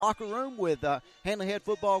Locker room with Handley head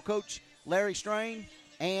football coach Larry Strain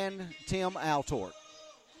and Tim Altork.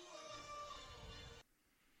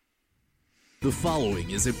 The following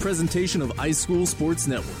is a presentation of iSchool Sports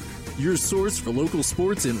Network, your source for local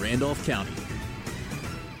sports in Randolph County.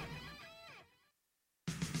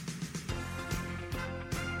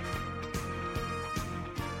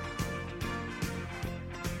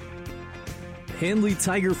 Handley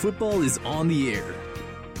Tiger football is on the air.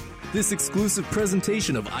 This exclusive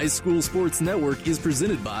presentation of iSchool Sports Network is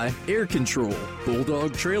presented by Air Control,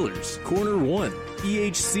 Bulldog Trailers, Corner One,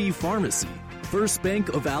 EHC Pharmacy, First Bank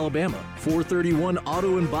of Alabama, 431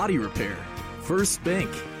 Auto and Body Repair, First Bank,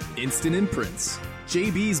 Instant Imprints,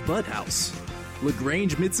 JB's Butt House,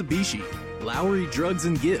 LaGrange Mitsubishi, Lowry Drugs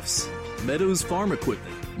and Gifts, Meadows Farm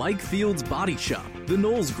Equipment, Mike Fields Body Shop, The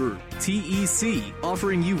Knowles Group, TEC,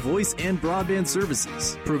 offering you voice and broadband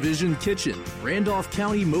services, Provision Kitchen, Randolph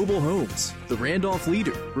County Mobile Homes, The Randolph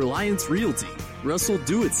Leader, Reliance Realty, Russell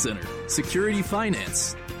Do-It Center, Security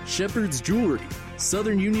Finance, Shepherd's Jewelry,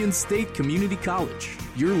 Southern Union State Community College,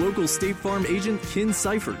 your local State Farm agent Ken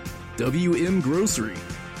Seifert, WM Grocery,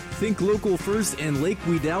 Think Local First and Lake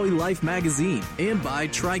Wedowee Life Magazine, and by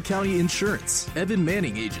Tri-County Insurance, Evan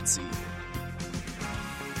Manning Agency.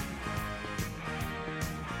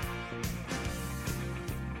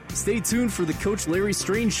 Stay tuned for the Coach Larry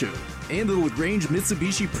Strain Show and the LaGrange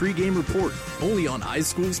Mitsubishi pregame report, only on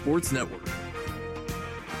iSchool Sports Network.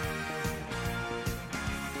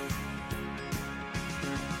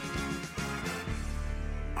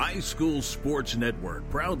 iSchool Sports Network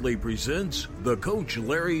proudly presents the Coach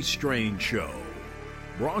Larry Strain Show.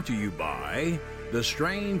 Brought to you by the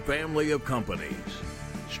Strain family of companies.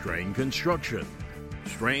 Strain Construction,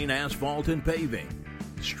 Strain Asphalt and Paving,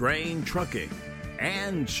 Strain Trucking,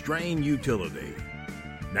 and Strain Utility.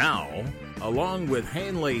 Now, along with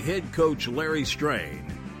Handley head coach Larry Strain,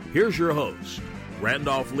 here's your host,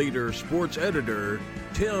 Randolph Leader sports editor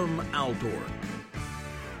Tim Altork.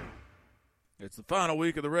 It's the final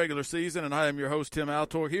week of the regular season, and I am your host, Tim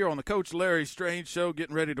Altork, here on the Coach Larry Strain Show,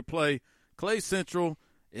 getting ready to play Clay Central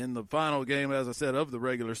in the final game, as I said, of the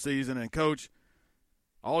regular season. And, Coach,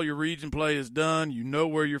 all your region play is done. You know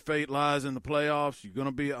where your fate lies in the playoffs. You're going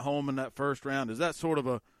to be at home in that first round. Is that sort of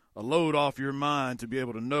a load off your mind to be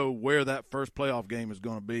able to know where that first playoff game is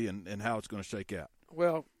going to be and how it's going to shake out?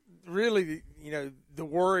 Well, really, the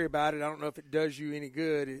worry about it, I don't know if it does you any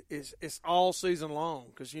good, it's all season long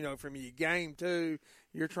because, from your game two,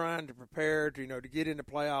 you're trying to prepare to get into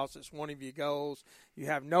playoffs. It's one of your goals. You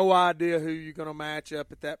have no idea who you're going to match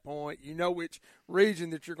up at that point. You know which region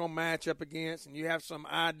that you're going to match up against, and you have some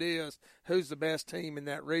ideas who's the best team in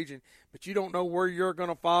that region. But you don't know where you're going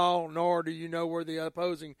to fall, nor do you know where the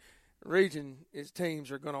opposing region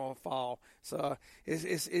teams are going to fall. So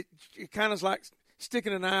it kind of like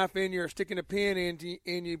sticking a knife in you or sticking a pin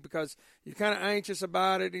in you because you're kind of anxious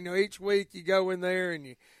about it. Each week you go in there and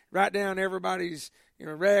you write down everybody's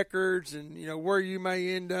records and where you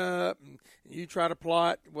may end up, and you try to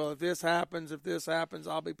plot. Well, if this happens,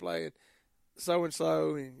 I'll be playing so and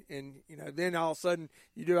so, and then all of a sudden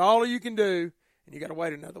you do all you can do, and you got to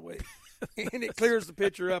wait another week, and it clears the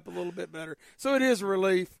picture up a little bit better. So it is a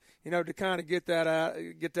relief, to kind of get that out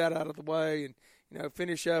of the way and.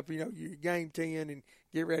 Finish up, your game 10 and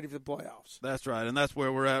get ready for the playoffs. That's right, and that's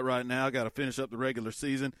where we're at right now. Got to finish up the regular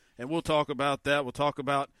season, and we'll talk about that. We'll talk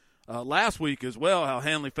about last week as well, how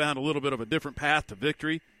Handley found a little bit of a different path to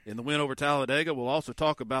victory in the win over Talladega. We'll also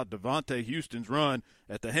talk about Devontae Houston's run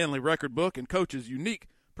at the Handley record book and Coach's unique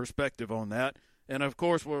perspective on that. And, of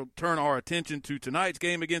course, we'll turn our attention to tonight's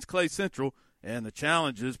game against Clay Central and the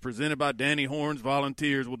challenges presented by Danny Horn's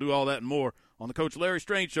Volunteers. We'll do all that and more on the Coach Larry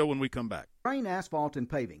Strain Show when we come back. Strain Asphalt and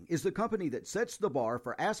Paving is the company that sets the bar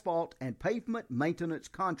for asphalt and pavement maintenance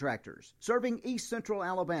contractors, serving East Central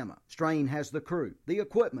Alabama. Strain has the crew, the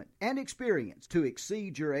equipment, and experience to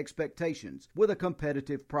exceed your expectations with a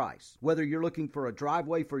competitive price. Whether you're looking for a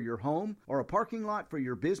driveway for your home or a parking lot for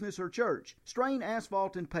your business or church, Strain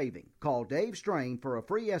Asphalt and Paving. Call Dave Strain for a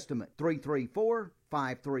free estimate,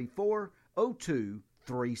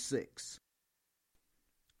 334-534-0236.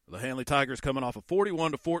 The Handley Tigers coming off a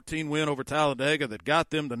 41-14 win over Talladega that got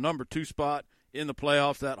them the number 2 spot in the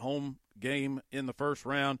playoffs, that home game in the first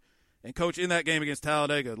round. And, Coach, in that game against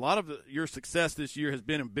Talladega, a lot of your success this year has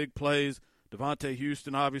been in big plays. Devontae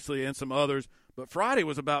Houston, obviously, and some others. But Friday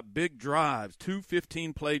was about big drives, 2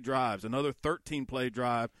 15-play drives, another 13-play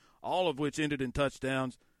drive, all of which ended in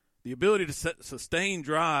touchdowns. The ability to sustain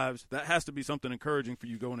drives, that has to be something encouraging for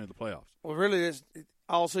you going into the playoffs. Well, really,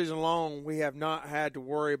 all season long, we have not had to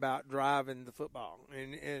worry about driving the football.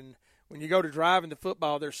 And when you go to driving the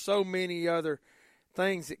football, there's so many other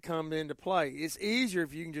things that come into play. It's easier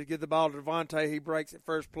if you can just give the ball to Devontae. He breaks at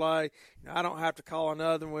first play. I don't have to call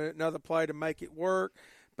another play to make it work.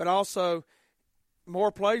 But also,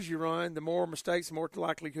 more plays you run, the more mistakes, the more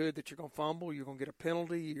likelihood that you're going to fumble, you're going to get a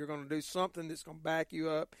penalty, you're going to do something that's going to back you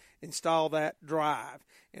up and stall that drive.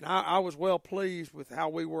 And I was well pleased with how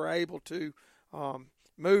we were able to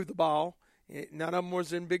move the ball. None of them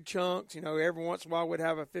was in big chunks. Every once in a while we'd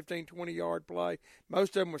have a 15, 20-yard play.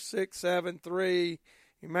 Most of them were 6, 7, 3.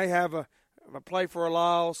 You may have a play for a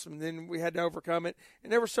loss, and then we had to overcome it.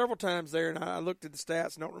 And there were several times there, and I looked at the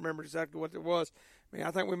stats and don't remember exactly what it was.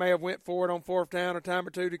 I think we may have went for it on fourth down a time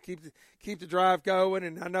or two to keep the drive going.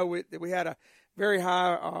 And I know that we had a very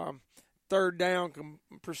high third down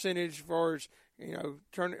percentage as far as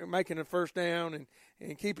making a first down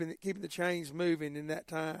and keeping the chains moving in that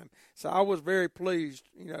time. So I was very pleased,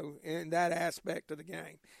 in that aspect of the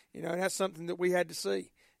game. And that's something that we had to see,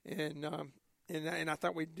 and I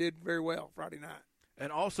thought we did very well Friday night.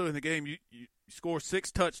 And also in the game, you score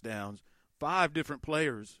 6 touchdowns. 5 different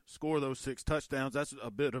players score those 6 touchdowns. That's a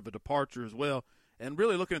bit of a departure as well. And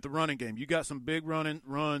really looking at the running game, you got some big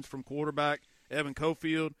runs from quarterback Evan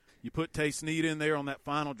Cofield. You put Tay Snead in there on that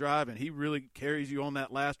final drive, and he really carries you on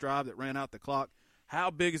that last drive that ran out the clock. How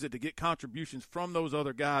big is it to get contributions from those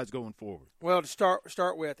other guys going forward? Well, to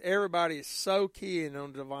start with, everybody is so keying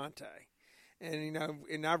on Devontae. And,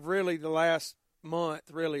 and I've really, the last month,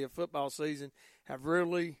 really, of football season, have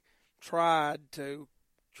really tried to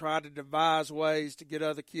devise ways to get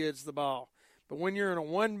other kids the ball. But when you're in a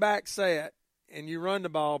one-back set and you run the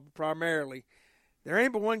ball primarily, there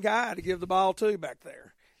ain't but one guy to give the ball to back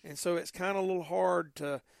there. And so it's kind of a little hard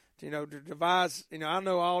to devise. I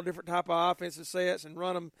know all different type of offensive sets and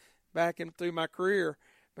run them back through my career.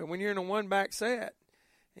 But when you're in a one-back set,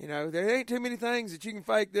 there ain't too many things that you can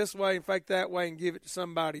fake this way and fake that way and give it to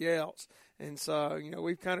somebody else. And so,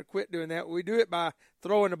 we've kind of quit doing that. We do it by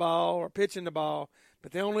throwing the ball or pitching the ball.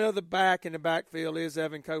 But the only other back in the backfield is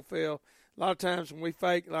Evan Cofield. A lot of times when we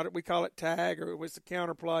fake, we call it tag or it's the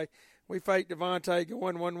counter play. We fake Devontae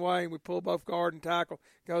going one way and we pull both guard and tackle,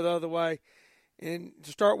 go the other way. And to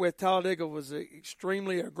start with, Talladega was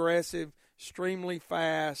extremely aggressive, extremely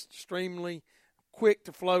fast, extremely quick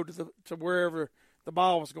to flow to wherever the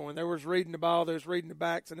ball was going. They was reading the ball. They was reading the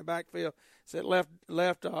backs in the backfield. So it left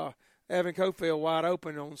Evan Cofield wide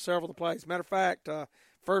open on several of the plays. Matter of fact,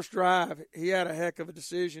 first drive, he had a heck of a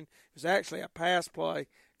decision. It was actually a pass play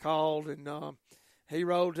called, and he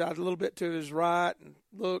rolled out a little bit to his right, and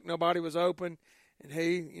look, nobody was open. And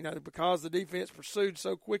he, because the defense pursued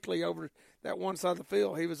so quickly over that one side of the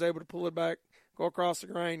field, he was able to pull it back, go across the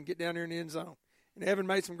grain, and get down there in the end zone. And Evan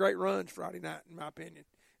made some great runs Friday night, in my opinion,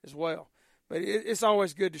 as well. But it's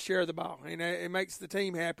always good to share the ball. And it makes the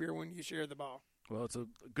team happier when you share the ball. Well, it's a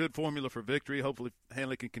good formula for victory. Hopefully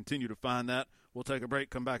Handley can continue to find that. We'll take a break,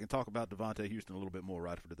 come back, and talk about Devontae Houston a little bit more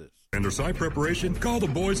right after this. And their site preparation? Call the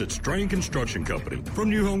boys at Strain Construction Company. From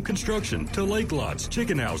new home construction to lake lots,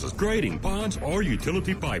 chicken houses, grading, ponds, or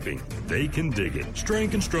utility piping, they can dig it. Strain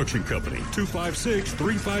Construction Company,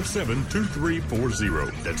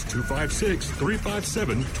 256-357-2340. That's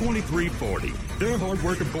 256-357-2340. They're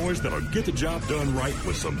hard-working boys that'll get the job done right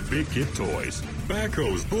with some big kid toys.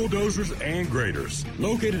 Backhoes, bulldozers, and graders.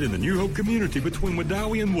 Located in the New Hope community between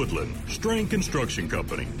Wadowee and Woodland. Strain Construction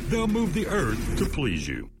Company. They'll move the earth to please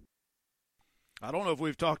you. I don't know if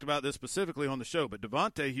we've talked about this specifically on the show, but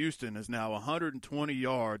Devontae Houston is now 120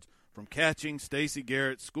 yards from catching Stacey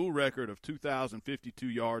Garrett's school record of 2,052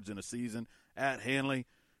 yards in a season at Handley.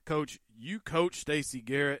 Coach, you coach Stacey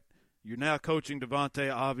Garrett. You're now coaching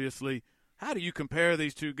Devontae, obviously. How do you compare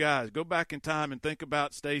these two guys? Go back in time and think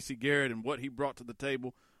about Stacey Garrett and what he brought to the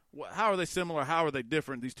table. How are they similar? How are they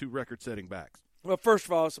different, these two record-setting backs? Well, first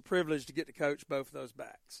of all, it's a privilege to get to coach both of those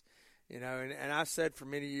backs. And I've said for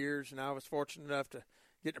many years, and I was fortunate enough to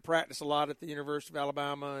get to practice a lot at the University of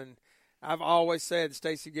Alabama, and I've always said that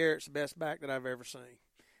Stacey Garrett's the best back that I've ever seen.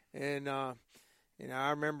 And, I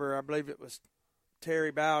remember, I believe it was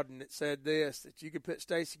Terry Bowden that said this, that you could put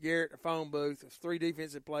Stacey Garrett in a phone booth with 3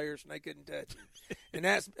 defensive players and they couldn't touch him. And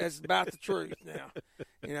that's about the truth now.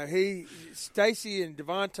 Stacey and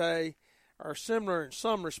Devontae are similar in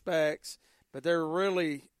some respects, but they're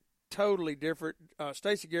really totally different.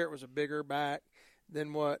 Stacey Garrett was a bigger back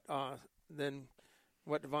than what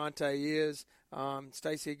Devontae is.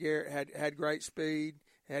 Stacey Garrett had great speed,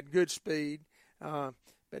 had good speed, but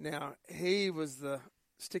now he was the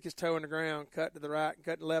stick his toe in the ground, cut to the right, and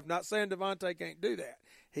cut to the left. Not saying Devontae can't do that.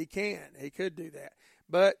 He can. He could do that.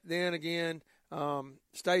 But then again,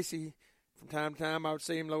 Stacey, from time to time, I would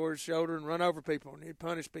see him lower his shoulder and run over people, and he'd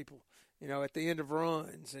punish people, at the end of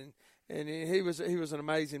runs. and he was an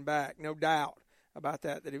amazing back, no doubt about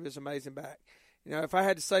that he was an amazing back. You know, if I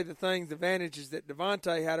had to say the advantages that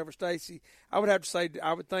Devontae had over Stacy, I would have to say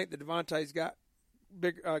I would think that Devontae's got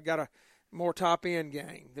a more top end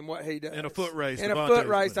game than what he does. In a foot race,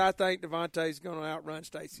 I think Devontae's going to outrun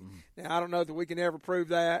Stacy. Mm-hmm. Now, I don't know that we can ever prove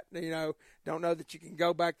that. You know, don't know that you can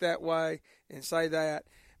go back that way and say that.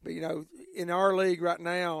 But, you know, in our league right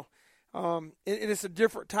now, and it's a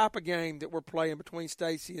different type of game that we're playing between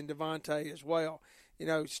Stacy and Devontae as well. You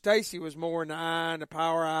know, Stacy was more in the eye and the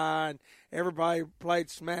power eye, and everybody played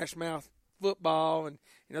smash mouth football, and,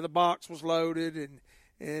 you know, the box was loaded.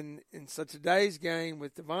 And so today's game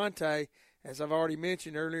with Devontae, as I've already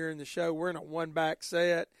mentioned earlier in the show, we're in a one-back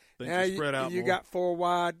set. Now you got four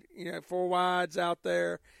wides out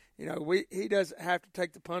there. You know, he doesn't have to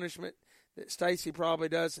take the punishment that Stacy probably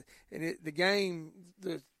does. And the game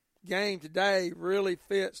today really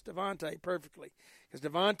fits Devontae perfectly, because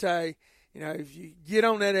Devontae, you know, if you get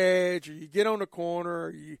on that edge or you get on the corner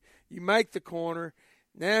or you make the corner,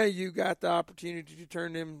 now you got the opportunity to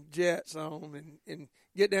turn them jets on and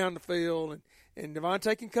get down the field, and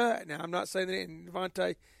Devontae can cut. Now, I'm not saying that, and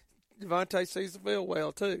Devontae sees the field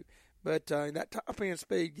well too, but that top end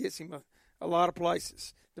speed gets him a lot of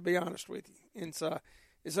places, to be honest with you. And so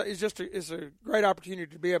it's a great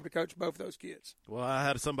opportunity to be able to coach both of those kids. Well, I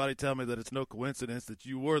had somebody tell me that it's no coincidence that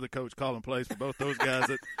you were the coach calling plays for both those guys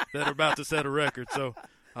that are about to set a record. So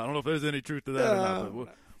I don't know if there's any truth to that or not,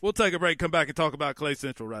 but we'll take a break, come back and talk about Clay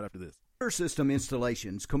Central right after this. Water system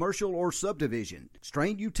installations, commercial or subdivision,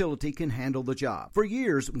 Strain Utility can handle the job. For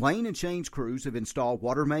years, Wayne and Shane's crews have installed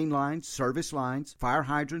water main lines, service lines, fire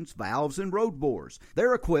hydrants, valves, and road bores.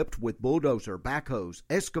 They're equipped with bulldozer, backhoes,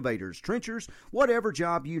 excavators, trenchers, whatever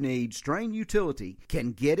job you need, Strain Utility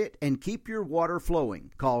can get it and keep your water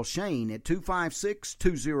flowing. Call Shane at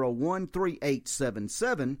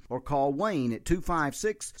 256-201-3877 or call Wayne at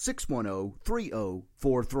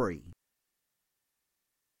 256-610-3043.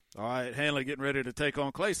 All right, Handley getting ready to take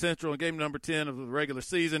on Clay Central in game number 10 of the regular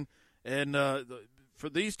season. And for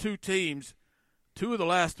these two teams, 2 of the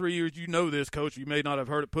last 3 years, you know this, Coach, you may not have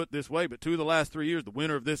heard it put this way, but 2 of the last 3 years, the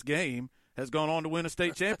winner of this game has gone on to win a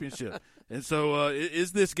state championship. And so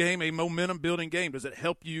is this game a momentum-building game? Does it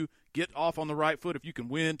help you get off on the right foot if you can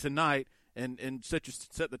win tonight and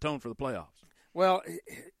set the tone for the playoffs? Well,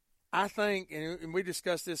 I think, and we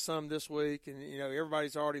discussed this some this week, and, you know,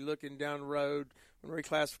 everybody's already looking down the road when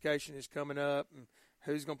reclassification is coming up and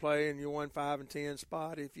who's going to play in your 1, 5, and 10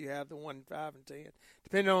 spot if you have the 1, 5, and 10,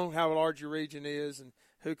 depending on how large your region is and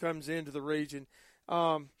who comes into the region.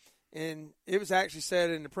 And it was actually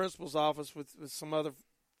said in the principal's office with some other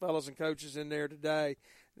fellows and coaches in there today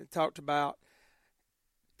that talked about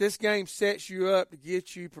this game sets you up to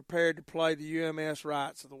get you prepared to play the UMS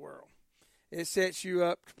Wrights of the world. It sets you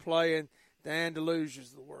up to play in the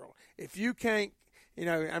Andalusias of the world. If you can't, you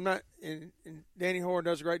know, I'm not, and Danny Horn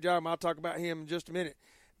does a great job, and I'll talk about him in just a minute.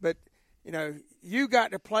 But, you know, you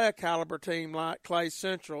got to play a caliber team like Clay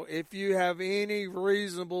Central if you have any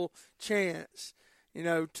reasonable chance, you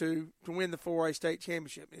know, to win the 4A state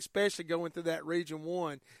championship, especially going through that Region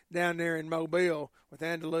 1 down there in Mobile with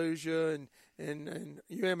Andalusia and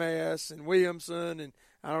UMS and Williamson, and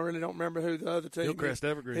I don't remember who the other team Hillcrest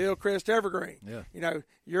Evergreen. Hillcrest Evergreen. Yeah. You know,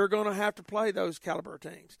 you're going to have to play those caliber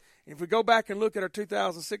teams. And if we go back and look at our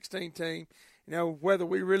 2016 team, you know, whether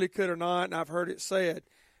we really could or not, and I've heard it said,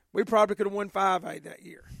 we probably could have won 5A that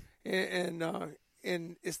year. And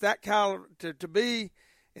it's that caliber to be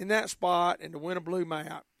in that spot and to win a blue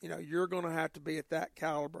map, you know, you're going to have to be at that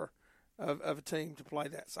caliber of a team to play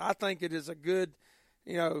that. So I think it is a good,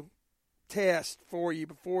 you know, test for you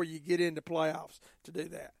before you get into playoffs to do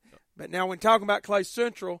that. But now when talking about Clay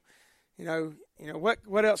Central, you know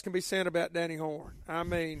what else can be said about Danny Horn? I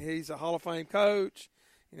mean, he's a Hall of Fame coach.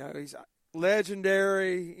 You know, he's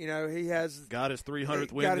legendary. You know, he has got his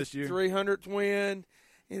 300th win this year. 300th win.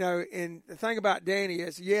 You know, and the thing about Danny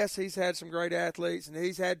is, yes, he's had some great athletes, and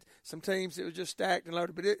he's had some teams that was just stacked and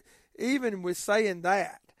loaded. But even with saying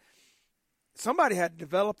that, somebody had to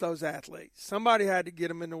develop those athletes. Somebody had to get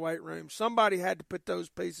them in the weight room. Somebody had to put those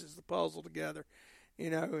pieces of the puzzle together. You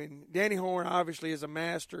know, and Danny Horn obviously is a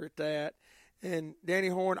master at that. And Danny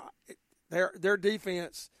Horn, their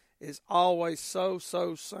defense is always so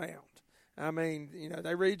sound. I mean, you know,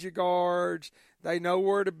 they read your guards. They know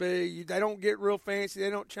where to be. They don't get real fancy. They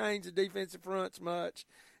don't change the defensive fronts much.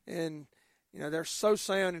 And, you know, they're so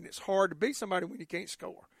sound, and it's hard to beat somebody when you can't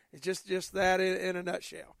score. It's just that in a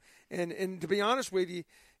nutshell. And to be honest with you,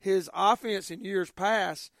 his offense in years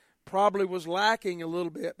past probably was lacking a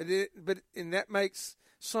little bit, and that makes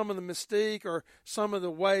some of the mystique or some of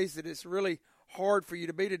the ways that it's really hard for you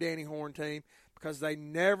to beat a Danny Horn team because they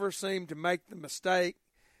never seem to make the mistake,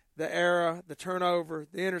 the error, the turnover,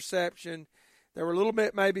 the interception. They were a little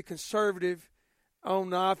bit maybe conservative on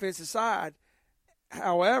the offensive side.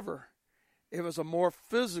 However, it was a more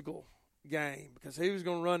physical game because he was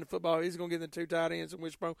going to run the football. He's going to get the two tight ends in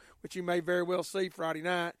Wishbone, which you may very well see Friday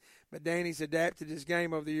night. But Danny's adapted his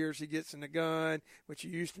game over the years. He gets in the gun, which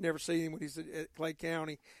you used to never see him when he's at Clay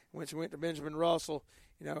County. Once he went to Benjamin Russell,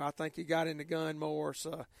 I think he got in the gun more.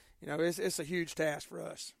 So, it's a huge task for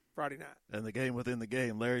us Friday night. And the game within the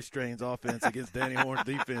game, Larry Strain's offense against Danny Horn's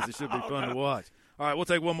defense. It should be fun to watch. All right, we'll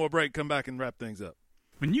take one more break, come back and wrap things up.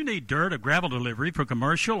 When you need dirt or gravel delivery for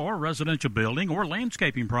commercial or residential building or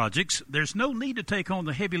landscaping projects, there's no need to take on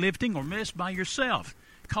the heavy lifting or mess by yourself.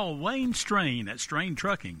 Call Wayne Strain at Strain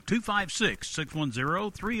Trucking,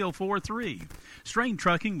 256-610-3043. Strain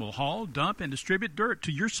Trucking will haul, dump, and distribute dirt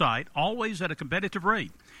to your site, always at a competitive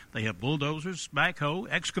rate. They have bulldozers, backhoe,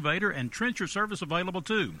 excavator, and trencher service available,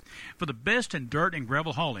 too. For the best in dirt and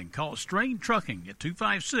gravel hauling, call Strain Trucking at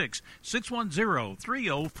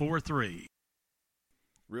 256-610-3043.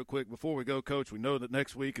 Real quick, before we go, Coach, we know that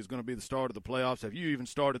next week is going to be the start of the playoffs. Have you even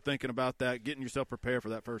started thinking about that, getting yourself prepared for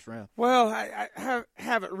that first round? Well, I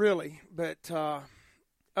haven't really, but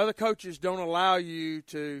other coaches don't allow you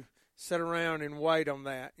to sit around and wait on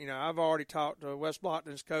that. I've already talked to West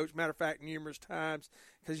Blockton's coach, matter of fact, numerous times,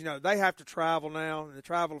 because, they have to travel now, and the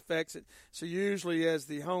travel affects it. So usually as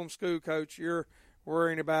the home school coach, you're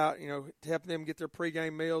worrying about, helping them get their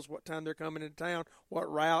pregame meals, what time they're coming into town, what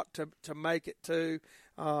route to make it to.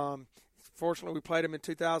 Fortunately, we played them in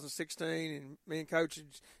 2016, and me and Coach have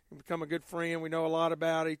become a good friend. We know a lot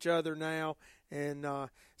about each other now, and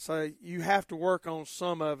so you have to work on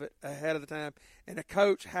some of it ahead of the time. And a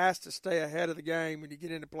coach has to stay ahead of the game when you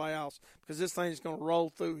get into playoffs because this thing's going to roll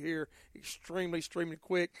through here extremely, extremely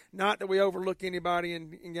quick. Not that we overlook anybody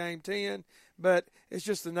in Game 10, but it's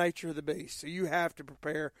just the nature of the beast. So you have to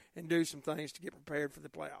prepare and do some things to get prepared for the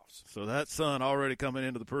playoffs. So that sun already coming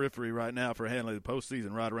into the periphery right now for Handley, the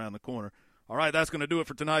postseason right around the corner. All right, that's going to do it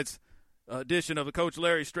for tonight's edition of the Coach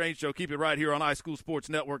Larry Strange Show. Keep it right here on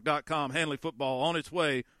iSchoolSportsNetwork.com. Handley football on its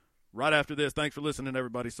way right after this. Thanks for listening,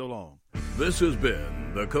 everybody. So long. This has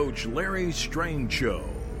been the Coach Larry Strange Show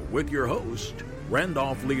with your host,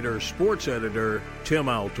 Randolph Leader Sports Editor Tim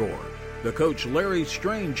Altor. The Coach Larry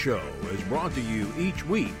Strange Show is brought to you each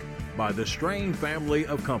week by the Strain family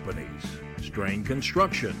of companies. Strain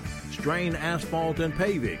Construction, Strain Asphalt and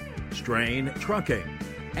Paving, Strain Trucking,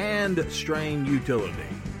 and Strain Utility.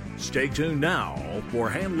 Stay tuned now for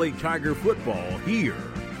Handley Tiger football here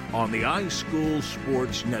on the iSchool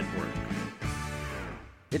Sports Network.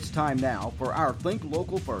 It's time now for our Think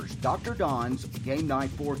Local First, Dr. Don's Game Night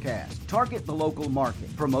Forecast. Target the local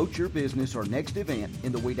market. Promote your business or next event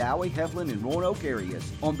in the Wedowee, Heflin, and Roanoke areas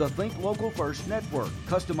on the Think Local First Network.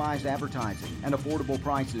 Customized advertising and affordable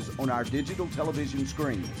prices on our digital television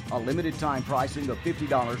screens. A limited time pricing of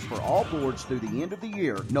 $50 for all boards through the end of the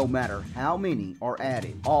year, no matter how many are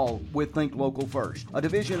added. All with Think Local First, a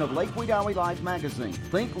division of Lake Wedowee Live magazine.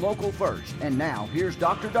 Think Local First. And now, here's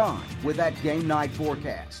Dr. Don with that Game Night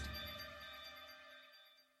Forecast.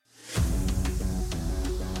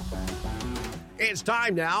 It's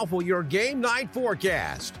time now for your Game Night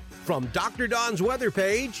Forecast from Dr. Don's weather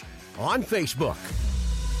page on Facebook.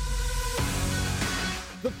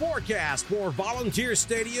 The forecast for Volunteer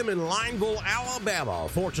Stadium in Lineville, Alabama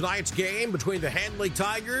for tonight's game between the Handley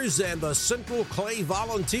Tigers and the Central Clay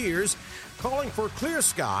Volunteers, calling for clear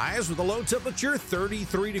skies with a low temperature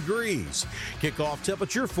 33 degrees. Kickoff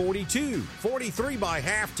temperature 42, 43 by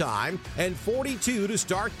halftime, and 42 to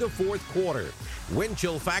start the fourth quarter. Wind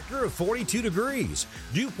chill factor of 42 degrees.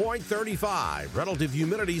 Dew point 35. Relative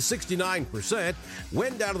humidity 69%.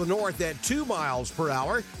 Wind out of the north at 2 miles per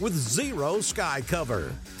hour with zero sky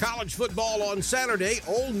cover. College football on Saturday.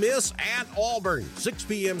 Ole Miss at Auburn. 6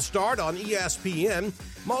 p.m. start on ESPN.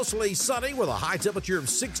 Mostly sunny with a high temperature of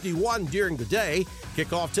 61 during the day.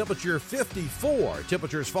 Kickoff temperature 54.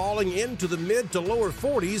 Temperatures falling into the mid to lower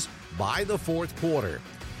 40s by the fourth quarter.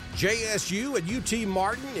 JSU at UT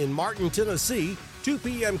Martin in Martin, Tennessee. 2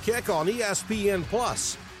 p.m. kick on ESPN+.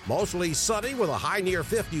 Mostly sunny with a high near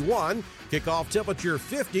 51. Kickoff temperature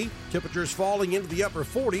 50. Temperatures falling into the upper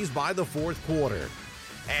 40s by the fourth quarter.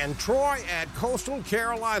 And Troy at Coastal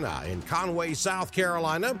Carolina in Conway, South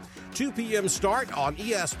Carolina. 2 p.m. start on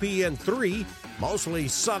ESPN3. Mostly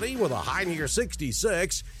sunny with a high near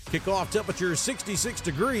 66. Kickoff temperature 66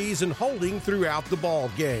 degrees and holding throughout the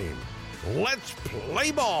ball game. Let's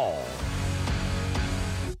play ball.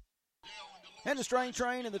 And the Strain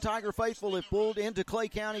Train and the Tiger Faithful have pulled into Clay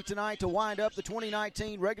County tonight to wind up the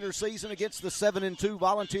 2019 regular season against the 7-2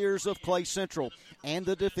 Volunteers of Clay Central and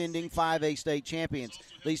the defending 5A state champions.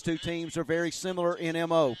 These two teams are very similar in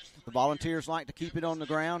MO. The Volunteers like to keep it on the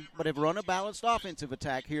ground, but have run a balanced offensive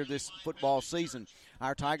attack here this football season.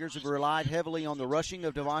 Our Tigers have relied heavily on the rushing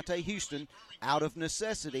of Devontae Houston out of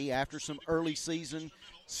necessity after some early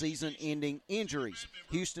season-ending injuries.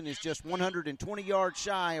 Houston is just 120 yards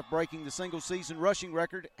shy of breaking the single-season rushing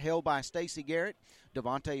record held by Stacy Garrett.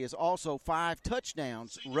 Devontae is also 5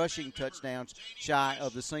 rushing touchdowns, shy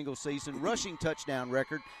of the single-season rushing touchdown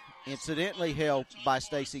record, incidentally held by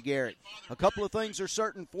Stacy Garrett. A couple of things are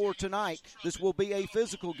certain for tonight. This will be a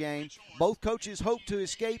physical game. Both coaches hope to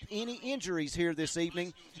escape any injuries here this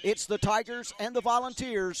evening. It's the Tigers and the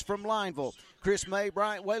Volunteers from Lineville. Chris May,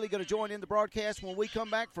 Bryant Whaley going to join in the broadcast when we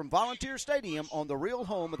come back from Volunteer Stadium on the real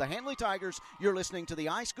home of the Handley Tigers. You're listening to the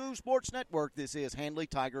iSchool Sports Network. This is Handley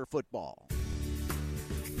Tiger Football.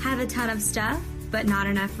 Have a ton of stuff, but not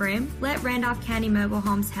enough room? Let Randolph County Mobile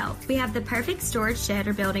Homes help. We have the perfect storage shed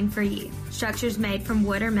or building for you. Structures made from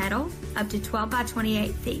wood or metal, up to 12 by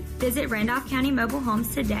 28 feet. Visit Randolph County Mobile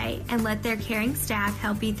Homes today and let their caring staff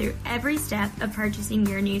help you through every step of purchasing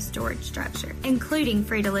your new storage structure, including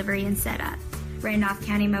free delivery and setup. Randolph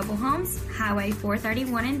County Mobile Homes, Highway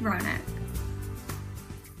 431 in Roanoke.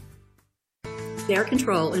 Air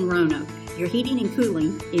Control in Roanoke, your heating and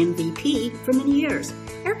cooling MVP for many years.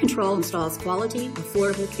 Air Control installs quality,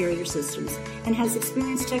 affordable carrier systems and has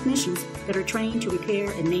experienced technicians that are trained to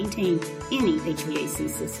repair and maintain any HVAC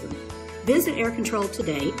system. Visit Air Control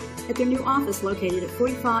today at their new office located at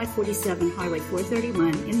 4547 Highway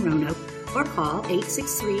 431 in Roanoke or call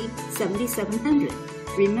 863-7700.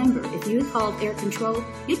 Remember, if you had called Air Control,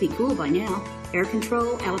 you'd be cool by now. Air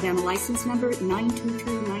Control, Alabama license number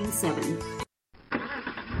 92297.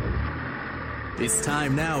 It's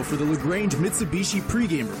time now for the LaGrange Mitsubishi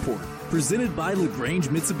pregame report, presented by LaGrange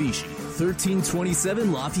Mitsubishi,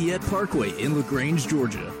 1327 Lafayette Parkway in LaGrange,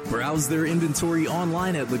 Georgia. Browse their inventory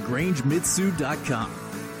online at lagrangemitsu.com.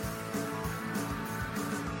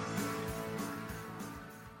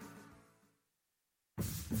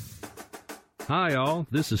 Hi all,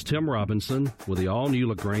 this is Tim Robinson with the all-new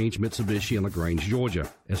LaGrange Mitsubishi in LaGrange, Georgia.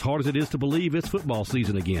 As hard as it is to believe, it's football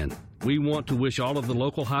season again. We want to wish all of the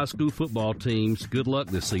local high school football teams good luck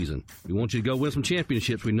this season. We want you to go win some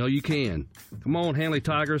championships. We know you can. Come on, Handley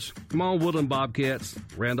Tigers. Come on, Woodland Bobcats,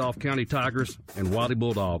 Randolph County Tigers, and Wadley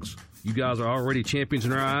Bulldogs. You guys are already champions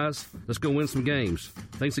in our eyes. Let's go win some games.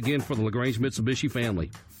 Thanks again for the LaGrange Mitsubishi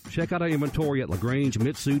family. Check out our inventory at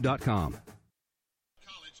lagrangemitsu.com.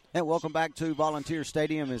 And welcome back to Volunteer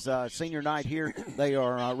Stadium. Is senior night here. They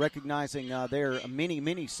are recognizing their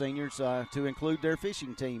many seniors to include their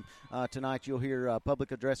fishing team. Tonight you'll hear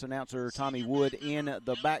public address announcer Tommy Wood in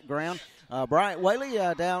the background. Bryant Whaley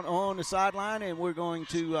down on the sideline, and we're going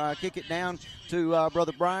to kick it down to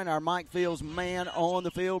Brother Brian, our Mike Fields man on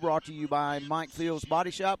the field, brought to you by Mike Fields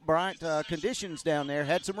Body Shop. Bryant, conditions down there,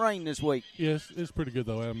 had some rain this week. Yes, it's pretty good,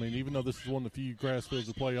 though. I mean, even though this is one of the few grass fields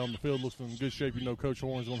to play on, the field looks in good shape. You know, Coach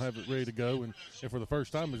Horn's going to have it ready to go, and for the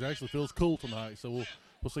first time, it actually feels cool tonight. So we'll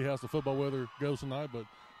see how the football weather goes tonight, but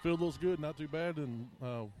field looks good, not too bad, and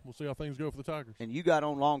we'll see how things go for the Tigers. And you got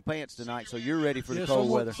on long pants tonight, so you're ready for the cold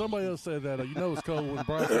weather. Somebody else said that. You know it's cold when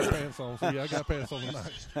Brian got pants on, so yeah, I got pants on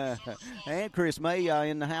tonight. And Chris May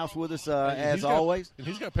in the house with us as always. And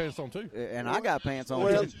he's got pants on too. And I got pants on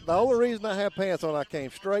well, too. The only reason I have pants on, I came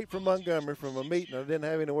straight from Montgomery from a meeting. I didn't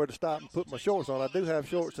have anywhere to stop and put my shorts on. I do have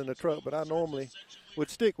shorts in the truck, but I normally would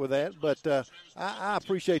stick with that. But I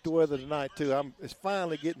appreciate the weather tonight too. It's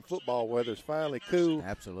finally getting football weather. It's finally cool.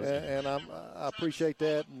 Absolutely. And I appreciate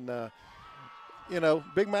that. And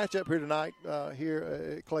big matchup here tonight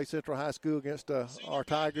here at Clay Central High School against our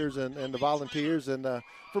Tigers and the Volunteers. And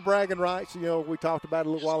for bragging rights, we talked about a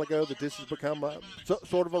little while ago that this has become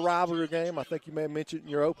sort of a rivalry game. I think you may have mentioned in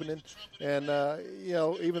your opening. And,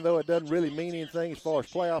 even though it doesn't really mean anything as far as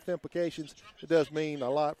playoff implications, it does mean a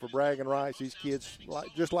lot for bragging rights. These kids,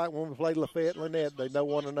 just like when we played Lafayette and Lynette, they know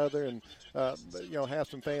one another and, have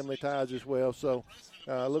some family ties as well. So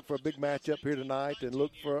look for a big matchup here tonight and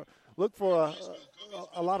look for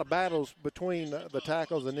a lot of battles between the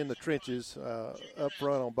tackles and in the trenches up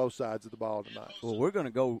front on both sides of the ball tonight. Well, we're going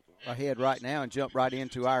to go ahead right now and jump right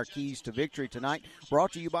into our keys to victory tonight.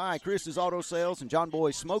 Brought to you by Chris's Auto Sales and John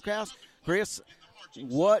Boy's Smokehouse. Chris,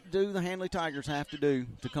 what do the Handley Tigers have to do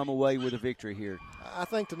to come away with a victory here? I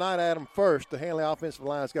think tonight, Adam, first, the Handley offensive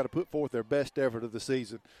line has got to put forth their best effort of the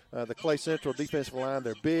season. The Clay Central defensive line,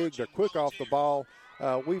 they're big, they're quick off the ball.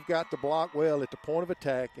 We've got to block well at the point of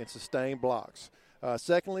attack and sustain blocks.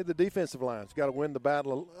 Secondly, the defensive line's got to win the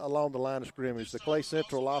battle along the line of scrimmage. The Clay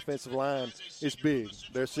Central offensive line is big.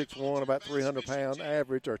 They're 6'1", about 300-pound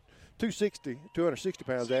average, or 260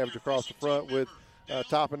 pounds average across the front, with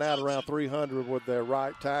topping out around 300 with their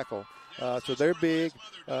right tackle. So they're big.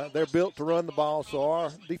 They're built to run the ball, so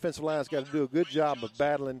our defensive line's got to do a good job of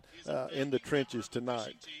battling in the trenches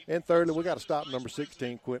tonight. And thirdly, we got to stop number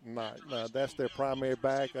 16, Quentin Knight. That's their primary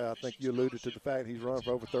back. I think you alluded to the fact he's run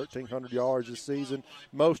for over 1,300 yards this season.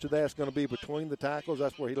 Most of that's going to be between the tackles.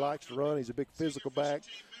 That's where he likes to run. He's a big physical back,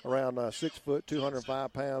 around 6 foot,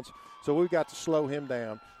 205 pounds. So we've got to slow him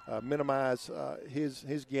down, minimize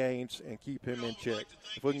his gains, and keep him in check.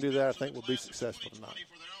 If we can do that, I think we'll be successful tonight.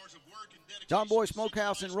 John Boy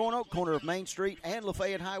Smokehouse in Roanoke, corner of Main Street and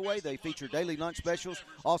Lafayette Highway. They feature daily lunch specials,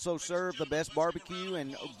 also serve the best barbecue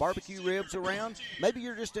and barbecue ribs around. Maybe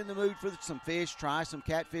you're just in the mood for some fish, try some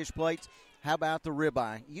catfish plates. How about the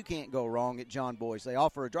ribeye? You can't go wrong at John Boy's. They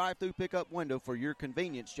offer a drive-through pickup window for your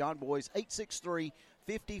convenience. John Boy's,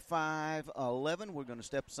 863-5511. We're going to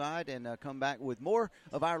step aside and come back with more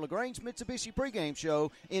of our LaGrange Mitsubishi pregame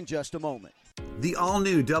show in just a moment. The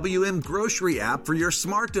all-new WM Grocery app for your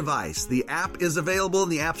smart device. The app is available in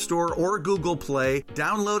the App Store or Google Play.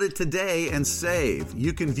 Download it today and save.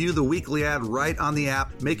 You can view the weekly ad right on the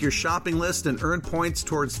app, make your shopping list, and earn points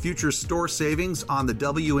towards future store savings on the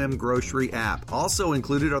WM Grocery app. Also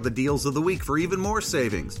included are the deals of the week for even more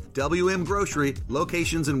savings. WM Grocery,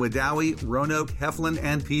 locations in Wedowee, Roanoke, Heflin,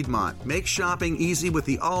 and Piedmont. Make shopping easy with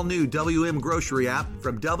the all-new WM Grocery app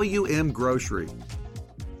from WM Grocery.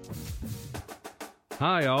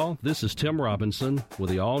 Hi, all. This is Tim Robinson with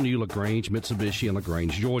the all-new LaGrange Mitsubishi in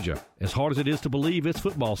LaGrange, Georgia. As hard as it is to believe, it's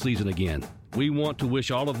football season again. We want to wish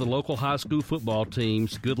all of the local high school football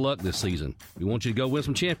teams good luck this season. We want you to go win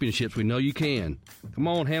some championships. We know you can. Come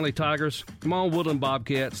on, Handley Tigers. Come on, Woodland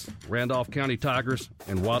Bobcats, Randolph County Tigers,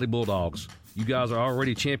 and Wadley Bulldogs. You guys are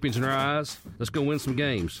already champions in our eyes. Let's go win some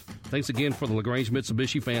games. Thanks again for the LaGrange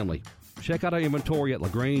Mitsubishi family. Check out our inventory at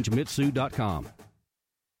LaGrangeMitsu.com.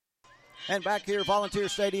 And back here, Volunteer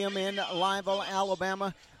Stadium in Lineville,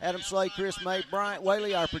 Alabama. Adam Slay, Chris May, Bryant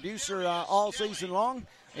Whaley, our producer all season long,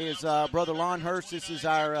 is Brother Lon Hurst. This is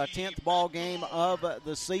our 10th ball game of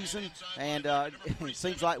the season, and it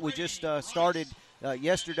seems like we just started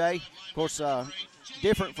yesterday. Of course,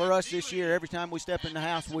 different for us this year. Every time we step in the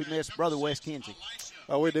house, we miss Brother Wes Kinsey.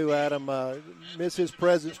 We do, Adam. Miss his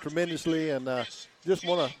presence tremendously, and just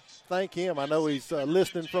want to thank him. I know he's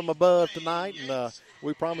listening from above tonight, and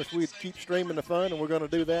we promised we'd keep streaming the fun, and we're going to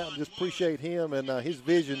do that. And just appreciate him and his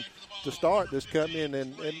vision to start this company,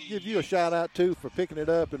 and give you a shout-out, too, for picking it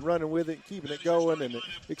up and running with it and keeping it going and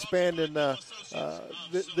expanding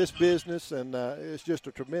this business. And it's just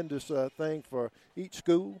a tremendous thing for each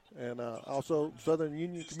school, and also Southern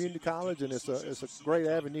Union Community College, and it's a great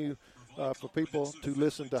avenue for people to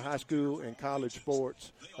listen to high school and college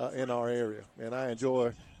sports in our area. And I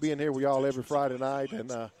enjoy being here with y'all every Friday night,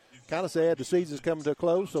 and kind of sad the season's coming to a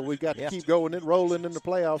close, so we've got to keep going and rolling in the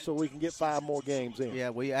playoffs so we can get 5 more games in.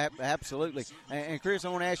 Yeah, we absolutely. And Chris, I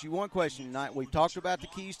want to ask you one question tonight. We've talked about the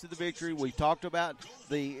keys to the victory. We've talked about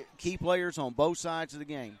the key players on both sides of the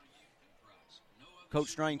game. Coach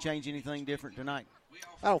Strain change anything different tonight?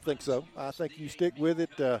 I don't think so. I think you stick with it.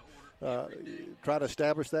 Try to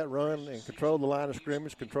establish that run and control the line of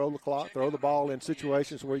scrimmage, control the clock, throw the ball in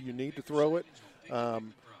situations where you need to throw it.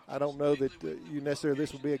 I don't know that you necessarily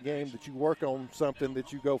this will be a game that you work on something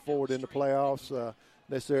that you go forward in the playoffs.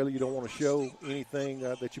 Necessarily you don't want to show anything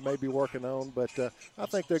that you may be working on, but I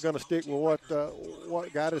think they're going to stick with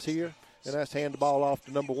what got us here, and that's hand the ball off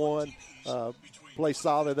to number 1, play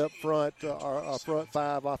solid up front, our front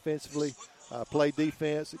 5 offensively. Play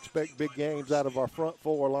defense, expect big games out of our front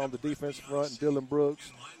 4 along the defensive front, and Dylan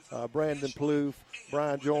Brooks, Brandon Plouffe,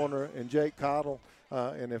 Brian Joyner, and Jake Cottle.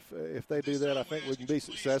 And if they do that, I think we can be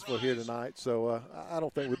successful here tonight. So I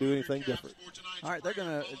don't think we'll do anything different. All right, they're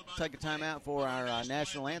going to take a timeout for our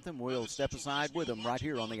national anthem. We'll step aside with them right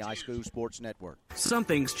here on the iSchool Sports Network. Some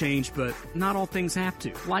things change, but not all things have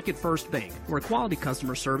to. Like at First Bank, where quality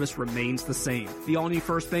customer service remains the same. The all-new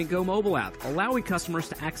First Bank Go mobile app, allowing customers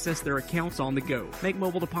to access their accounts on the go, make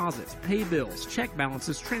mobile deposits, pay bills, check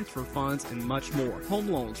balances, transfer funds, and much more. Home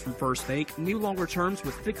loans from First Bank, new longer terms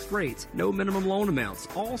with fixed rates, no minimum loan amount.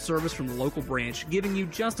 All service from the local branch, giving you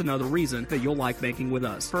just another reason that you'll like banking with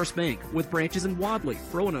us. First Bank, with branches in Wadley,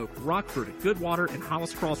 Roanoke, Rockford, Goodwater, and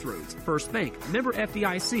Hollis Crossroads. First Bank, member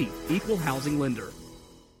FDIC, equal housing lender.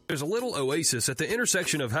 There's a little oasis at the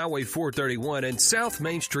intersection of Highway 431 and South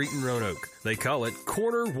Main Street in Roanoke. They call it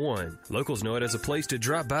Corner One. Locals know it as a place to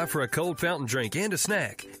drop by for a cold fountain drink and a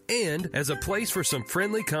snack, and as a place for some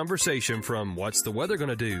friendly conversation from what's the weather going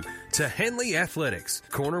to do to Handley Athletics.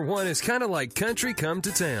 Corner One is kind of like country come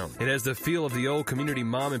to town. It has the feel of the old community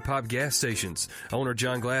mom and pop gas stations. Owner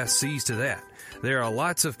John Glass sees to that. There are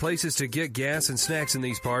lots of places to get gas and snacks in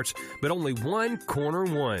these parts, but only one Corner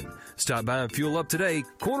One. Stop by and fuel up today.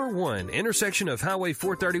 Corner One, intersection of Highway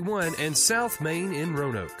 431 and South Main in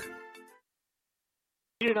Roanoke.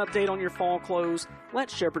 Need an update on your fall clothes? Let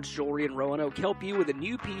Shepherd's Jewelry in Roanoke help you with a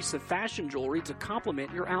new piece of fashion jewelry to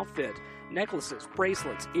complement your outfit. Necklaces,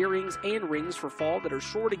 bracelets, earrings, and rings for fall that are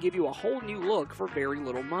sure to give you a whole new look for very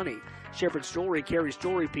little money. Shepherd's Jewelry carries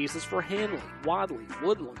jewelry pieces for Handley, Wadley,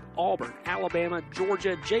 Woodland, Auburn, Alabama,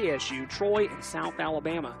 Georgia, JSU, Troy, and South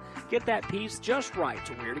Alabama. Get that piece just right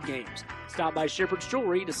to wear to games. Stop by Shepherd's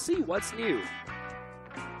Jewelry to see what's new.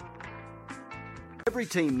 Every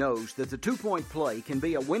team knows that the two-point play can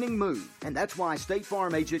be a winning move, and that's why State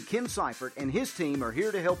Farm agent Ken Seifert and his team are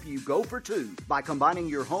here to help you go for two by combining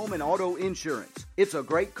your home and auto insurance. It's a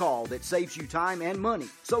great call that saves you time and money,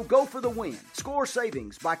 so go for the win. Score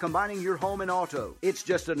savings by combining your home and auto. It's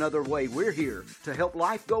just another way we're here to help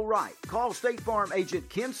life go right. Call State Farm agent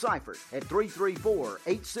Ken Seifert at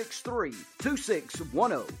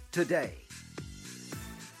 334-863-2610 today.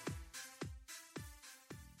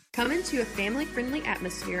 Come into a family-friendly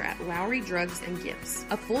atmosphere at Lowry Drugs and Gifts,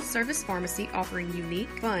 a full-service pharmacy offering unique,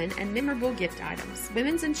 fun, and memorable gift items,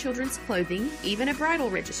 women's and children's clothing, even a bridal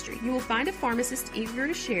registry. You will find a pharmacist eager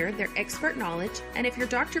to share their expert knowledge, and if your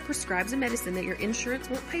doctor prescribes a medicine that your insurance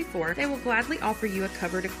won't pay for, they will gladly offer you a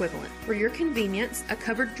covered equivalent. For your convenience, a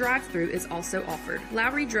covered drive-thru is also offered.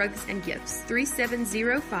 Lowry Drugs and Gifts,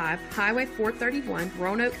 3705 Highway 431,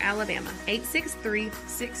 Roanoke, Alabama,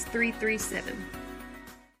 863-6337.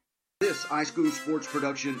 This iSchool Sports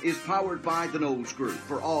production is powered by the Knowles Group.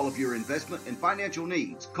 For all of your investment and financial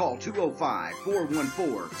needs, call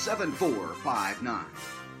 205-414-7459.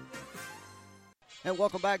 And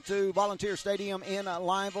welcome back to Volunteer Stadium in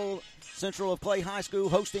Lineville. Central of Clay High School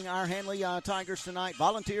hosting our Handley Tigers tonight.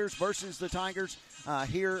 Volunteers versus the Tigers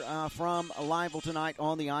here from Lineville tonight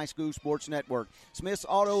on the iSchool Sports Network. Smith's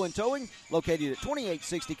Auto and Towing, located at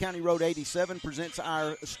 2860 County Road 87, presents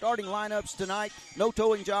our starting lineups tonight. No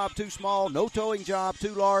towing job too small, no towing job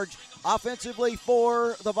too large. Offensively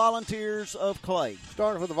for the Volunteers of Clay.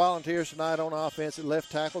 Starting for the Volunteers tonight on offense, at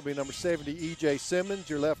left tackle will be number 70, E.J. Simmons.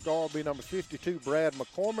 Your left guard will be number 52, Brad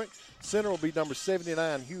McCormick. Center will be number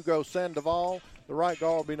 79, Hugo Sandoval. The right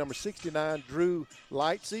guard will be number 69, Drew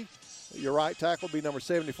Lightsey. Your right tackle will be number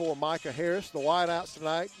 74, Micah Harris. The wideouts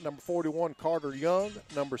tonight, number 41, Carter Young.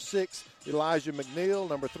 Number 6, Elijah McNeil.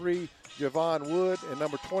 Number 3, Javon Wood. And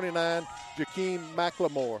number 29, Jakeem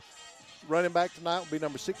McLemore. Running back tonight will be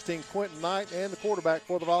number 16, Quentin Knight. And the quarterback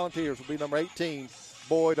for the Volunteers will be number 18,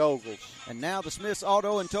 Boyd Ogles. And now the Smith's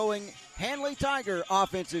Auto and Towing Handley Tiger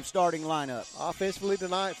offensive starting lineup. Offensively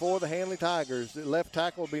tonight for the Handley Tigers, the left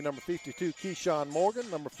tackle will be number 52, Keyshawn Morgan.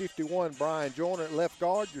 Number 51, Brian Joyner at left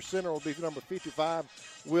guard. Your center will be number 55,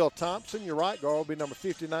 Will Thompson. Your right guard will be number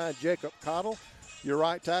 59, Jacob Cottle. Your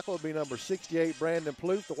right tackle will be number 68, Brandon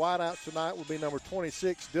Plouffe. The wideouts tonight will be number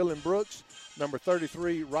 26, Dylan Brooks. Number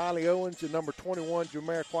 33, Riley Owens. And number 21,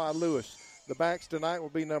 Jamarquai Lewis. The backs tonight will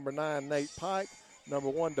be number 9, Nate Pike. Number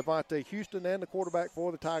 1, Devontae Houston, and the quarterback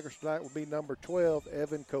for the Tigers tonight will be number 12,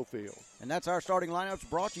 Evan Cofield. And that's our starting lineups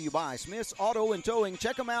brought to you by Smith's Auto and Towing.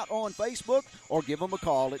 Check them out on Facebook or give them a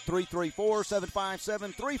call at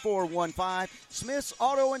 334-757-3415. Smith's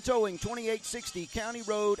Auto and Towing, 2860 County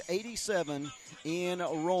Road 87 in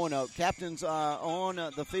Roanoke. Captains on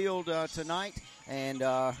the field tonight, and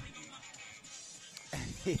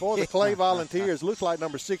for the Clay Volunteers, looks like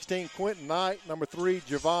number 16, Quentin Knight. Number 3,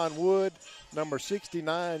 Javon Wood. Number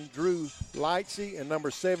 69, Drew Lightsey. And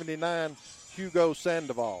number 79, Hugo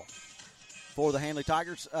Sandoval. For the Handley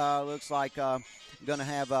Tigers, looks like going to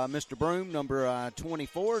have Mr. Broom, number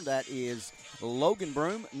 24. That is Logan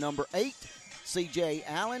Broom. Number 8, C.J.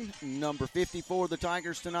 Allen. Number 50 for the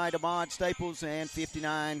Tigers tonight, Ahmad Staples. And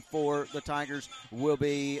 59 for the Tigers will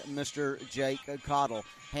be Mr. Jake Cottle.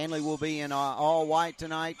 Handley will be in all white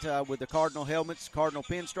tonight with the Cardinal helmets, Cardinal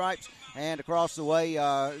pinstripes. And across the way,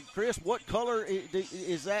 Chris, what color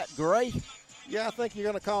is that, gray? Yeah, I think you're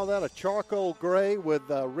going to call that a charcoal gray with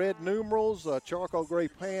red numerals, charcoal gray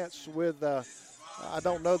pants with, I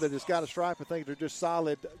don't know that it's got a stripe. I think they're just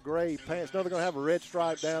solid gray pants. No, they're going to have a red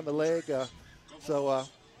stripe down the leg.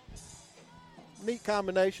 neat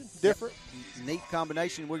combination, different. Yep. Neat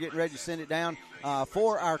combination. We're getting ready to send it down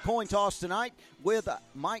for our coin toss tonight with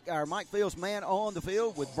our Mike Fields man on the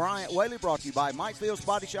field with Bryant Whaley, brought to you by Mike Fields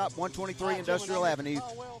Body Shop, 123 Industrial Avenue,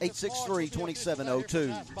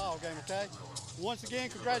 863-2702. Ball game, okay? Once again,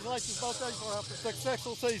 congratulations both days for a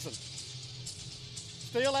successful season.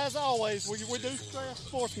 Still, as always, we do stress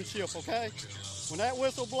sportsmanship, okay? When that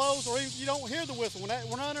whistle blows, or even if you don't hear the whistle, when that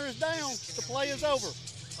runner is down, the play is over,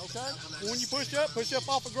 okay? When you push up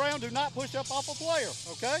off the ground. Do not push up off a player,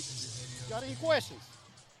 okay? Got any questions?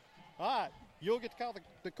 All right, you'll get to call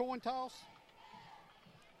the coin toss.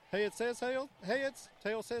 Head says heads,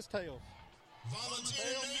 tail says tails.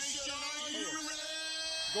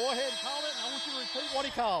 Go ahead and call it, and I want you to repeat what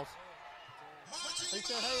he calls. He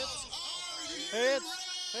said heads. Heads.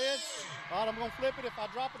 All right, I'm going to flip it. If I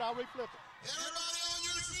drop it, I'll reflip it.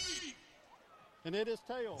 And it is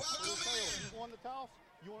tails. You wanted the toss,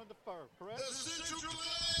 you wanted the fur, correct?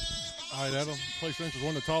 All right, Adam. Clay Central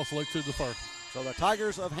won the toss, selected the fur. So the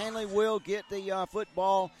Tigers of Handley will get the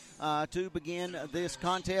football to begin this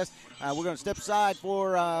contest. We're going to step aside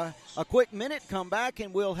for a quick minute, come back,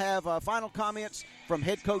 and we'll have final comments from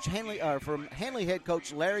Handley head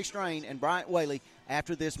coach Larry Strain and Bryant Whaley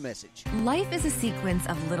after this message. Life is a sequence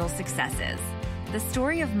of little successes. The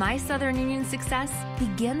story of my Southern Union success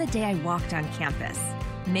began the day I walked on campus,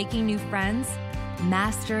 making new friends,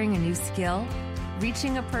 mastering a new skill,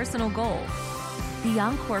 reaching a personal goal, the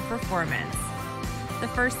encore performance, the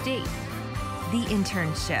first date, the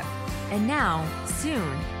internship, and now,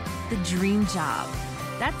 soon, the dream job.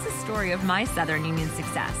 That's the story of my Southern Union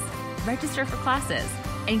success. Register for classes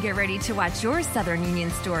and get ready to watch your Southern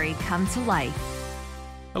Union story come to life.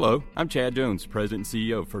 Hello, I'm Chad Jones, President and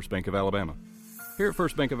CEO of First Bank of Alabama. Here at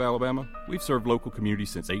First Bank of Alabama, we've served local communities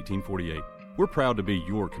since 1848. We're proud to be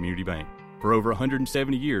your community bank. For over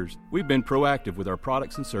 170 years, we've been proactive with our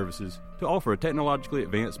products and services to offer a technologically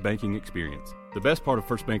advanced banking experience. The best part of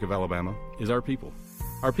First Bank of Alabama is our people.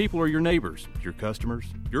 Our people are your neighbors, your customers,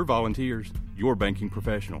 your volunteers, your banking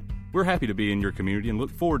professional. We're happy to be in your community and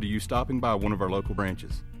look forward to you stopping by one of our local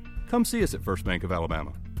branches. Come see us at First Bank of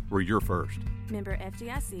Alabama. We're your first. Member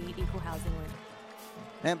FDIC, Equal Housing Lender.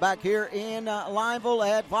 And back here in Lineville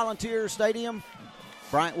at Volunteer Stadium,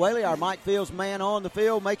 Bryant Whaley, our Mike Fields man on the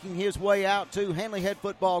field, making his way out to Handley head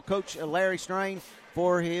football coach Larry Strain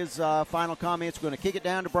for his final comments. We're going to kick it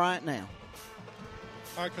down to Bryant now.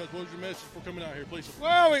 All right, Coach, what was your message for coming out here, please?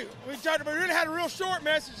 Well, we really had a real short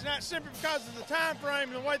message, and that's simply because of the time frame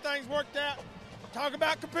and the way things worked out. Talk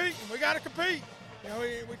about competing. We got to compete. You know,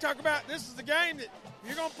 we talk about this is the game that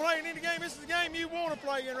you're going to play in any game. This is the game you want to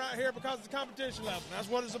play in right here because of the competition level. That's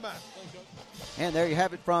what it's about. And there you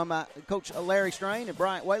have it from Coach Larry Strain and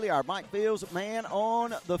Bryant Whaley, our Mike Fields man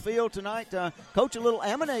on the field tonight. Coach, a little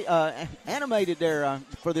animated there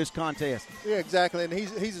for this contest. Yeah, exactly, and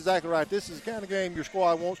he's exactly right. This is the kind of game your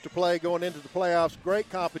squad wants to play going into the playoffs. Great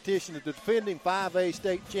competition. The defending 5A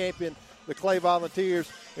state champion, the Clay Volunteers,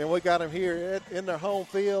 and we got them here in their home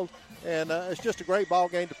field. And it's just a great ball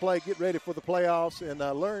game to play, get ready for the playoffs, and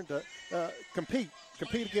learn to compete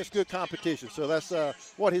against good competition. So that's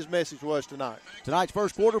what his message was tonight. Tonight's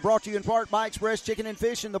first quarter brought to you in part by Express Chicken and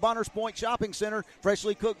Fish in the Bonners Point Shopping Center.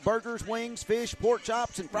 Freshly cooked burgers, wings, fish, pork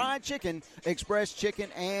chops, and fried chicken. Express Chicken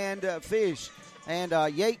and Fish. And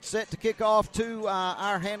Yates set to kick off to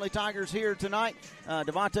our Handley Tigers here tonight.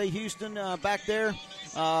 Devontae Houston back there.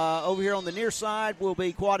 Over here on the near side will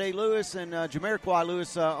be Quade Lewis and Jamiroquai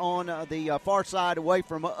Lewis on the far side away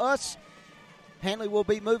from us. Handley will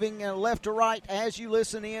be moving left to right as you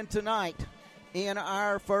listen in tonight in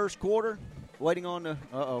our first quarter. Waiting on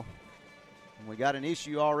the – we got an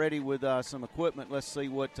issue already with some equipment. Let's see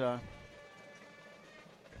what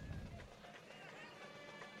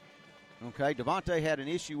okay, Devontae had an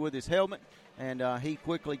issue with his helmet, and he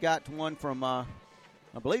quickly got to one from I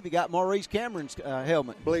believe he got Maurice Cameron's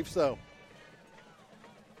helmet. I believe so.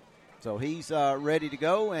 So he's ready to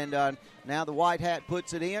go, and now the white hat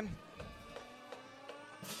puts it in.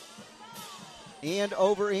 End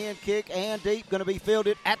over end kick and deep. Going to be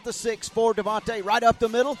fielded at the 6 for Devontae. Right up the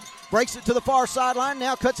middle. Breaks it to the far sideline.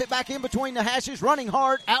 Now cuts it back in between the hashes. Running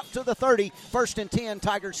hard out to the 30. 1st and 10.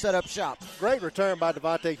 Tigers set up shop. Great return by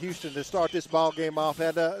Devontae Houston to start this ball game off.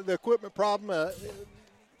 Had the equipment problem.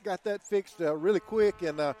 Got that fixed really quick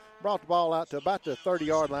and brought the ball out to about the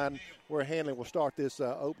 30-yard line where Handley will start this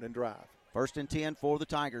opening drive. 1st and 10 for the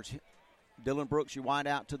Tigers. Dylan Brooks, you wide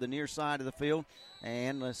out to the near side of the field.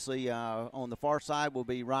 And let's see, on the far side will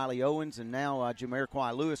be Riley Owens. And now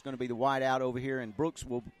Jamiroquai Lewis going to be the wide out over here. And Brooks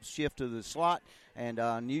will shift to the slot. And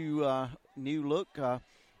new look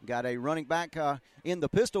got a running back in the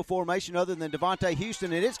pistol formation other than Devontae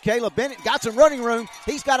Houston, and it's Caleb Bennett. Got some running room.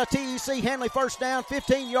 He's got a TEC Handley first down,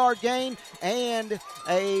 15-yard gain, and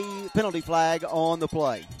a penalty flag on the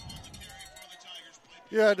play.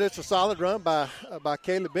 Yeah, it's a solid run by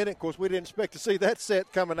Caleb Bennett. Of course, we didn't expect to see that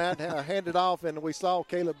set coming out, handed off, and we saw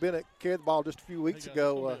Caleb Bennett carry the ball just a few weeks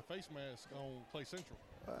ago. A face mask on Clay Central.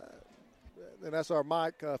 And that's our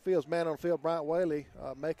Mike Fields man on the field, Bryant Whaley,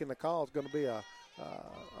 making the call. It's going to be a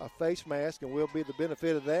face mask, and we'll be the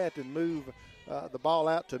benefit of that and move the ball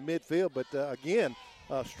out to midfield. But, again,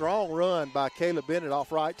 a strong run by Caleb Bennett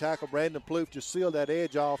off right tackle. Brandon Plouffe just sealed that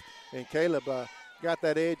edge off, and Caleb got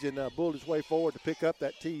that edge and bulled his way forward to pick up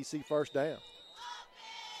that TEC first down.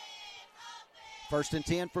 1st and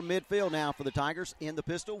 10 from midfield now for the Tigers in the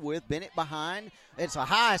pistol with Bennett behind. It's a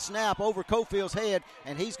high snap over Cofield's head,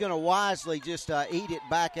 and he's going to wisely just eat it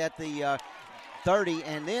back at the 30.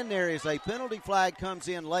 And then there is a penalty flag comes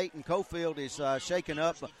in late, and Cofield is shaken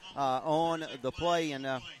up on the play.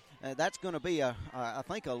 And that's going to be, I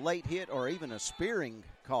think, a late hit or even a spearing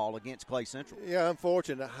call against Clay Central. Yeah,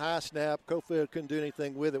 unfortunate. High snap. Cofield couldn't do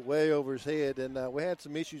anything with it, way over his head. And we had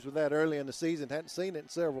some issues with that early in the season. Hadn't seen it in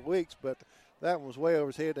several weeks, but that one was way over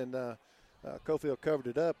his head, and Cofield covered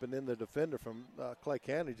it up. And then the defender from Clay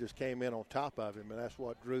County just came in on top of him, and that's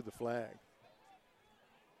what drew the flag.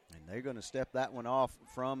 And they're going to step that one off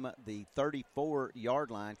from the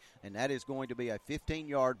 34-yard line, and that is going to be a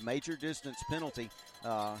 15-yard major distance penalty.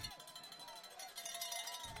 Of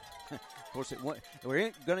course,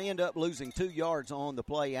 we're going to end up losing 2 yards on the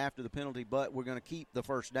play after the penalty, but we're going to keep the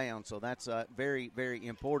first down, so that's very, very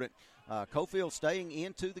important. Cofield staying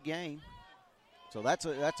into the game, so that's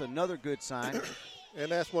another good sign. And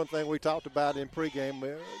that's one thing we talked about in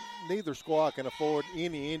pregame. Neither squad can afford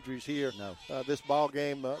any injuries here. No. This ball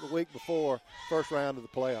game the week before, first round of the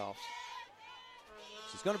playoffs.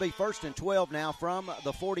 So it's going to be 1st and 12 now from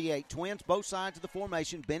the 48. Twins, both sides of the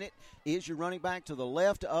formation. Bennett is your running back to the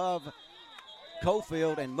left of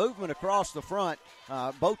Cofield, and movement across the front.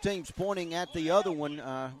 Both teams pointing at the other one.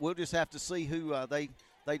 We'll just have to see who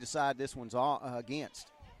they decide this one's against.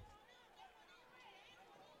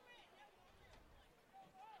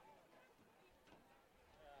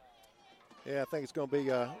 Yeah, I think it's going to be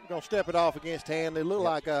going to step it off against Handley. It looked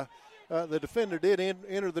like the defender did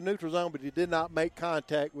enter the neutral zone, but he did not make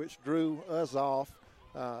contact, which drew us off.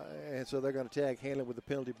 And so they're going to tag Handley with the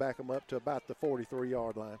penalty, back them up to about the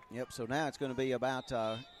 43-yard line. Yep, so now it's going to be about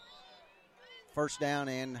first down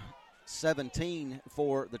and 17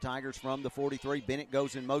 for the Tigers from the 43. Bennett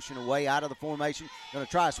goes in motion away out of the formation. Going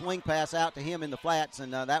to try a swing pass out to him in the flats,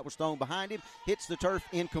 and that was thrown behind him. Hits the turf,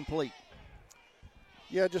 incomplete.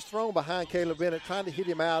 Yeah, just thrown behind Caleb Bennett, trying to hit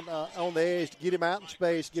him out on the edge, to get him out in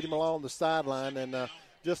space, get him along the sideline, and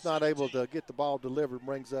just not able to get the ball delivered.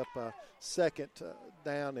 Brings up second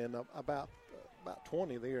down and about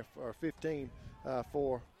 20 there, or 15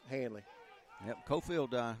 for Handley. Yep,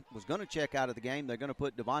 Cofield was going to check out of the game. They're going to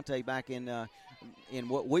put Devontae back in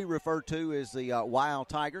what we refer to as the Wild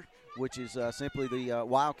Tiger, which is simply the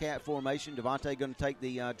Wildcat formation. Devontae going to take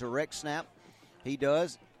the direct snap. He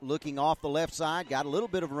does. Looking off the left side, got a little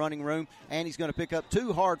bit of running room, and he's going to pick up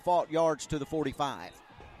 2 hard-fought yards to the 45.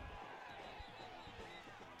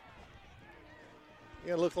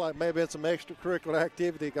 Yeah, it looks like maybe it's some extracurricular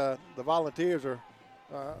activity. The Volunteers are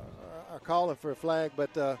calling for a flag, but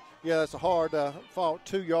yeah, it's a hard fought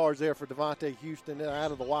 2 yards there for Devontae Houston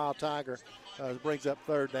out of the Wild Tiger. Brings up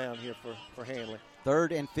third down here for Handley.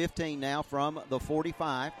 3rd and 15 now from the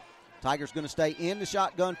 45. Tigers going to stay in the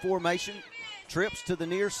shotgun formation. Trips to the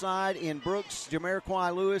near side in Brooks,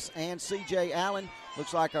 Jamariquai Lewis, and C.J. Allen.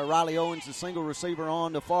 Looks like Riley Owens, the single receiver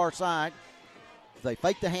on the far side. They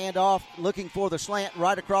fake the handoff, looking for the slant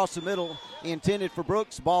right across the middle, intended for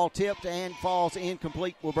Brooks. Ball tipped and falls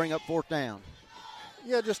incomplete. Will bring up 4th down.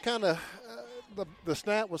 Yeah, just kind of the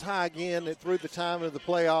snap was high again. It threw the timing of the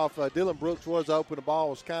playoff. Dylan Brooks was open. The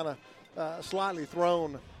ball was kind of slightly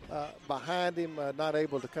thrown behind him, not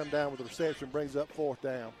able to come down with the reception. Brings up 4th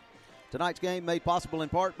down. Tonight's game made possible in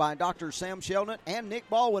part by Dr. Sam Sheldon and Nick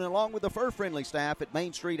Baldwin, along with the fur-friendly staff at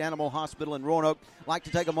Main Street Animal Hospital in Roanoke. I'd like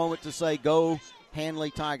to take a moment to say go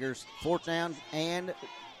Handley Tigers. 4th down and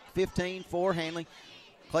 15 for Handley.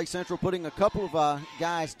 Clay Central putting a couple of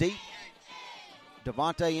guys deep.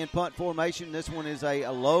 Devontae in punt formation. This one is a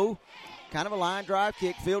low, kind of a line drive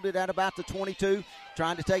kick, fielded at about the 22,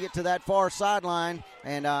 trying to take it to that far sideline.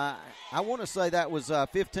 And I want to say that was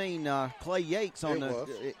 15 Clay Yates on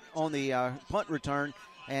the punt return.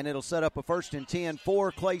 and it'll set up a 1st and 10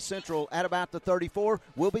 for Clay Central at about the 34.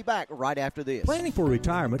 We'll be back right after this. Planning for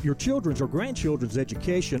retirement, your children's or grandchildren's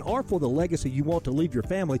education, or for the legacy you want to leave your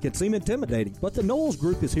family can seem intimidating, but the Knowles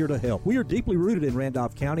Group is here to help. We are deeply rooted in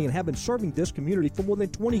Randolph County and have been serving this community for more than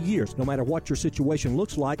 20 years. No matter what your situation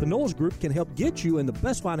looks like, the Knowles Group can help get you in the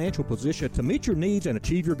best financial position to meet your needs and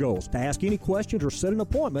achieve your goals. To ask any questions or set an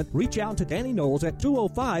appointment, reach out to Danny Knowles at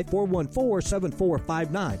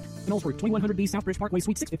 205-414-7459. Knowles Group, 2100B Southbridge Parkway,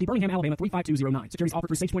 Suite 650, Birmingham, Alabama, 35209. Securities offered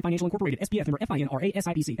through SafePoint Financial Incorporated, SPF member FINRA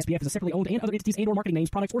SIPC. SPF is a separately owned and other entities and or marketing names,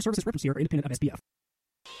 products, or services referenced here are independent of SPF.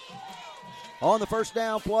 On the first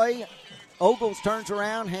down play, Ogles turns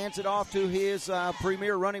around, hands it off to his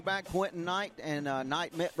premier running back, Quentin Knight, and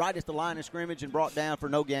Knight met right at the line of scrimmage and brought down for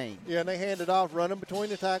no gain. Yeah, and they handed off, running between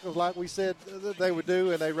the tackles like we said they would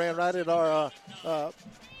do, and they ran right at our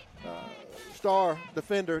star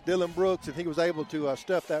defender, Dylan Brooks, and he was able to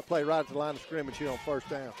stuff that play right at the line of scrimmage here on first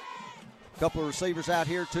down. A couple of receivers out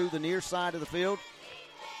here to the near side of the field.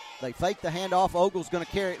 They fake the handoff. Ogle's going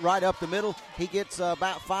to carry it right up the middle. He gets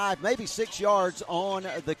about 5, maybe 6 yards on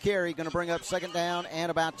the carry. Going to bring up 2nd down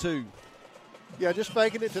and about 2. Yeah, just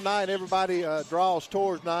faking it tonight. Everybody draws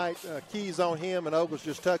towards Knight. Keys on him, and Ogles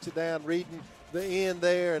just tucks it down, reading the end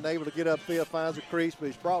there, and able to get upfield, finds a crease, but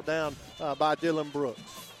he's brought down by Dylan Brooks.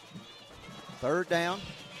 3rd down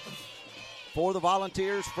for the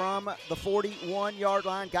Volunteers from the 41-yard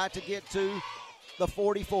line. Got to get to the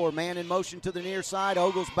 44. Man in motion to the near side.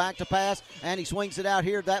 Ogles back to pass, and he swings it out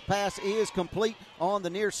here. That pass is complete on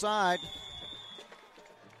the near side.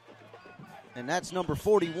 And that's number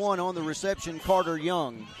 41 on the reception, Carter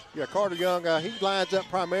Young. Yeah, Carter Young, he lines up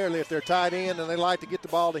primarily at their tight end, and they like to get the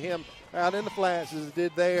ball to him out in the flats as they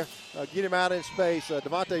did there. Get him out in space.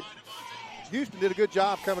 Devontae Houston did a good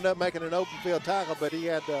job coming up, making an open field tackle, but he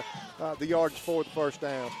had the yards for the first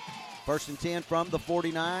down. 1st and 10 from the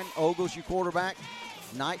 49. Ogles, your quarterback.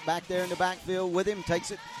 Knight back there in the backfield with him. Takes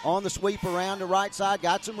it on the sweep around the right side.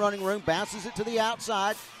 Got some running room. Bounces it to the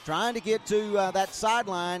outside. Trying to get to that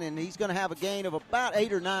sideline, and he's going to have a gain of about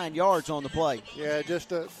 8 or 9 yards on the play. Yeah,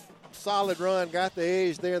 just a solid run. Got the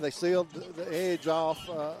edge there. They sealed the edge off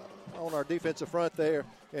on our defensive front there,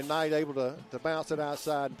 and Knight able to bounce it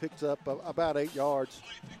outside and picks up about 8 yards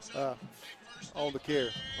on the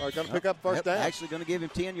carry. All right, going to pick up first down. Actually going to give him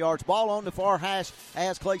 10 yards. Ball on the far hash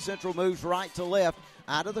as Clay Central moves right to left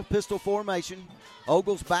out of the pistol formation.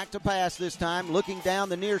 Ogles back to pass this time, looking down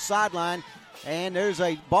the near sideline, and there's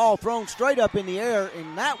a ball thrown straight up in the air,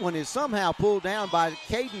 and that one is somehow pulled down by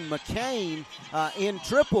Caden McCain in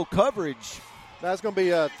triple coverage. That's going to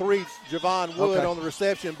be 3 Javon Wood on the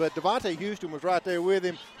reception, but Devontae Houston was right there with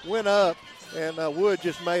him, went up, and Wood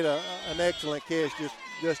just made an excellent catch,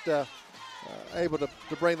 just able to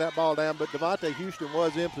bring that ball down. But Devontae Houston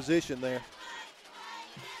was in position there.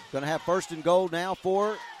 Going to have 1st and goal now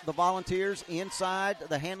for the Volunteers inside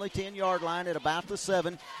the Handley 10-yard line at about the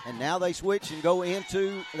 7. And now they switch and go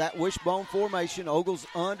into that wishbone formation. Ogles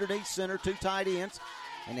underneath center, 2 tight ends.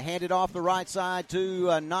 And they hand it off the right side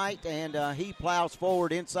to Knight, and he plows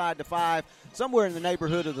forward inside the 5, somewhere in the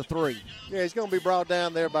neighborhood of the 3. Yeah, he's going to be brought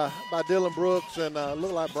down there by Dylan Brooks, and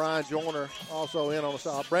look like Brian Joyner also in on the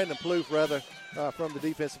side. Brandon Plouffe, rather, from the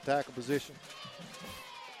defensive tackle position.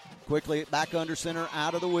 Quickly back under center,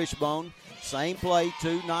 out of the wishbone. Same play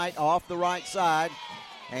to Knight off the right side,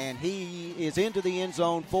 and he is into the end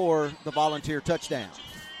zone for the Volunteer touchdown.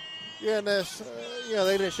 Yeah, and that's,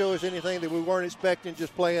 they didn't show us anything that we weren't expecting,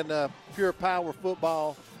 just playing pure power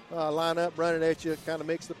football, line up, running at you, kind of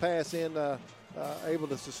mix the pass in, able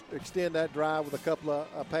to extend that drive with a couple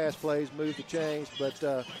of pass plays, move the chains,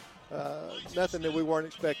 but nothing that we weren't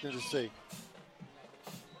expecting to see.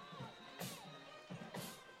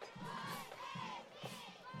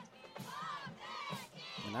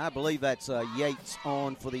 And I believe that's Yates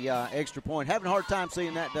on for the extra point. Having a hard time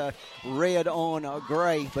seeing that red on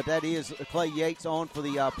gray, but that is Clay Yates on for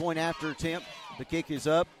the point after attempt. The kick is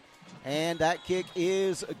up, and that kick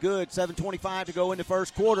is good. 7:25 to go in the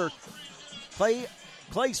first quarter. Clay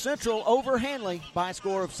Central over Handley by a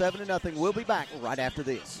score of 7-0. We'll be back right after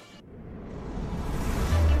this.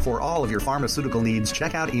 For all of your pharmaceutical needs,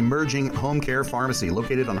 check out Emerging Home Care Pharmacy,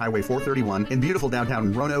 located on Highway 431 in beautiful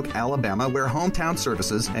downtown Roanoke, Alabama, where hometown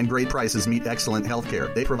services and great prices meet excellent health care.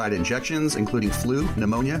 They provide injections, including flu,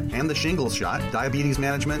 pneumonia, and the shingles shot, diabetes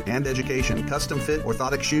management, and education, custom-fit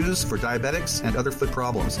orthotic shoes for diabetics and other foot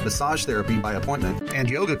problems, massage therapy by appointment, and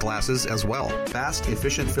yoga classes as well. Fast,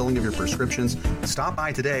 efficient filling of your prescriptions. Stop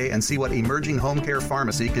by today and see what Emerging Home Care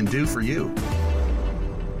Pharmacy can do for you.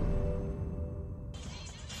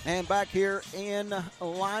 And back here in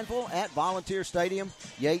Lineville at Volunteer Stadium,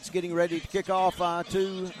 Yates getting ready to kick off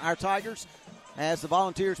to our Tigers as the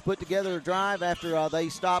Volunteers put together a drive after they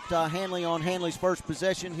stopped Handley on Handley's first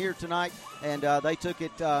possession here tonight, and they took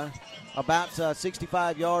it about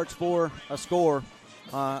 65 yards for a score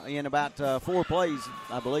in about 4 plays,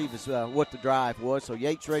 I believe is what the drive was. So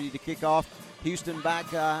Yates ready to kick off. Houston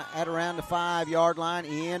back at around the 5-yard line,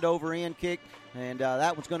 end-over-end kick. And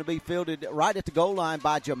that one's going to be fielded right at the goal line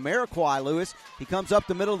by Jamiroquai Lewis. He comes up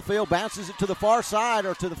the middle of the field, bounces it to the far side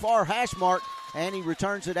or to the far hash mark, and he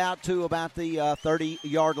returns it out to about the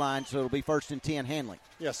 30-yard line, so it'll be 1st and 10 Handley.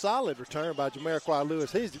 Yeah, solid return by Jamiroquai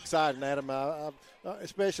Lewis. He's exciting, Adam,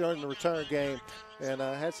 especially in the return game, and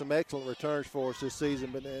had some excellent returns for us this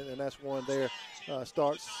season, and that's one there.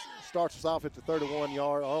 Starts us off at the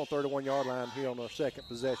 31-yard line here on our second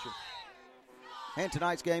possession. And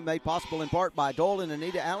tonight's game made possible in part by Doyle and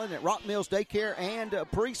Anita Allen at Rock Mills Daycare and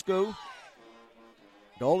Preschool.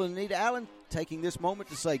 Doyle and Anita Allen taking this moment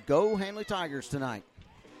to say, go Handley Tigers tonight.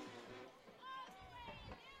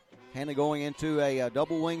 Handley going into a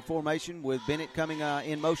double wing formation with Bennett coming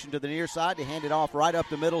in motion to the near side to hand it off right up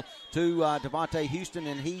the middle to Devontae Houston,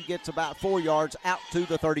 and he gets about 4 yards out to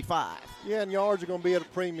the 35. Yeah, and yards are going to be at a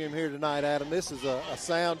premium here tonight, Adam. This is a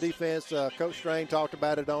sound defense. Coach Strain talked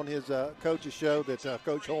about it on his coach's show that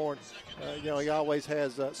Coach Horn, he always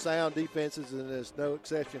has sound defenses, and there's no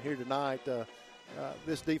exception here tonight.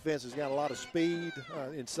 This defense has got a lot of speed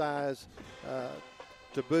and size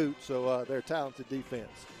to boot, so they're a talented defense.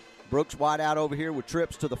 Brooks wide out over here with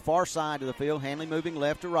trips to the far side of the field. Handley moving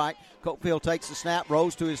left to right. Copefield takes the snap,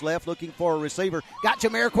 rolls to his left, looking for a receiver. Got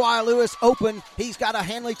Jamiroquai Lewis open. He's got a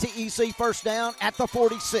Handley TEC first down at the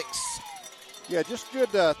 46. Yeah, just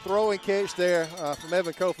good throw and catch there from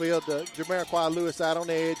Evan Copefield. Jamiroquai Lewis out on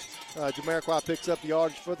the edge. Jamiroquai picks up the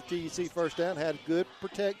yardage for the TEC first down. Had good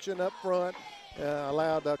protection up front.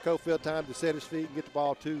 Allowed Copefield time to set his feet and get the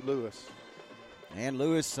ball to Lewis. And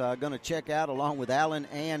Lewis going to check out along with Allen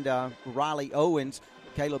and Riley Owens.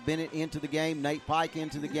 Caleb Bennett into the game. Nate Pike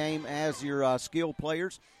into the game as your skill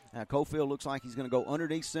players. Cofield looks like he's going to go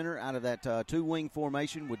underneath center out of that two-wing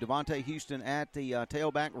formation with Devontae Houston at the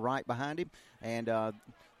tailback right behind him. And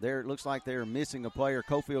there it looks like they're missing a player.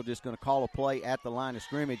 Cofield just going to call a play at the line of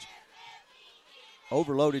scrimmage.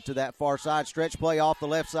 Overloaded to that far side. Stretch play off the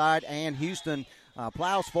left side, and Houston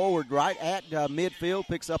plows forward right at midfield,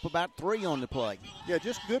 picks up about 3 on the play. Yeah,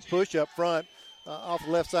 just good push up front off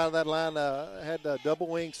the left side of that line. Had a double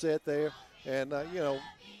wing set there, and,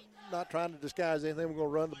 not trying to disguise anything. We're going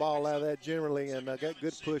to run the ball out of that generally, and got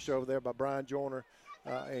good push over there by Brian Joyner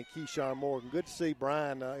and Keyshawn Morgan. Good to see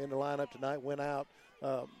Brian in the lineup tonight. Went out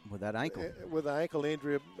with that ankle. With an ankle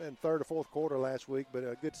injury in third or fourth quarter last week,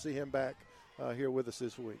 but good to see him back here with us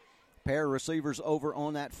this week. Pair of receivers over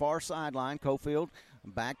on that far sideline. Cofield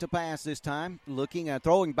back to pass this time. Looking at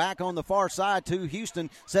throwing back on the far side to Houston,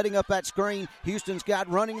 setting up that screen. Houston's got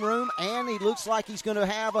running room, and he looks like he's going to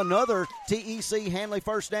have another TEC Handley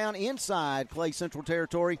first down inside Clay Central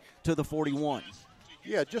territory to the 41.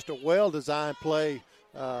 Yeah, just a well-designed play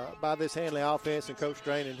by this Handley offense and Coach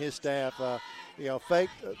Strain and his staff.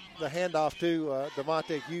 Faked the handoff to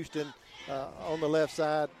Devontae Houston on the left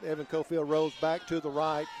side. Evan Cofield rolls back to the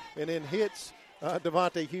right and then hits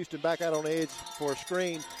Devontae Houston back out on the edge for a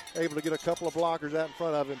screen, able to get a couple of blockers out in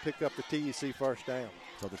front of him and pick up the TEC first down.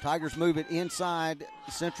 So the Tigers move it inside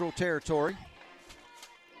Central territory.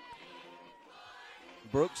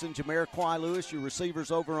 Brooks and Jamiroquai Lewis, your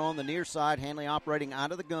receivers over on the near side. Handley operating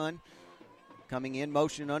out of the gun. Coming in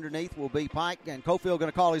motion underneath will be Pike, and Cofield going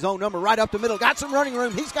to call his own number right up the middle. Got some running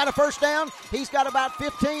room. He's got a first down. He's got about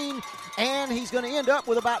 15, and he's going to end up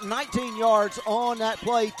with about 19 yards on that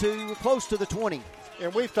play to close to the 20.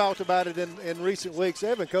 And we've talked about it in recent weeks.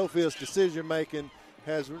 Evan Cofield's decision-making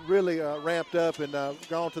has really ramped up and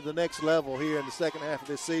gone to the next level here in the second half of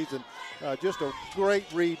this season. Just a great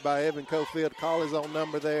read by Evan Cofield to call his own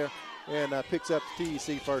number there. And picks up the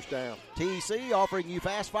TEC first down. TEC offering you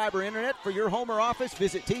fast fiber internet for your home or office.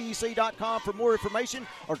 Visit TEC.com for more information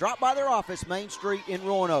or drop by their office, Main Street in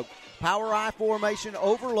Roanoke. Power I formation,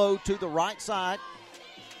 overload to the right side.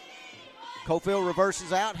 Cofield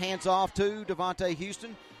reverses out, hands off to Devontae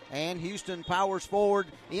Houston. And Houston powers forward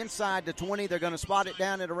inside the 20. They're going to spot it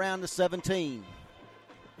down at around the 17.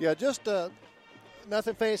 Yeah, just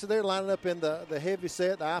nothing fancy there, lining up in the heavy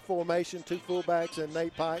set, the I formation, 2 fullbacks and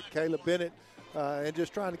Nate Pike, Caleb Bennett, and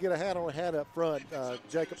just trying to get a hat on a hat up front.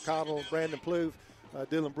 Jacob Cottle, Brandon Plouffe,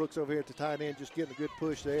 Dylan Brooks over here at the tight end, just getting a good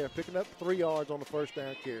push there, picking up 3 yards on the first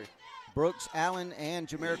down carry. Brooks, Allen, and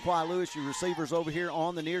Jamiroquai Lewis, your receivers over here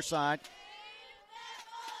on the near side.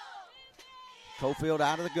 Cofield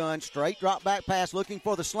out of the gun, straight drop back pass looking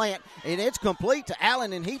for the slant, and it's complete to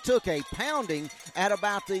Allen, and he took a pounding at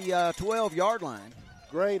about the 12-yard line.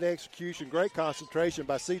 Great execution, great concentration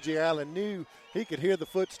by C.J. Allen. Knew he could hear the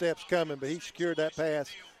footsteps coming, but he secured that pass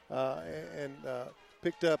and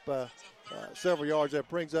picked up several yards. That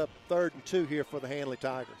brings up 3rd and 2 here for the Handley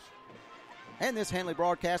Tigers. And this Handley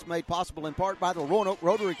broadcast made possible in part by the Roanoke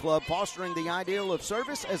Rotary Club, fostering the ideal of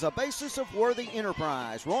service as a basis of worthy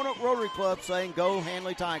enterprise. Roanoke Rotary Club saying, go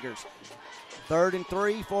Handley Tigers. 3rd and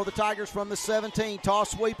 3 for the Tigers from the 17.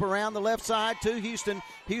 Toss sweep around the left side to Houston.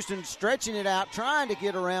 Houston stretching it out, trying to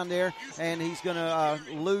get around there, and he's going to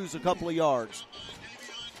lose a couple of yards.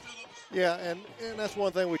 Yeah, and that's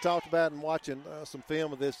one thing we talked about in watching some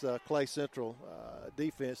film of this Clay Central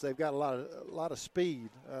defense. They've got a lot of speed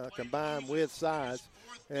combined with size,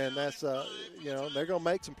 and that's they're going to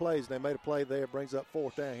make some plays. They made a play there, brings up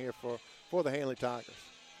 4th down here for the Handley Tigers.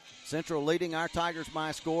 Central leading our Tigers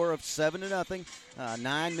by a score of 7-0.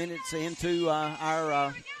 9 minutes into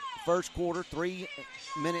our first quarter, 3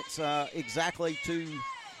 minutes exactly to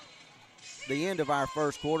the end of our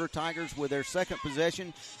first quarter. Tigers with their second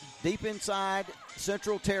possession deep inside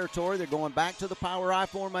Central territory. They're going back to the power I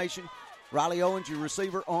formation. Riley Owens, your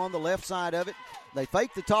receiver, on the left side of it. They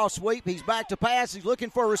fake the toss sweep. He's back to pass. He's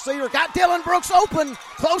looking for a receiver. Got Dylan Brooks open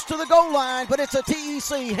close to the goal line, but it's a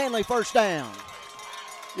TEC Handley first down.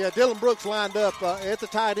 Yeah, Dylan Brooks lined up at the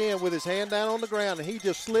tight end with his hand down on the ground, and he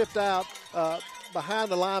just slipped out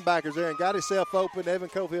behind the linebackers there and got himself open. Evan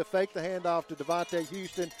Cofield faked the handoff to Devontae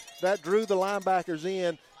Houston. That drew the linebackers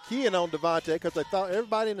in, keying on Devontae, because they thought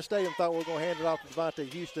everybody in the stadium thought we were going to hand it off to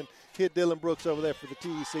Devontae Houston. Hit Dylan Brooks over there for the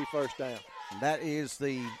TEC first down. That is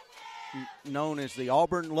known as the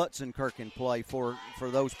Auburn-Lutzenkirchen play for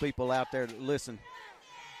those people out there that listen.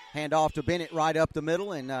 Hand off to Bennett right up the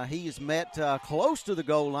middle, and he is met close to the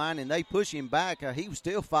goal line, and they push him back. He was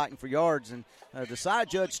still fighting for yards, and the side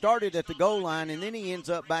judge started at the goal line, and then he ends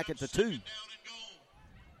up back at the 2.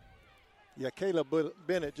 Yeah, Caleb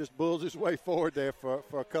Bennett just bulls his way forward there for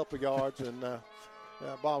a couple of yards, and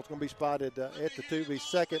ball's going to be spotted at the 2. Be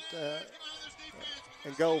second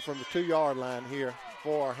and goal from the 2-yard line here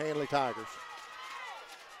for our Handley Tigers.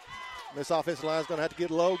 This offensive line is going to have to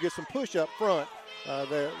get low, get some push up front.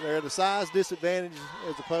 They're at a size disadvantage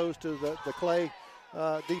as opposed to the Clay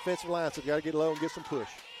defensive line, so they've got to get low and get some push.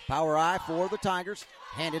 Power I for the Tigers.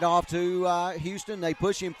 Hand it off to Houston. They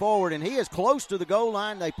push him forward, and he is close to the goal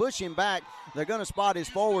line. They push him back. They're going to spot his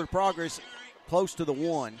forward progress close to the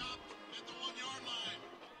 1.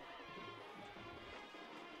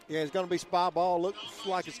 Yeah, it's going to be spot ball. Looks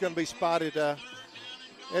like it's going to be spotted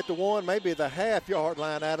at the 1, maybe the half-yard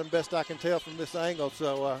line, Adam, best I can tell from this angle.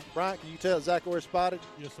 So, Brian, can you tell exactly where it's spotted?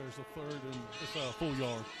 Yes, sir. It's a full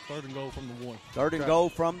yard. 3rd and goal from the 1. 3rd and goal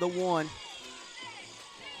from the 1.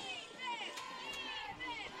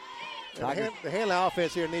 The Handley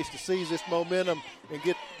offense here needs to seize this momentum and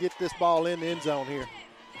get this ball in the end zone here.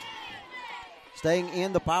 Staying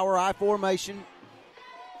in the power I formation.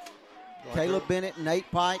 Caleb Bennett, Nate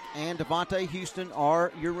Pike, and Devontae Houston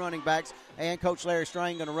are your running backs. And Coach Larry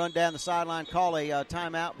Strain going to run down the sideline, call a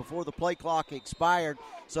timeout before the play clock expired.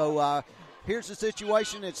 So here's the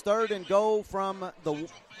situation. It's 3rd and goal from the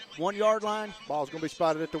 1-yard line. Ball's going to be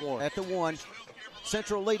spotted at the 1. At the 1.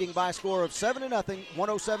 Central leading by a score of 7-0.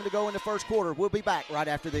 1:07 to go in the first quarter. We'll be back right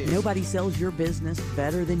after this. Nobody sells your business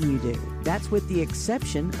better than you do. That's with the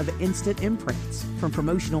exception of Instant Imprints. From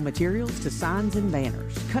promotional materials to signs and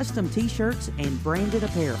banners, custom T-shirts and branded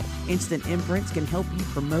apparel, Instant Imprints can help you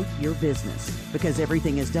promote your business. Because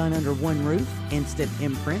everything is done under one roof, Instant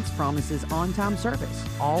Imprints promises on-time service,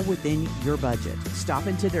 all within your budget. Stop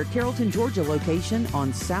into their Carrollton, Georgia location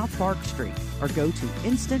on South Park Street or go to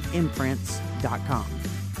instantimprints.com.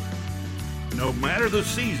 No matter the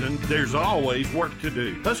season, there's always work to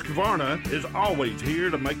do. Husqvarna is always here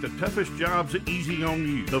to make the toughest jobs easy on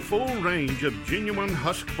you. The full range of genuine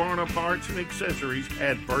Husqvarna parts and accessories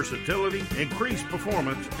add versatility, increase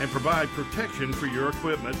performance, and provide protection for your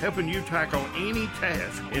equipment, helping you tackle any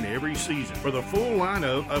task in every season. For the full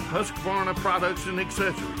lineup of Husqvarna products and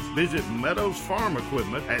accessories, visit Meadows Farm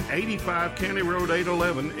Equipment at 85 County Road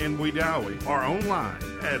 811 in Wedowee or online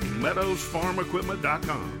at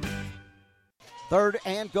meadowsfarmequipment.com. 3rd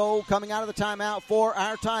and goal coming out of the timeout for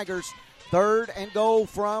our Tigers. 3rd and goal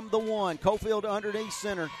from the 1. Cofield underneath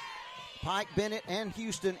center. Pike, Bennett, and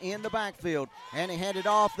Houston in the backfield. And he handed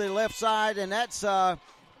off the left side, and that's, I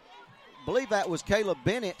believe that was Caleb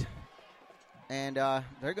Bennett. And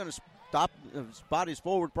they're going to spot his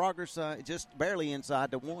forward progress just barely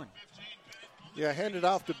inside the 1. Yeah, handed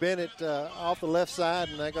off to Bennett off the left side,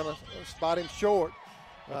 and they're going to spot him short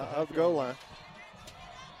of the goal line.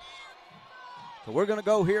 So we're going to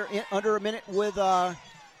go here in under a minute with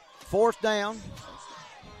fourth down.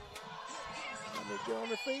 Get on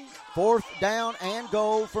their feet. Fourth down and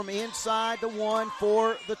goal from inside the 1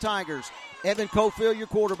 for the Tigers. Evan Cofield, your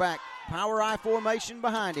quarterback. Power I formation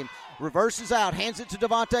behind him. Reverses out, hands it to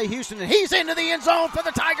Devontae Houston, and he's into the end zone for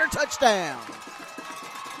the Tiger touchdown.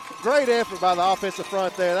 Great effort by the offensive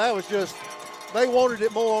front there. That was just, they wanted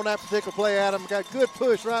it more on that particular play, Adam. Got good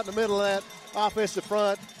push right in the middle of that offensive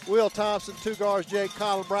front. Will Thompson, 2 guards, Jake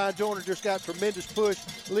Collins, Brian Joyner just got tremendous push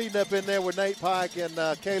leading up in there with Nate Pike and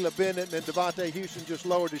Caleb Bennett, and Devontae Houston just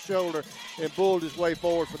lowered his shoulder and bulled his way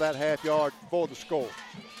forward for that half yard for the score.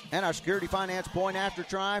 And our Security Finance point after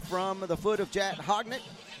try from the foot of Jack Hognick.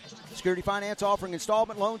 Security Finance offering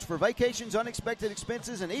installment loans for vacations, unexpected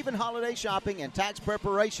expenses, and even holiday shopping and tax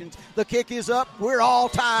preparations. The kick is up. We're all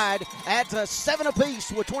tied at 7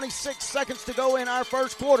 apiece with 26 seconds to go in our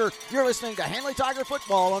first quarter. You're listening to Handley Tiger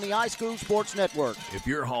Football on the iSchool Sports Network. If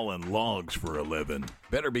you're hauling logs for a living,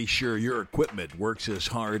 better be sure your equipment works as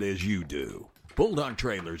hard as you do. Bulldog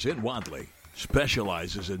Trailers in Wadley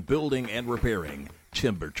specializes in building and repairing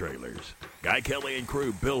timber trailers. Guy Kelly and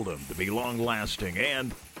crew build them to be long-lasting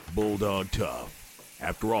and Bulldog tough.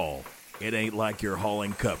 After all, it ain't like you're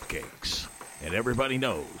hauling cupcakes. And everybody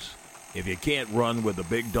knows, if you can't run with a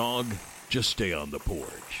big dog, just stay on the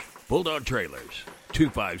porch. Bulldog Trailers,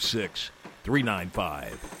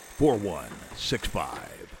 256-395-4165.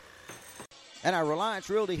 And our Reliance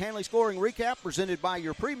Realty Handley scoring recap presented by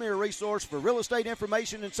your premier resource for real estate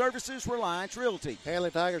information and services, Reliance Realty.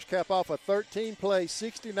 Handley Tigers cap off a 13-play,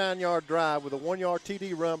 69-yard drive with a 1-yard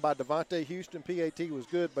TD run by Devontae Houston. PAT was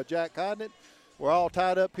good by Jack Codnett. We're all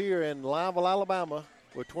tied up here in Lineville, Alabama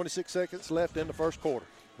with 26 seconds left in the first quarter.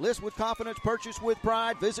 List with confidence, purchase with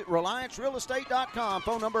pride. Visit RelianceRealEstate.com.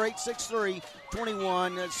 Phone number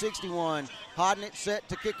 863-2161. Hodnett set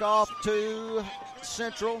to kick off to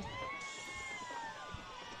Central.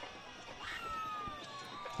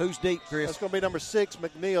 Who's deep, Chris? That's going to be number 6,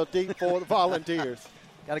 McNeil, deep for the Volunteers.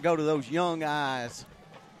 Got to go to those young eyes.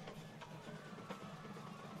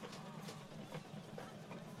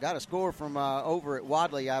 Got a score from over at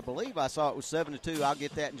Wadley. I believe I saw it was 7-2. I'll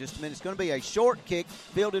get that in just a minute. It's going to be a short kick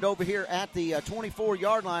fielded over here at the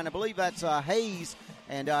 24-yard line. I believe that's Hayes,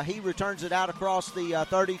 and he returns it out across the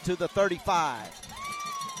 30 to the 35.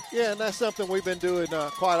 Yeah, and that's something we've been doing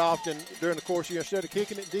quite often during the course of the year. Instead of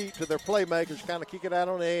kicking it deep to their playmakers, kind of kick it out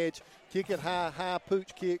on the edge, kick it high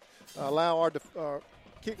pooch kick, allow our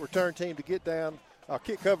kick return team to get down, our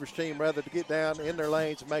kick coverage team, rather, to get down in their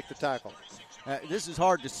lanes and make the tackle. This is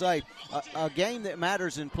hard to say. A game that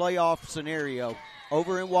matters in playoff scenario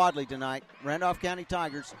over in Wadley tonight, Randolph County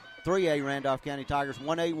Tigers, 3A Randolph County Tigers,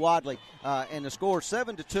 1A Wadley, and the score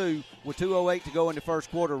 7-2 with 2:08 to go in the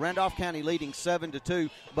first quarter. Randolph County leading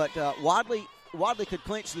 7-2, but Wadley could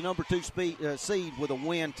clinch the number 2 seed with a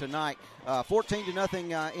win tonight.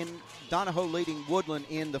 14-0 in Donahoe leading Woodland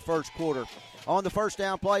in the first quarter. On the first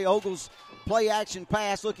down play, Ogles play action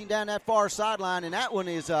pass looking down that far sideline, and that one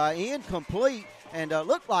is incomplete and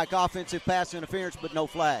looked like offensive pass interference, but no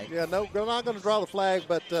flag. Yeah, no, they're not going to draw the flag,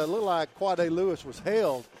 but looked like Quade Lewis was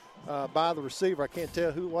held by the receiver. I can't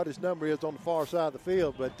tell what his number is on the far side of the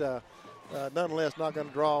field, but nonetheless not going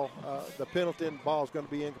to draw the penalty, and the ball is going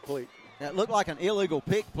to be incomplete. It looked like an illegal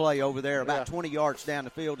pick play over there, about 20 yards down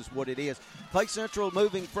the field is what it is. Clay Central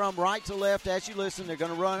moving from right to left as you listen. They're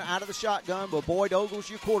going to run out of the shotgun, but Boyd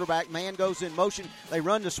Ogles, your quarterback. Man goes in motion. They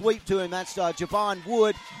run the sweep to him. That's Javon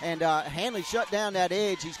Wood, and Handley shut down that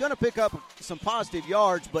edge. He's going to pick up some positive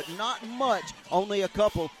yards, but not much, only a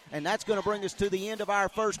couple, and that's going to bring us to the end of our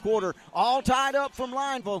first quarter. All tied up from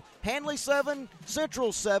Lineville. Handley 7,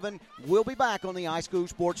 Central 7. We'll be back on the iSchool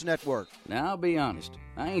Sports Network. Now, I'll be honest.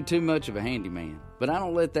 I ain't too much of a handyman, but I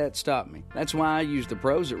don't let that stop me. That's why I use the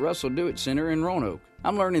pros at Russell Do-It Center in Roanoke.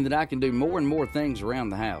 I'm learning that I can do more and more things around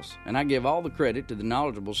the house, and I give all the credit to the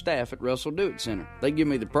knowledgeable staff at Russell Do-It Center. They give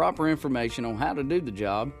me the proper information on how to do the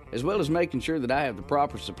job, as well as making sure that I have the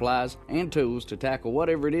proper supplies and tools to tackle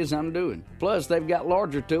whatever it is I'm doing. Plus, they've got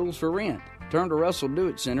larger tools for rent. Turn to Russell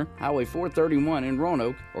Do-It Center, Highway 431 in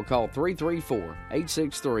Roanoke, or call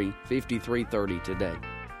 334-863-5330 today.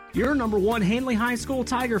 Your number one Handley High School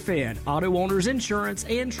Tiger fan, Auto Owners Insurance,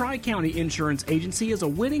 and Tri-County Insurance Agency is a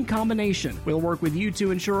winning combination. We'll work with you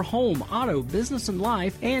to ensure home, auto, business, and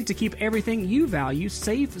life, and to keep everything you value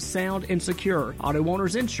safe, sound, and secure. Auto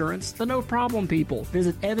Owners Insurance, the no-problem people.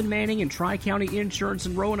 Visit Evan Manning and Tri-County Insurance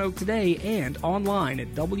in Roanoke today and online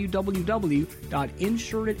at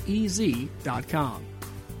www.insuredetez.com.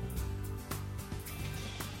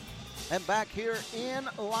 And back here in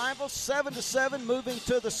Lineville, 7-7, moving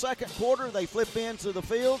to the second quarter. They flip into the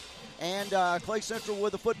field. And Clay Central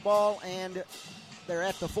with the football, and they're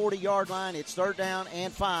at the 40-yard line. It's 3rd down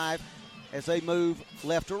and 5 as they move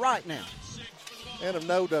left to right now. And of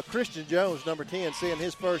note, Christian Jones, number 10, seeing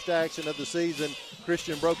his first action of the season.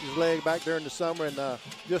 Christian broke his leg back during the summer and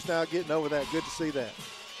just now getting over that. Good to see that.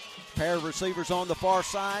 Pair of receivers on the far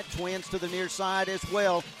side, twins to the near side as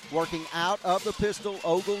well, working out of the pistol.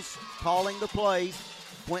 Ogles calling the plays.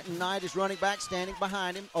 Quentin Knight is running back, standing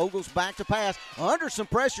behind him. Ogles back to pass, under some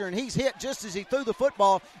pressure, and he's hit just as he threw the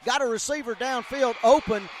football. Got a receiver downfield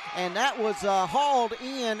open, and that was hauled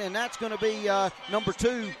in, and that's going to be number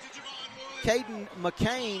 2, Caden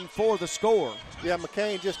McCain, for the score. Yeah,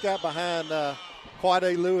 McCain just got behind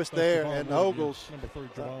Quade Lewis there, and Wood, Ogles. Number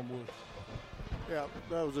 3, Javon Wood. Yeah,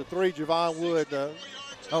 that was a 3, Javon Wood.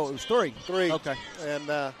 It was 3. 3. Okay.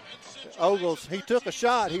 And Ogles, he took a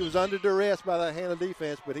shot. He was under duress by that Handley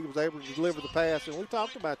defense, but he was able to deliver the pass. And we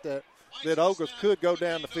talked about that Ogles could go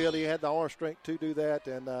down the field. He had the arm strength to do that,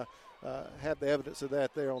 and had the evidence of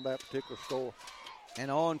that there on that particular score.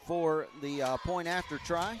 And on for the point after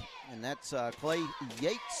try, and that's Clay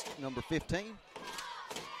Yates, number 15.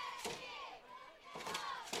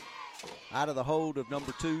 Out of the hold of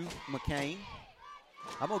number 2, McCain.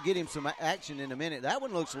 I'm going to get him some action in a minute. That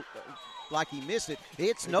one looks like he missed it.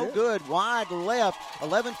 It's no good. Wide left.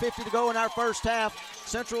 11:50 to go in our first half.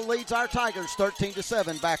 Central leads our Tigers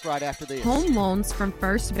 13-7. Back right after this. Home loans from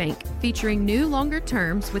First Bank, featuring new longer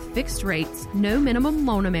terms with fixed rates, no minimum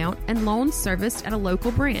loan amount, and loans serviced at a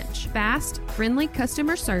local branch. Fast, friendly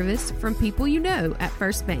customer service from people you know at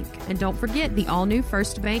First Bank. And don't forget the all-new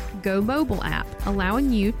First Bank Go mobile app,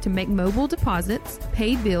 allowing you to make mobile deposits,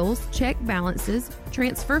 pay bills, check balances,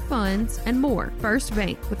 transfer funds, and more. First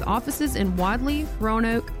Bank, with offices in Wadley,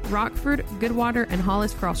 Roanoke, Rockford, Goodwater, and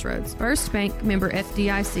Hollis Crossroads. First Bank, member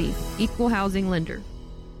FDIC, equal housing lender.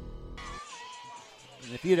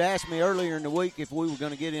 If you'd asked me earlier in the week if we were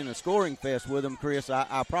going to get in a scoring fest with them, Chris,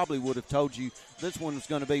 I probably would have told you this one was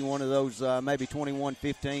going to be one of those maybe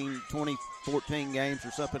 21-15, 20-14 games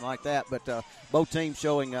or something like that. But both teams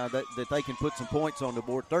showing that they can put some points on the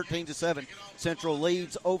board. 13-7, Central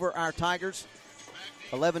leads over our Tigers.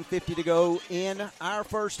 11:50 to go in our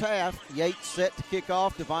first half. Yates set to kick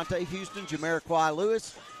off. Devontae Houston, Jamiroquai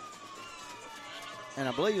Lewis. And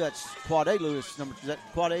I believe that's Quade Lewis. Is that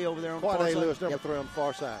Quade over there on the far side? Quade Lewis, number 3 on the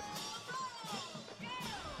far side.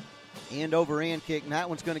 End over end kick, and that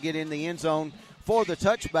one's going to get in the end zone for the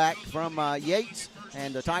touchback from Yates.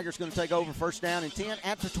 And the Tigers going to take over first down and 10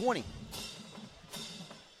 at the 20.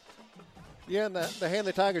 Yeah, and the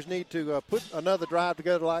Handley Tigers need to put another drive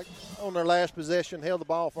together like on their last possession. Held the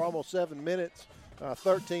ball for almost 7 minutes.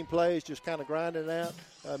 13 plays, just kind of grinding it out.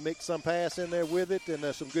 Mix some pass in there with it, and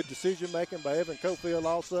some good decision-making by Evan Cofield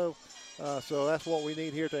also. So that's what we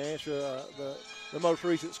need here to answer the most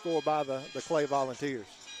recent score by the Clay Volunteers.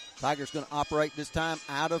 Tigers going to operate this time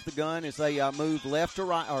out of the gun as they move left to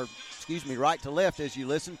right, or right to left as you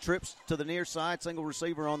listen. Trips to the near side, single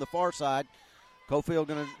receiver on the far side. Cofield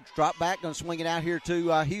going to drop back, going to swing it out here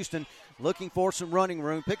to Houston, looking for some running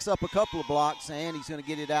room. Picks up a couple of blocks, and he's going to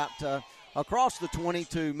get it out across the 20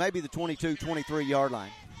 to maybe the 22, 23-yard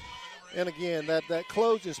line. And again, that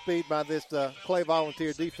closing speed by this Clay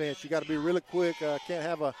Volunteer defense, you got to be really quick. Can't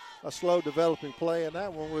have a slow developing play. And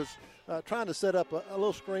that one was trying to set up a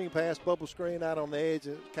little screen pass, bubble screen out on the edge.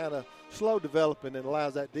 It's kind of slow developing and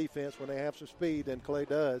allows that defense, when they have some speed, and Clay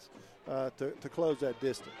does, to close that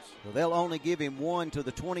distance. Well, they'll only give him 1 to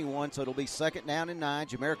the 21, so it'll be 2nd down and 9.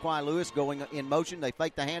 Jamiroquai Lewis going in motion. They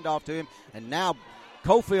fake the handoff to him, and now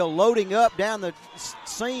Cofield loading up down the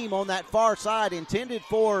seam on that far side, intended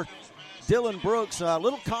for Dylan Brooks. A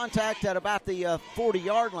little contact at about the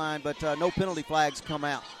 40-yard line, but no penalty flags come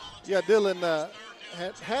out. Yeah, Dylan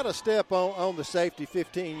had a step on the safety,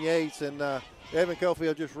 15 Yates, and Evan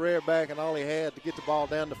Cofield just reared back, and all he had to get the ball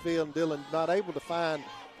down the field, and Dylan not able to find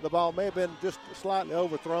the ball. May have been just slightly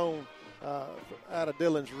overthrown out of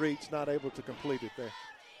Dylan's reach, not able to complete it there.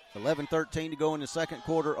 11-13 to go in the second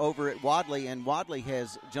quarter over at Wadley, and Wadley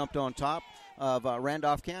has jumped on top of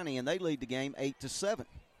Randolph County, and they lead the game 8-7.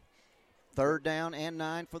 3rd down and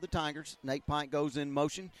 9 for the Tigers. Nate Pike goes in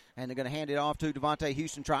motion, and they're going to hand it off to Devontae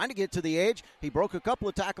Houston, trying to get to the edge. He broke a couple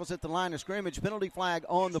of tackles at the line of scrimmage. Penalty flag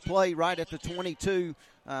on the play right at the 22.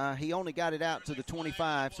 He only got it out to the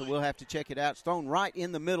 25, so we'll have to check it out. It's thrown right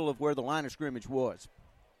in the middle of where the line of scrimmage was.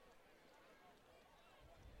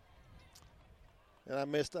 And I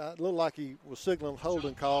missed. It looked like he was signaling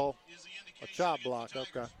holding call, a chop block.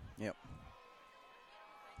 Okay. Yep.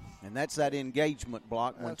 And that's that engagement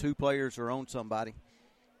block when 2 players are on somebody.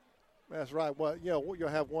 That's right. Well, you'll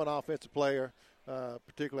have one offensive player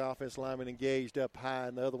particularly offensive lineman engaged up high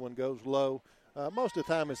and the other one goes low. Most of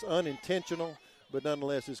the time it's unintentional, but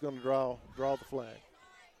nonetheless it's going to draw the flag.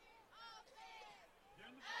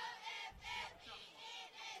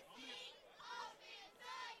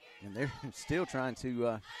 And they're still trying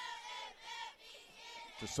to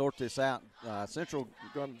sort this out. Central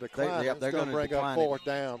going to decline. They're going to bring up fourth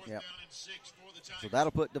down. Yep. So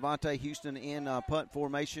that'll put Devontae Houston in punt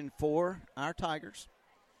formation for our Tigers.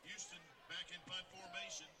 Houston back in punt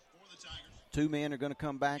formation for the Tigers. Two men are going to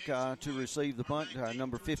come back to receive the punt.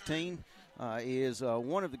 Number 15 is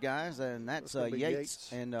one of the guys, and that's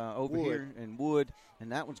Yates. And over Wood. here in Wood.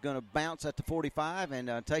 And that one's going to bounce at the 45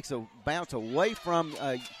 and takes a bounce away from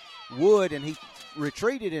Wood, and he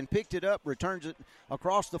retreated and picked it up, returns it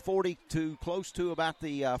across the 40 to close to about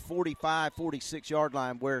the 45, 46-yard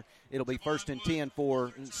line where it'll be 1st and 10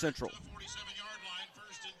 for Central.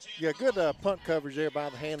 Yeah, good punt coverage there by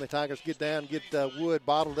the Handley Tigers. Get down, get Wood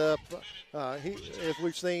bottled up. As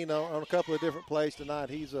we've seen on a couple of different plays tonight,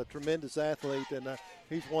 he's a tremendous athlete, and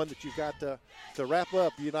he's one that you've got to wrap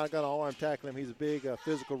up. You're not going to arm tackle him. He's a big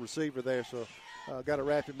physical receiver there, so got to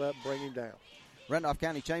wrap him up and bring him down. Randolph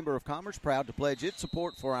County Chamber of Commerce proud to pledge its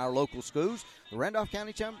support for our local schools. The Randolph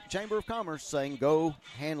County Chamber of Commerce saying go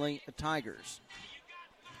Handley Tigers.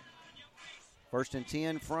 1st and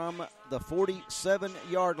 10 from the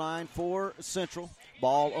 47-yard line for Central.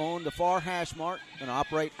 Ball on the far hash mark. Going to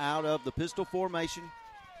operate out of the pistol formation.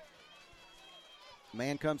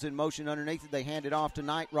 Man comes in motion underneath it. They hand it off to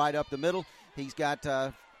Knight right up the middle. He's got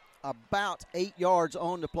about 8 yards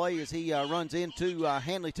on the play as he runs into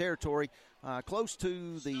Handley territory. Close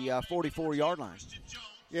to the 44-yard line.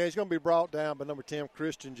 Yeah, he's going to be brought down by number 10,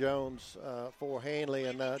 Christian Jones, for Handley.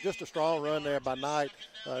 And just a strong run there by Knight.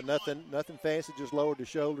 Nothing fancy, just lowered the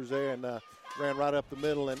shoulders there and ran right up the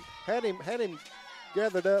middle. And had him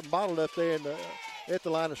gathered up and bottled up there at the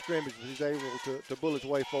line of scrimmage. He's able to bull his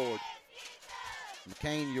way forward.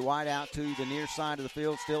 McCain, your wide out to the near side of the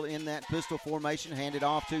field, still in that pistol formation. Handed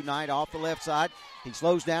off to Knight off the left side. He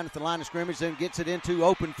slows down at the line of scrimmage, then gets it into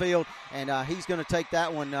open field, and he's going to take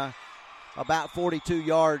that one about 42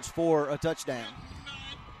 yards for a touchdown.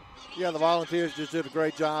 Yeah, the Volunteers just did a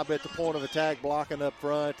great job at the point of attack, blocking up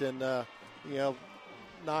front, and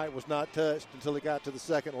Knight was not touched until he got to the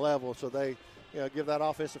second level. So they give that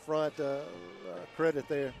offensive front credit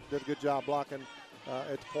there. Did a good job blocking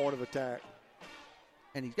at the point of attack.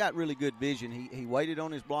 And he's got really good vision. He waited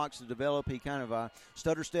on his blocks to develop. He kind of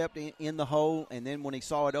stutter-stepped in the hole, and then when he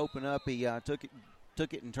saw it open up, he took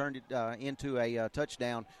it and turned it into a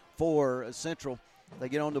touchdown for Central. They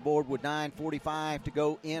get on the board with 9:45 to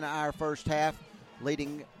go in our first half,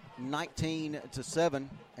 leading 19-7,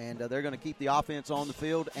 and they're going to keep the offense on the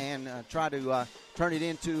field and try to turn it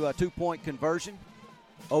into a two-point conversion.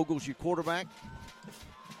 Ogles, your quarterback.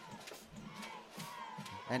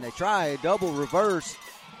 And they try a double reverse,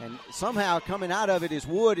 and somehow coming out of it is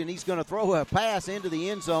Wood, and he's going to throw a pass into the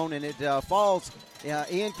end zone, and it falls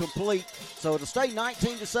incomplete. So it'll stay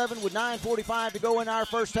 19-7 with 9:45 to go in our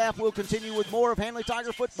first half. We'll continue with more of Handley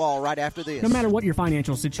Tiger football right after this. No matter what your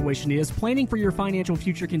financial situation is, planning for your financial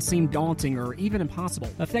future can seem daunting or even impossible.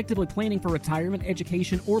 Effectively planning for retirement,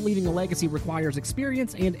 education, or leaving a legacy requires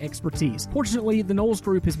experience and expertise. Fortunately, the Knowles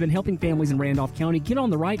Group has been helping families in Randolph County get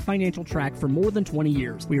on the right financial track for more than 20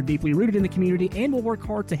 years. We are deeply rooted in the community and will work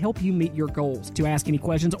hard to help you meet your goals. To ask any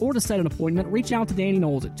questions or to set an appointment, reach out to Danny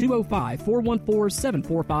Knowles at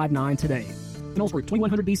 205-414-7459 today. The Knowles Group,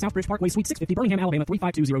 2100B Southbridge Parkway, Suite 650, Birmingham, Alabama,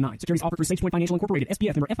 35209. Securities offered through SafePoint Financial Incorporated,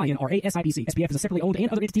 SPF member FINRA SIPC. SPF is a separately owned and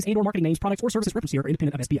other entities and or marketing names, products, or services referenced here are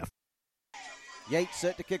independent of SPF. Yates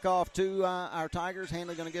set to kick off to our Tigers.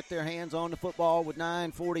 Handley going to get their hands on the football with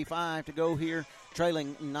 9:45 to go here,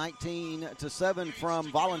 trailing 19-7 from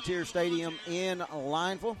Volunteer Stadium in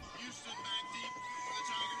Lineville.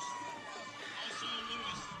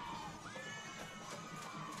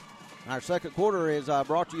 Our second quarter is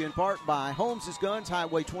brought to you in part by Holmes' Guns,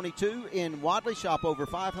 Highway 22 in Wadley. Shop over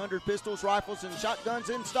 500 pistols, rifles, and shotguns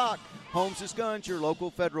in stock. Holmes' Guns, your local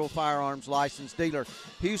federal firearms license dealer.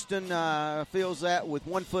 Houston feels that with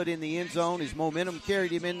 1 foot in the end zone. His momentum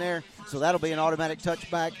carried him in there, so that'll be an automatic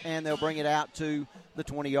touchback, and they'll bring it out to the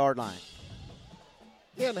 20-yard line.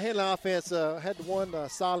 Yeah, and the Handley offense had one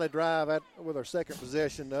solid drive with our second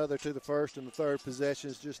possession. The other two, the first and the third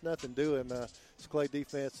possessions, just nothing doing. This Clay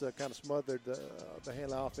defense kind of smothered the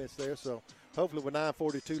Handley offense there. So hopefully with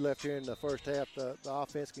 9:42 left here in the first half, the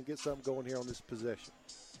offense can get something going here on this possession.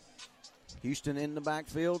 Houston in the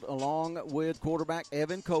backfield along with quarterback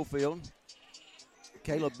Evan Cofield.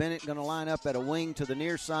 Caleb Bennett going to line up at a wing to the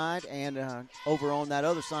near side, and over on that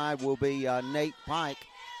other side will be Nate Pike.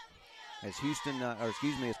 as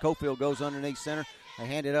as Cofield goes underneath center. They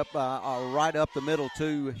hand it up right up the middle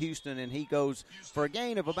to Houston, and he goes for a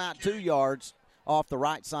gain of about 2 yards off the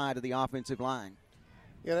right side of the offensive line.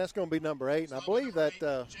 Yeah, that's going to be number 8, and I believe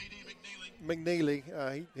that McNeely,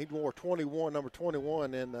 he wore 21, number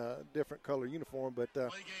 21 in a different color uniform, but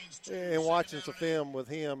in watching some film with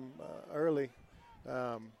him early,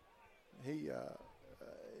 he's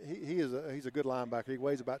a good linebacker. He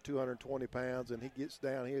weighs about 220 pounds, and he gets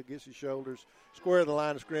down, he gets his shoulders square to the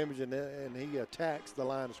line of scrimmage, and he attacks the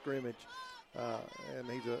line of scrimmage, and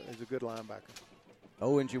he's a good linebacker.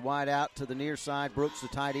 Owens, you wide out to the near side. Brooks, the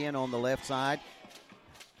tight end, on the left side.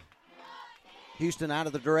 Houston out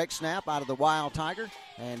of the direct snap, out of the Wild Tiger,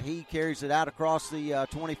 and he carries it out across the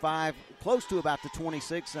 25, close to about the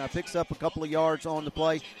 26, picks up a couple of yards on the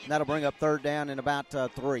play, and that'll bring up third down in about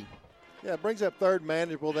 3. Yeah, it brings up third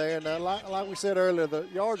manageable there, and like we said earlier, the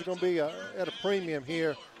yards are going to be at a premium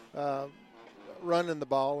here running the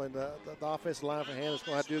ball, and the offensive line for Handley is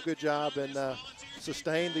going to have to do a good job and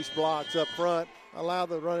sustain these blocks up front, allow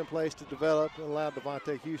the running plays to develop, and allow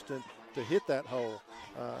Devontae Houston to hit that hole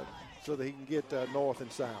so that he can get north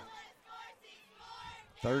and south.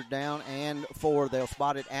 Third down and 4. They'll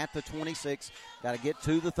spot it at the 26. Got to get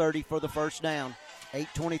to the 30 for the first down.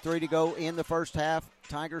 8:23 to go in the first half.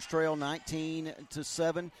 Tigers trail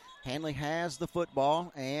 19-7. Handley has the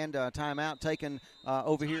football, and timeout taken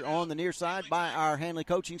over here on the near side by our Handley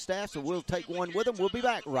coaching staff, so we'll take one with them. We'll be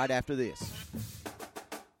back right after this.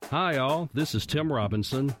 Hi, all. This is Tim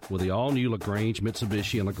Robinson with the all-new LaGrange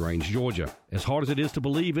Mitsubishi in LaGrange, Georgia. As hard as it is to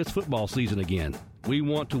believe, it's football season again. We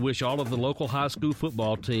want to wish all of the local high school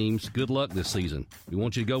football teams good luck this season. We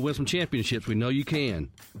want you to go win some championships. We know you can.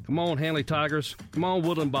 Come on, Handley Tigers. Come on,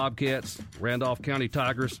 Woodland Bobcats, Randolph County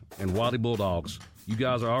Tigers, and Wadley Bulldogs. You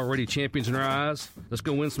guys are already champions in our eyes. Let's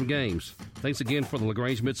go win some games. Thanks again for the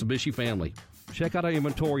LaGrange Mitsubishi family. Check out our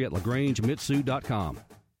inventory at LaGrangeMitsu.com.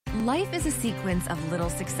 Life is a sequence of little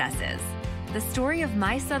successes. The story of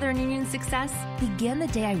my Southern Union success began the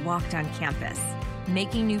day I walked on campus.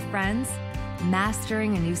 Making new friends,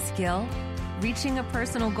 mastering a new skill, reaching a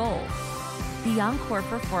personal goal. The encore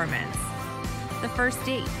performance, the first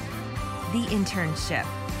date, the internship,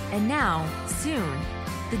 and now, soon,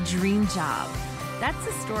 the dream job. That's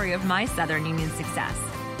the story of my Southern Union success.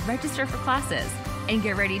 Register for classes and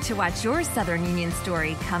get ready to watch your Southern Union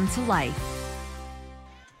story come to life.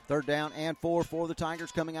 Third down and 4 for the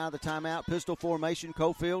Tigers coming out of the timeout. Pistol formation,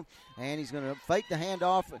 Cofield, and he's going to fake the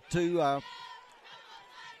handoff to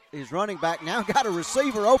his running back. Now got a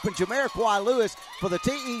receiver open, Jamiroquai Lewis, for the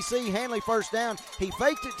TEC Handley first down. He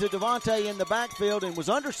faked it to Devontae in the backfield and was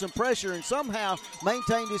under some pressure and somehow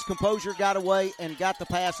maintained his composure, got away, and got the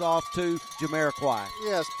pass off to Jamiroquai.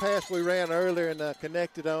 Yes, pass we ran earlier and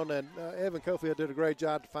connected on, and Evan Cofield did a great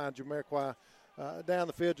job to find Jamiroquai down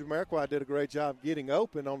the field. Jamiroquai did a great job getting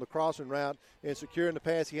open on the crossing route and securing the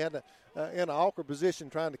pass. He had in an awkward position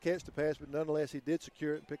trying to catch the pass, but nonetheless he did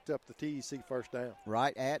secure it and picked up the TEC first down.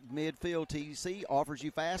 Right at midfield, TEC offers you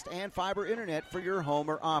fast and fiber internet for your home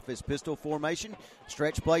or office. Pistol formation,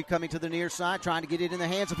 stretch play coming to the near side, trying to get it in the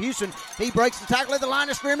hands of Houston. He breaks the tackle at the line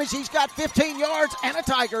of scrimmage. He's got 15 yards and a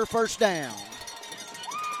Tiger first down.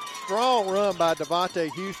 Strong run by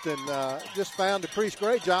Devontae Houston. Just found a pretty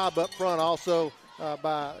great job up front also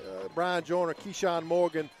by Brian Joyner, Keyshawn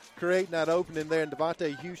Morgan creating that opening there, and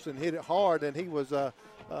Devontae Houston hit it hard, and he was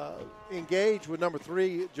engaged with number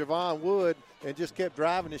 3, Javon Wood, and just kept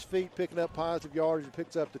driving his feet, picking up positive yardage, and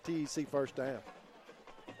picks up the TEC first down.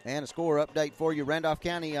 And a score update for you. Randolph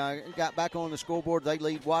County got back on the scoreboard. They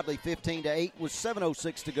lead Wadley 15-8 with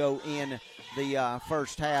 7:06 to go in the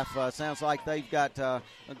first half. Sounds like they've got a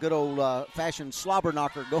good old-fashioned slobber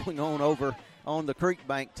knocker going on over on the creek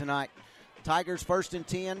bank tonight. Tigers first and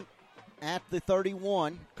 10 at the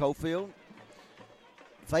 31. Cofield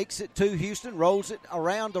fakes it to Houston, rolls it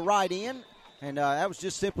around the right end, and that was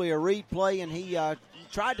just simply a read play, and he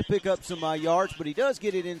tried to pick up some yards, but he does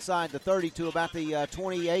get it inside the 30 to about the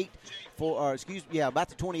 28 about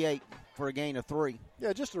the 28 for a gain of 3.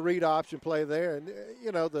 Yeah, just a read option play there. And,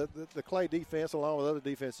 the Clay defense, along with other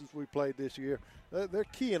defenses we played this year, they're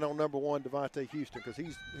keying on number 1, Devontae Houston, because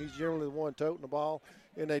he's generally the one toting the ball,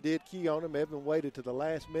 and they did key on him. Evan waited to the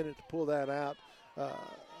last minute to pull that out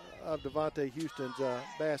of Devontae Houston's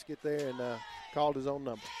basket there and called his own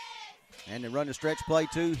number. And they run the stretch play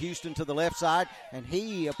to Houston to the left side, and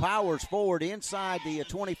he powers forward inside the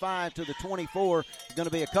 25 to the 24. It's going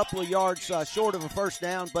to be a couple of yards short of a first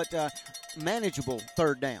down, but manageable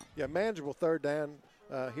third down. Yeah, manageable third down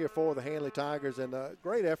here for the Handley Tigers, and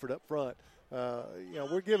great effort up front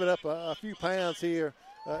we're giving up a few pounds here,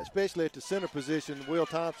 especially at the center position. Will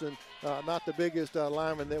Thompson, not the biggest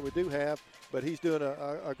lineman that we do have, but he's doing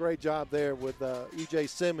a great job there with E.J.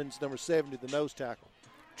 Simmons, number 70, the nose tackle.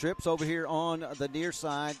 Trips over here on the near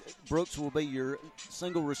side. Brooks will be your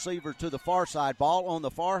single receiver to the far side. Ball on the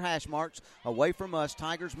far hash marks away from us.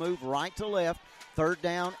 Tigers move right to left. 3rd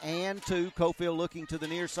down and 2. Cofield looking to the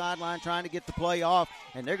near sideline, trying to get the play off,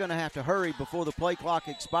 and they're going to have to hurry before the play clock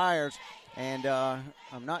expires. And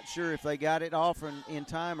I'm not sure if they got it off in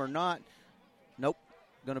time or not. Nope.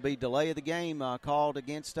 Going to be delay of the game called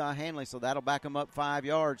against Handley, so that'll back them up 5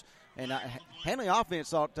 yards. And Handley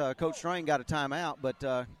offense thought Coach Strain got a timeout,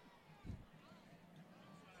 but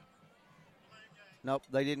nope,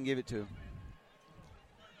 they didn't give it to him.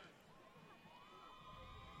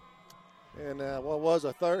 And what was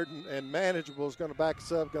a 3rd and manageable is going to back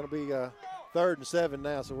us up. Going to be 3rd and 7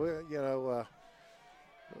 now. So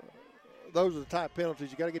those are the type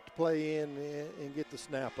penalties you got to get the play in and get the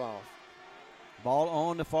snap off. Ball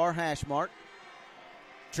on the far hash mark.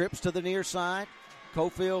 Trips to the near side.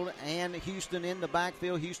 Cofield and Houston in the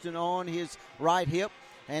backfield. Houston on his right hip.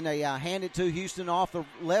 And they hand it to Houston off the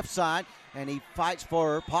left side. And he fights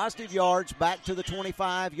for positive yards back to the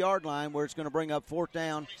 25-yard line, where it's going to bring up 4th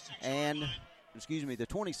down and, the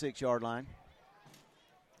 26-yard line.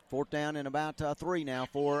 4th down and about 3 now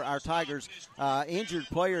for our Tigers. Injured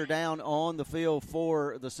player down on the field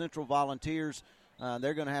for the Central Volunteers.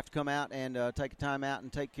 They're going to have to come out and take a timeout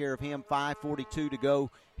and take care of him. 5:42 to go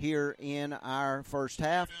here in our first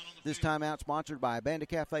half. This timeout sponsored by Abanda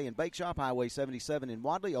Cafe and Bake Shop, Highway 77 in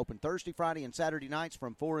Wadley. Open Thursday, Friday, and Saturday nights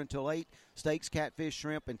from 4 until 8. Steaks, catfish,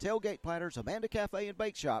 shrimp, and tailgate platters. Abanda Cafe and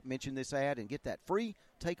Bake Shop. Mention this ad and get that free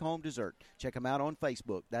take-home dessert. Check them out on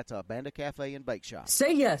Facebook. That's Abanda Cafe and Bake Shop.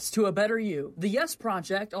 Say yes to a better you. The Yes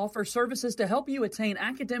Project offers services to help you attain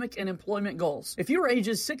academic and employment goals. If you are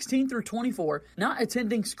ages 16 through 24, not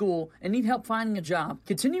attending school, and need help finding a job,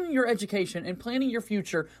 continuing your education, and planning your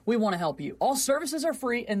future, we want to help you. All services are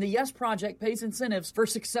free, and the Yes Project pays incentives for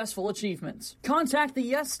successful achievements. Contact the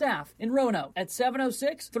Yes staff in Roanoke at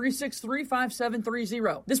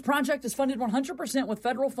 706-363-5730. This project is funded 100% with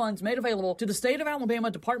federal funds made available to the State of Alabama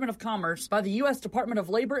Department of Commerce by the U.S. Department of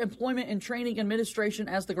Labor, Employment, and Training Administration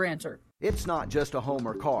as the grantor. It's not just a home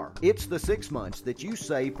or car. It's the 6 months that you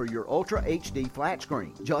save for your Ultra HD flat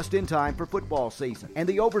screen, just in time for football season, and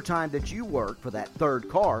the overtime that you work for that 3rd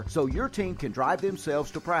car so your team can drive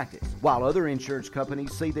themselves to practice. While other insurance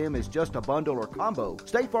companies see them as just a bundle or combo,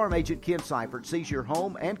 State Farm agent Ken Seifert sees your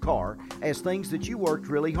home and car as things that you worked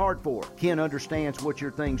really hard for. Ken understands what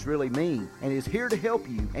your things really mean and is here to help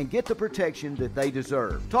you and get the protection that they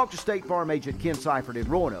deserve. Talk to State Farm agent Ken Seifert in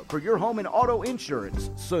Roanoke for your home and auto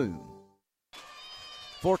insurance soon.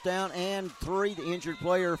 4th down and 3. The injured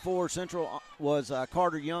player for Central was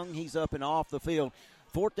Carter Young. He's up and off the field.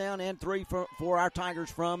 4th down and 3 for our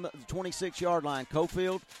Tigers from the 26-yard line.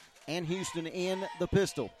 Cofield and Houston in the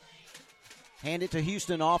pistol. Hand it to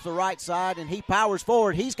Houston off the right side, and he powers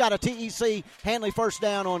forward. He's got a TEC. Handley 1st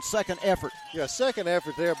down on 2nd effort. Yeah, 2nd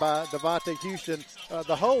effort there by Devontae Houston.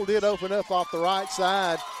 The hole did open up off the right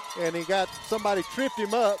side, and somebody tripped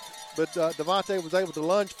him up, but Devontae was able to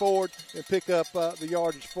lunge forward and pick up the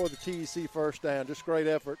yardage for the TEC 1st down. Just great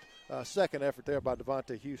effort. 2nd effort there by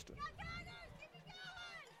Devontae Houston.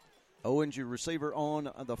 Owens, your receiver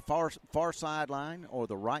on the far sideline or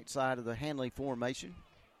the right side of the Handley formation.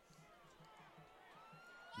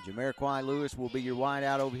 Jamiroquai Lewis will be your wide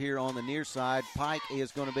out over here on the near side. Pike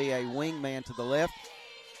is going to be a wingman to the left.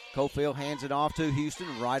 Cofield hands it off to Houston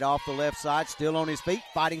right off the left side, still on his feet,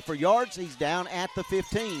 fighting for yards. He's down at the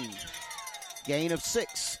 15. Gain of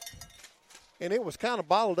 6. And it was kind of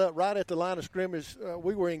bottled up right at the line of scrimmage.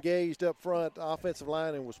 We were engaged up front, the offensive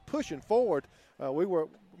line, and was pushing forward. We were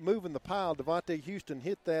moving the pile. Devontae Houston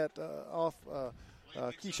hit that off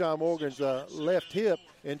Keyshawn Morgan's left hip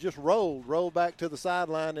and just rolled back to the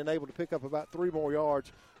sideline and able to pick up about 3 more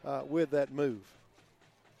yards with that move.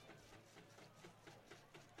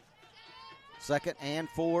 2nd and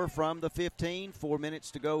 4 from the 15. 4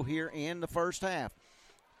 minutes to go here in the first half.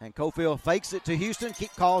 And Cofield fakes it to Houston,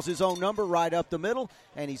 calls his own number right up the middle,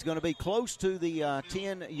 and he's going to be close to the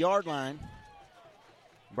 10-yard line.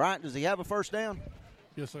 Bryant, does he have a 1st down?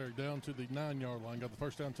 Yes, sir, down to the 9-yard line. Got the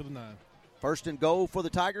 1st down to the 9. 1st and goal for the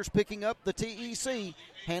Tigers, picking up the TEC.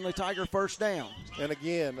 Handley Tiger 1st down. And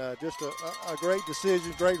again, just a great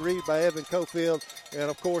decision, great read by Evan Cofield. And,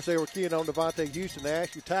 of course, they were keying on Devontae Houston. They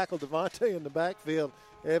actually tackled Devontae in the backfield.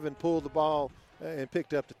 Evan pulled the ball and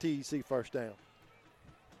picked up the TEC 1st down.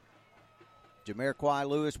 Jamiroquai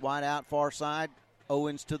Lewis wide out far side.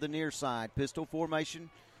 Owens to the near side. Pistol formation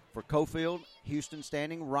for Cofield. Houston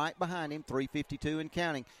standing right behind him, 3:52 and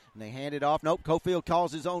counting. And they hand it off. Nope, Cofield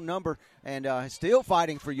calls his own number and still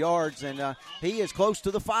fighting for yards, and he is close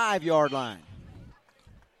to the 5-yard line.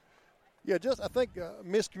 Yeah, I think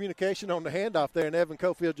miscommunication on the handoff there, and Evan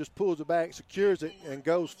Cofield just pulls it back, secures it, and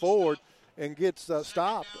goes forward and gets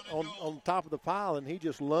stopped on top of the pile, and he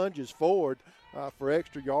just lunges forward for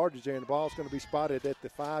extra yardage there, and the ball's going to be spotted at the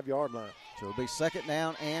 5-yard line. So it'll be second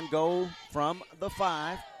down and goal from the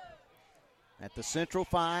 5 at the Central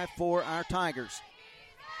 5 for our Tigers.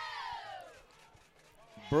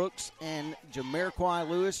 Brooks and Jamiroquai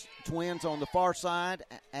Lewis, twins on the far side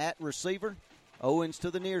at receiver. Owens to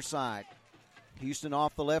the near side. Houston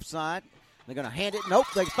off the left side. They're going to hand it. Nope,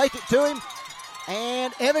 they fake it to him.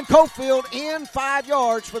 And Evan Cofield in 5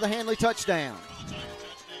 yards for the Handley touchdown.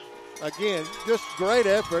 Again, just great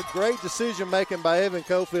effort, great decision-making by Evan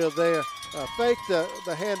Cofield there. Faked the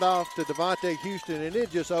handoff to Devontae Houston, and it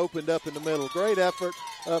just opened up in the middle. Great effort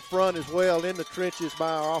up front as well in the trenches by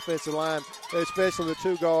our offensive line, especially the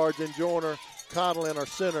 2 guards and Joyner, Connell, and our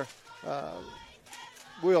center,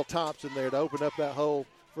 Will Thompson there to open up that hole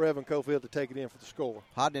for Evan Cofield to take it in for the score.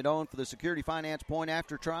 Hodding it on for the Security Finance point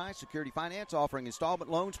after try. Security Finance offering installment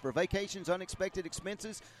loans for vacations, unexpected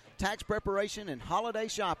expenses, tax preparation, and holiday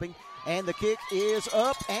shopping. And the kick is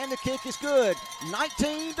up, and the kick is good.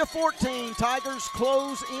 19-14. Tigers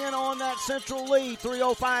close in on that Central lead.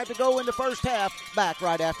 3:05 to go in the first half. Back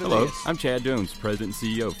right after Hello, this. I'm Chad Jones, President and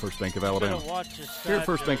CEO of First Bank of Alabama. Here at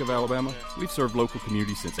First Bank of Alabama, we've served local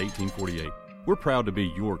communities since 1848. We're proud to be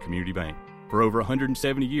your community bank. For over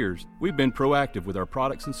 170 years, we've been proactive with our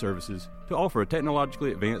products and services to offer a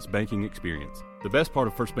technologically advanced banking experience. The best part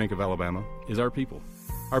of First Bank of Alabama is our people.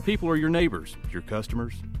 Our people are your neighbors, your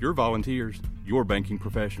customers, your volunteers, your banking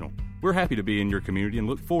professional. We're happy to be in your community and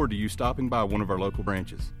look forward to you stopping by one of our local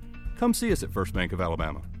branches. Come see us at First Bank of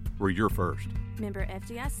Alabama. We're your first. Member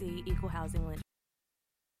FDIC, Equal Housing Lender.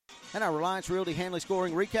 And our Reliance Realty Handley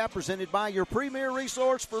scoring recap presented by your premier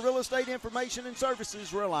resource for real estate information and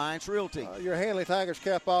services, Reliance Realty. Your Handley Tigers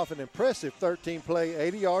cap off an impressive 13-play,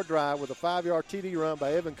 80-yard drive with a 5-yard TD run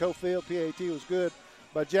by Evan Cofield. PAT was good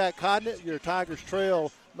by Jack Codnett. Your Tigers trail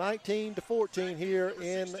 19-14 here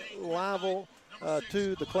in Livel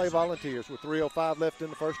to the Clay Volunteers with 3:05 left in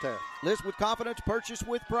the first half. List with confidence, purchase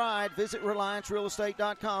with pride. Visit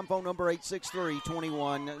RelianceRealEstate.com. Phone number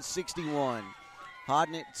 863-2161.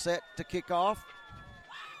 Hodnett set to kick off.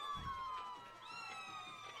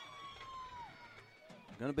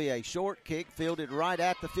 Going to be a short kick, fielded right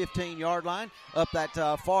at the 15-yard line, up that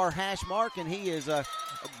far hash mark, and he is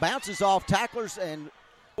bounces off tacklers and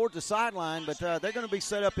towards the sideline, but they're going to be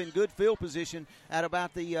set up in good field position at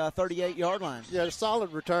about the 38-yard line. Yeah, a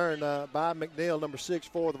solid return by McNeil, number 6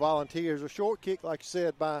 for the Volunteers. A short kick, like you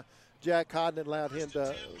said, by Jack Codnett allowed him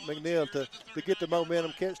to McNeil to get the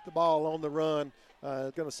momentum, catch the ball on the run.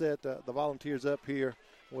 Going to set the Volunteers up here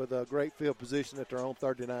with a great field position at their own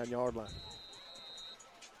 39-yard line.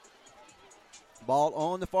 Ball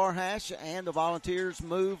on the far hash, and the Volunteers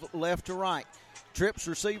move left to right. Trips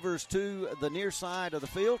receivers to the near side of the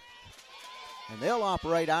field. And they'll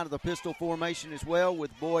operate out of the pistol formation as well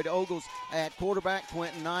with Boyd Ogles at quarterback,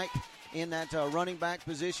 Quentin Knight in that running back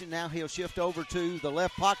position. Now he'll shift over to the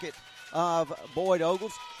left pocket of Boyd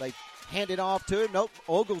Ogles. They hand it off to him. Nope,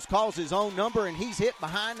 Ogles calls his own number, and he's hit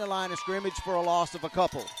behind the line of scrimmage for a loss of a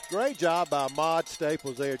couple. Great job by Ahmad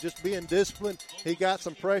Staples there, just being disciplined. He got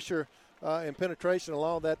some pressure and penetration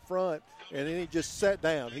along that front, and then he just sat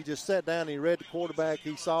down. He just sat down and he read the quarterback.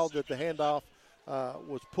 He saw that the handoff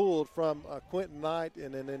was pulled from Quentin Knight,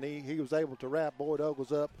 and then he was able to wrap Boyd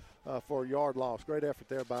Ogles up for a yard loss. Great effort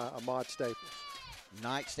there by Ahmad Staples.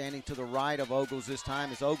 Knight standing to the right of Ogles this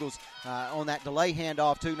time as Ogles on that delay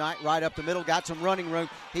handoff to Knight right up the middle. Got some running room.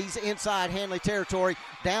 He's inside Handley territory.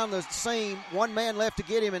 Down the seam. One man left to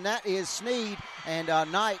get him, and that is Sneed. And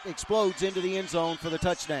Knight explodes into the end zone for the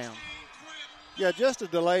touchdown. Yeah, just a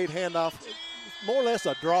delayed handoff. More or less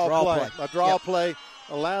a draw play. A draw play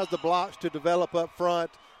allows the blocks to develop up front.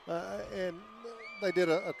 And they did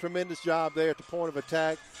a tremendous job there at the point of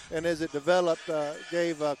attack. And as it developed,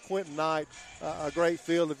 gave Quentin Knight a great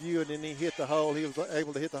field of view, and then he hit the hole. He was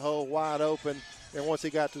able to hit the hole wide open. And once he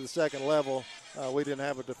got to the second level, we didn't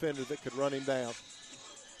have a defender that could run him down.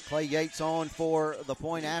 Clay Yates on for the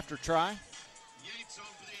point after try. Yates on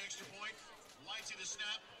for the extra point. Lights in the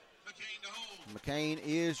snap. McCain to hold. McCain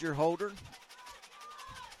is your holder.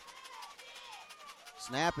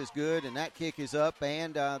 Snap is good, and that kick is up,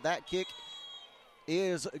 and that kick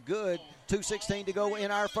is good. 2:16 to go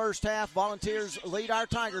in our first half. Volunteers lead our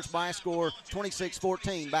Tigers by a score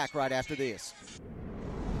 26-14. Back right after this.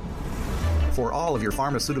 For all of your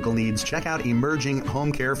pharmaceutical needs, check out Emerging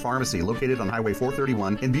Home Care Pharmacy, located on Highway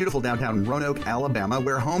 431 in beautiful downtown Roanoke, Alabama,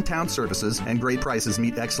 where hometown services and great prices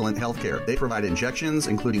meet excellent health care. They provide injections,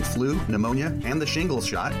 including flu, pneumonia, and the shingles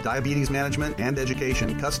shot, diabetes management and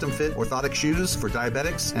education, custom-fit orthotic shoes for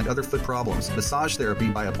diabetics and other foot problems, massage therapy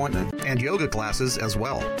by appointment, and yoga classes as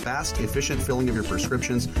well. Fast, efficient filling of your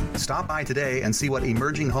prescriptions. Stop by today and see what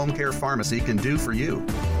Emerging Home Care Pharmacy can do for you.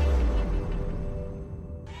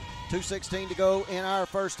 2:16 to go in our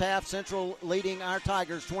first half. Central leading our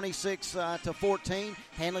Tigers 26-14.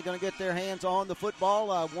 Handley going to get their hands on the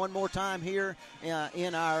football one more time here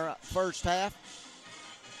in our first half.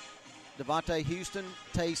 Devontae Houston,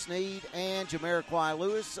 Tay Sneed, and Jamiroquai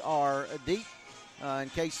Lewis are deep. In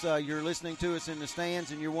case you're listening to us in the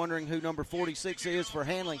stands and you're wondering who number 46 is for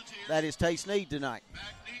Handley, that is Tay Sneed tonight.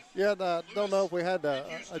 Yeah, don't know if we had a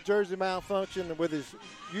jersey malfunction with his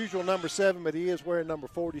usual number 7, but he is wearing number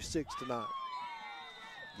 46 tonight.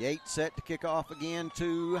 Yates set to kick off again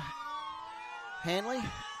to Handley,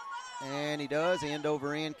 and he does,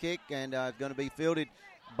 end-over-end kick, and going to be fielded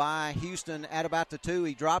by Houston at about the 2.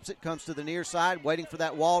 He drops it, comes to the near side, waiting for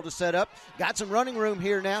that wall to set up. Got some running room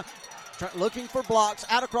here now. Looking for blocks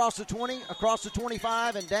out across the 20, across the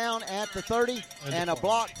 25, and down at the 30. And a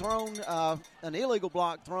block thrown, an illegal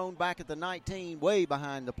block thrown back at the 19, way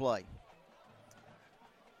behind the play.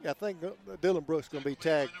 Yeah, I think Dylan Brooks is going to be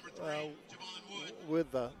tagged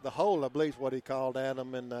with the hole, I believe is what he called at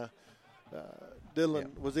him. And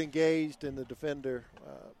Dylan was engaged, and the defender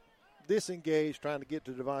disengaged, trying to get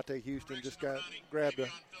to Devontae Houston. Just grabbed a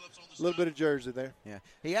little bit of jersey there. Yeah,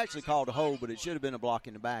 he actually called a hold, but it should have been a block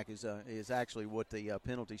in the back is actually what the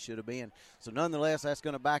penalty should have been. So nonetheless, that's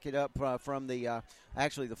going to back it up from the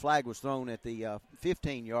actually the flag was thrown at the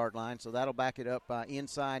 15-yard line, so that'll back it up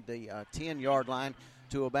inside the 10-yard line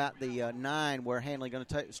to about the 9, where Handley going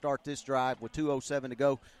to start this drive with 2:07 to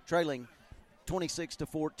go, trailing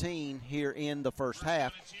 26-14 here in the first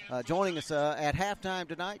half. Joining us at halftime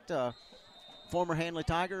tonight, former Handley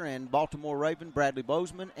Tiger and Baltimore Raven Bradley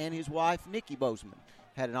Bozeman and his wife Nikki Bozeman.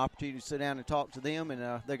 Had an opportunity to sit down and talk to them, and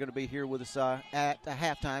they're going to be here with us at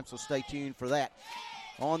halftime, so stay tuned for that.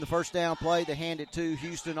 On the first down play, they hand it to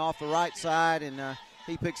Houston off the right side, and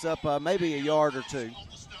he picks up maybe a yard or two.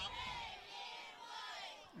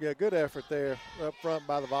 Yeah, good effort there up front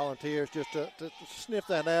by the Volunteers just to sniff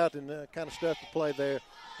that out and kind of stuff the play there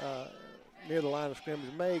near the line of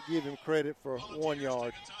scrimmage. May give him credit for 1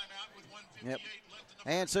 yard. Yep.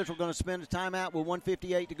 And Central going to spend a timeout with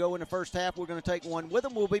 1:58 to go in the first half. We're going to take one with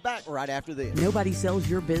them. We'll be back right after this. Nobody sells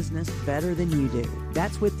your business better than you do.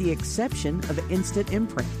 That's with the exception of Instant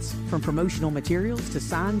Imprints. From promotional materials to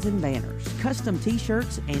signs and banners, custom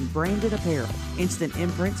T-shirts, and branded apparel, Instant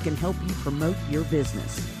Imprints can help you promote your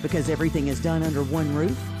business. Because everything is done under one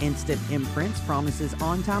roof, Instant Imprints promises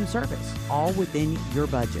on-time service, all within your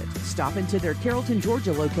budget. Stop into their Carrollton,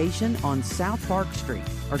 Georgia location on South Park Street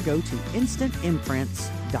or go to InstantImprints.com.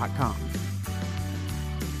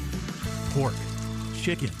 Pork,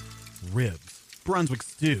 chicken, ribs, Brunswick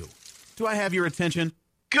stew. Do I have your attention?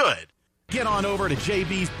 Good. Get on over to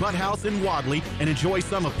JB's Butt House in Wadley and enjoy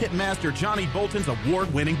some of Pitmaster Johnny Bolton's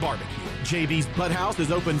award-winning barbecue. JB's Butt House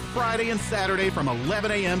is open Friday and Saturday from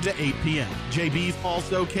 11 a.m. to 8 p.m. JB's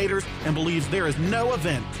also caters and believes there is no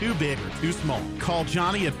event too big or too small. Call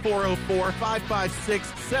Johnny at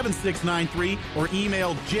 404-556-7693 or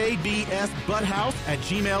email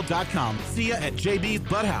jbsbutthouse@gmail.com. See ya at JB's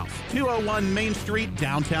Butt House, 201 Main Street,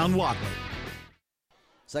 downtown Wadley.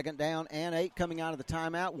 Second down and 8 coming out of the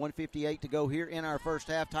timeout. 1:58 to go here in our first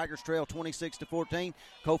half. Tigers trail 26-14.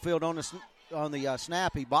 Cofield on the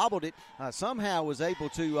snap. He bobbled it. Somehow was able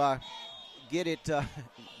to get it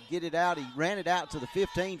out. He ran it out to the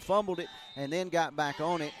 15, fumbled it, and then got back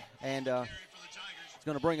on it. And it's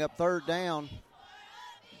going to bring up third down.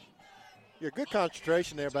 Yeah, good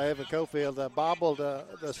concentration there by Evan Cofield. Bobbled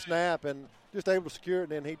the snap and just able to secure it,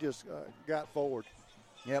 and then he just got forward.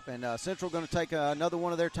 Yep, and Central going to take another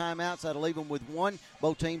one of their timeouts. That'll leave them with one.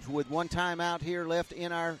 Both teams with one timeout here left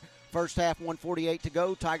in our first half. 1:48 to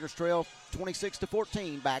go. Tigers trail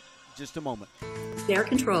 26-14. Back just a moment. Air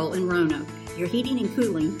Control in Roanoke, your heating and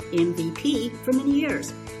cooling MVP for many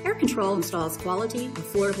years. Air Control installs quality,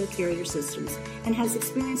 affordable Carrier systems and has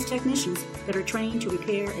experienced technicians that are trained to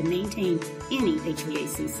repair and maintain any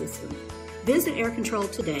HVAC system. Visit Air Control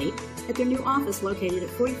today at their new office located at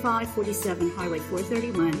 4547 Highway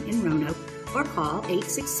 431 in Roanoke or call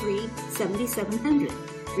 863-7700.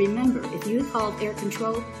 Remember, if you had called Air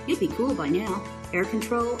Control, you'd be cool by now. Air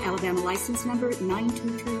Control, Alabama license number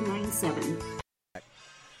 92297.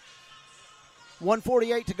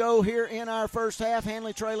 1:48 to go here in our first half.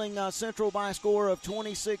 Handley trailing Central by a score of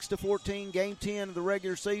 26-14. Game 10 of the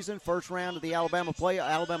regular season. First round of the Alabama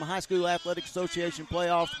High School Athletic Association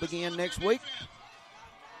playoffs begin next week.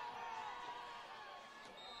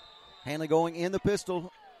 Handley going in the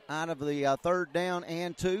pistol out of the third down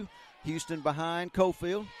and 2. Houston behind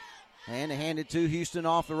Cofield. And they hand it to Houston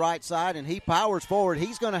off the right side, and he powers forward.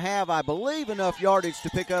 He's going to have, I believe, enough yardage to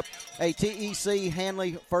pick up a TEC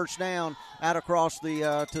Handley first down out across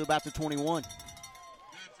the to about the 21.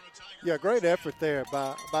 Yeah, great effort there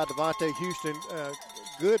by Devontae Houston.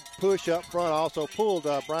 Good push up front. Also pulled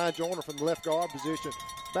Brian Joyner from the left guard position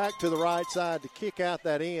back to the right side to kick out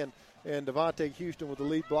that end. And Devontae Houston, with the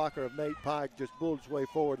lead blocker of Nate Pike, just pulled his way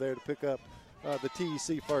forward there to pick up the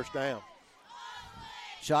TEC first down.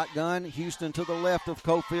 Shotgun, Houston to the left of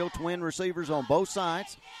Cofield, twin receivers on both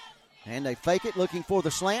sides. And they fake it, looking for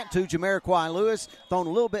the slant to Jamiroquai Lewis. Thrown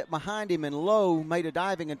a little bit behind him and low, made a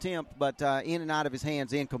diving attempt, but in and out of his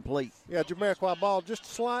hands, incomplete. Yeah, Jamiroquai ball just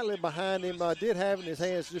slightly behind him. Did have it in his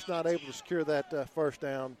hands, just not able to secure that first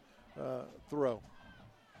down throw.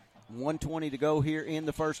 1:20 to go here in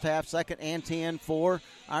the first half. 2nd and 10 for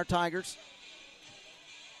our Tigers.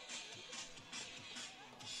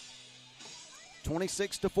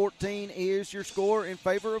 26-14 is your score in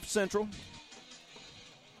favor of Central.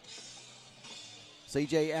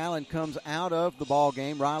 C.J. Allen comes out of the ball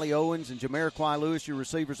game. Riley Owens and Jamiroquai Lewis, your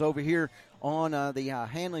receivers over here on the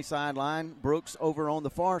Handley sideline. Brooks over on the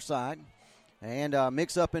far side. And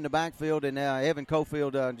mix up in the backfield, and Evan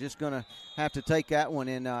Cofield just going to have to take that one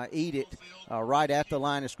and eat it right at the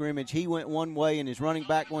line of scrimmage. He went one way, and his running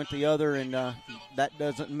back went the other, and that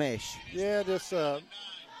doesn't mesh. Yeah, just the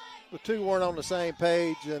two weren't on the same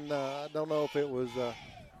page, and I don't know if it was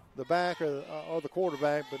the back or the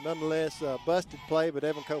quarterback, but nonetheless, busted play. But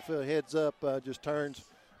Evan Cofield heads up, just turns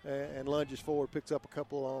and lunges forward, picks up a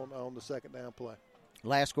couple on the second down play.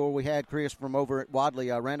 Last score we had, Chris, from over at Wadley,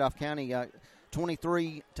 Randolph County,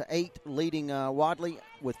 23-8, leading Wadley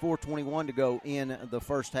with 4:21 to go in the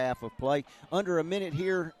first half of play. Under a minute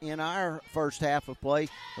here in our first half of play.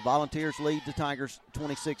 The Volunteers lead the Tigers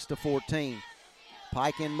 26-14.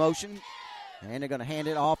 Pike in motion, and they're going to hand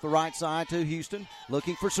it off the right side to Houston,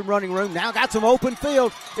 looking for some running room. Now got some open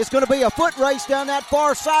field. It's going to be a foot race down that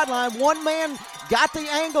far sideline. One man got the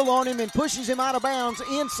angle on him and pushes him out of bounds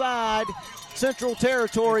inside Central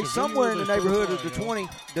territory, somewhere in the neighborhood of the 20.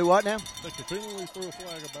 Do what now? They continually threw a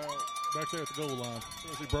flag about back there at the goal line.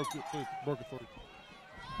 As he broke it for you.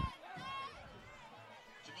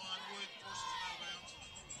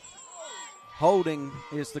 Holding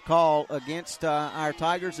is the call against our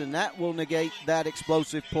Tigers, and that will negate that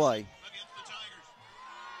explosive play.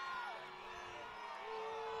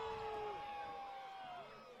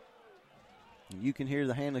 You can hear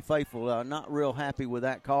the Handley faithful not real happy with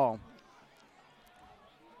that call.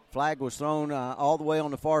 Flag was thrown all the way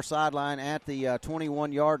on the far sideline at the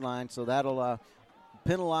 21-yard line, so that'll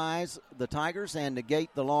penalize the Tigers and negate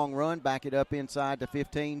the long run, back it up inside the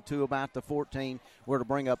 15 to about the 14, where to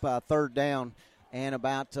bring up third down and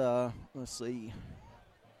about, about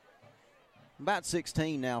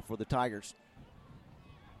 16 now for the Tigers.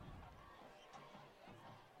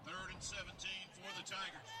 3rd and 17 for the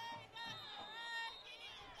Tigers.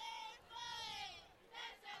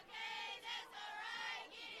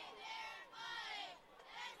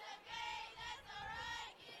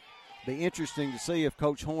 Be interesting to see if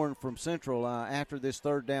Coach Horn from Central, after this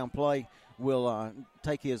third down play, will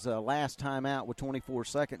take his last time out with 24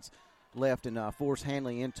 seconds left and force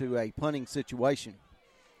Handley into a punting situation.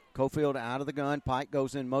 Cofield out of the gun. Pike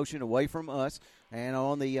goes in motion away from us. And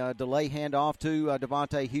on the delay handoff to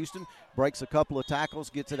Devontae Houston, breaks a couple of tackles,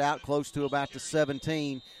 gets it out close to about the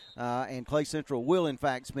 17. And Clay Central will, in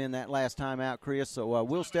fact, spend that last time out, Chris. So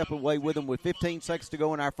we'll step away with them with 15 seconds to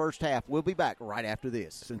go in our first half. We'll be back right after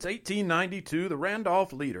this. Since 1892, the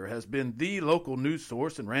Randolph Leader has been the local news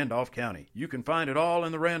source in Randolph County. You can find it all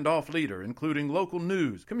in the Randolph Leader, including local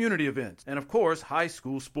news, community events, and, of course, high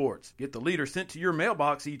school sports. Get the Leader sent to your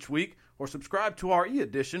mailbox each week or subscribe to our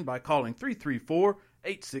e-edition by calling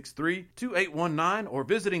 334-863-2819 or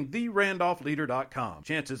visiting therandolphleader.com.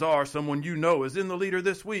 Chances are someone you know is in the Leader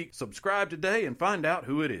this week. Subscribe today and find out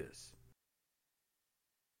who it is.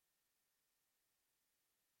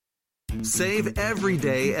 Save every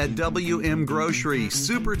day at WM Grocery.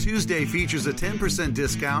 Super Tuesday features a 10%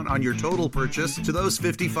 discount on your total purchase to those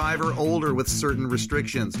 55 or older with certain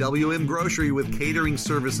restrictions. WM Grocery with catering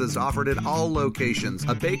services offered at all locations,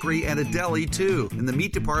 a bakery and a deli too. In the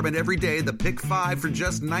meat department every day, the Pick 5 for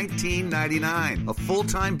just $19.99. A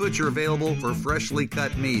full-time butcher available for freshly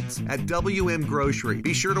cut meats at WM Grocery.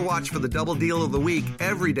 Be sure to watch for the double deal of the week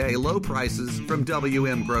every day, low prices from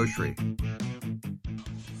WM Grocery.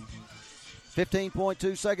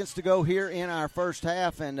 15.2 seconds to go here in our first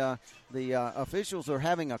half, and the officials are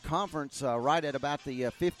having a conference right at about the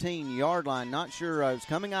 15-yard line. Not sure. It's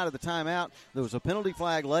coming out of the timeout. There was a penalty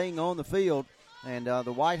flag laying on the field, and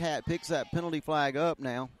the White Hat picks that penalty flag up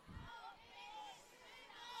now.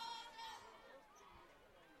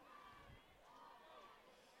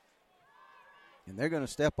 And they're going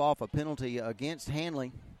to step off a penalty against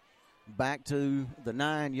Handley back to the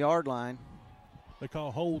 9-yard line. They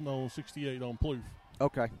call holding on 68 on Plouffe.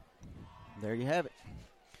 Okay. There you have it.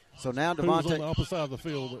 So now Who was Devontae. on the opposite side of the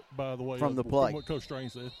field, by the way. From the play. From what Coach Strain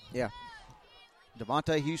said. Yeah.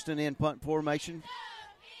 Devontae Houston in punt formation.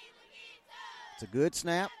 It's a good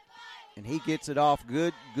snap, and he gets it off.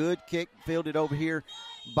 Good kick fielded over here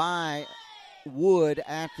by Wood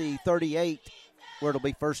at the 38, where it'll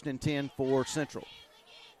be 1st and 10 for Central.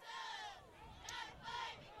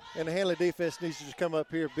 And the Handley defense needs to just come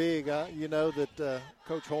up here big. You know that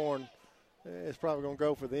Coach Horn is probably going to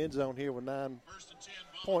go for the end zone here with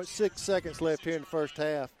 9.6 seconds left here in the first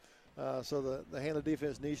half. So the Handley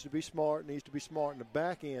defense needs to be smart in the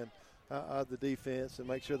back end of the defense and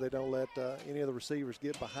make sure they don't let any of the receivers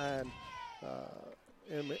get behind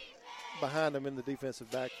them in the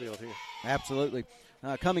defensive backfield here. Absolutely.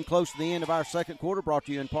 Coming close to the end of our second quarter, brought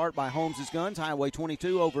to you in part by Holmes' Guns, Highway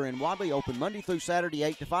 22 over in Wadley, open Monday through Saturday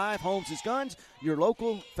 8 to 5. Holmes' Guns, your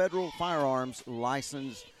local federal firearms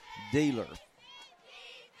license dealer.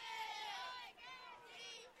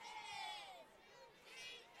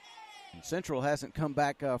 And Central hasn't come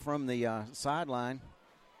back from the sideline.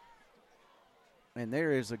 And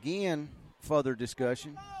there is again further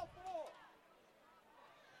discussion.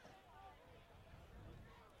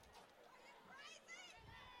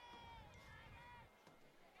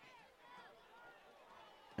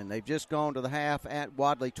 And they've just gone to the half at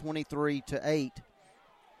Wadley 23-8.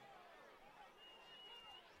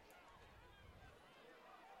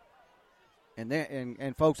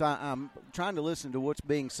 And folks, I'm trying to listen to what's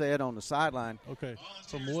being said on the sideline. Okay.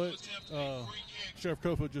 From what Sheriff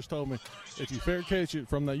Kofoot just told me, if you fair catch it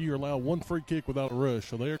from that, you allow one free kick without a rush.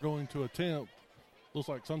 So they're going to attempt, looks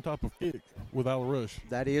like some type of kick without a rush.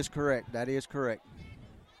 That is correct.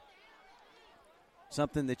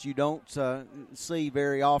 Something that you don't see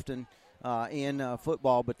very often in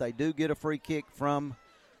football, but they do get a free kick from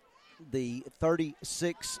the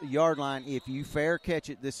 36-yard line if you fair catch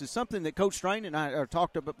it. This is something that Coach Strain and I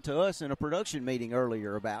talked about to us in a production meeting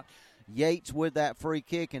earlier about. Yates with that free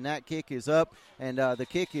kick, and that kick is up, and the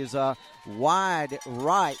kick is wide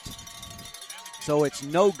right, so it's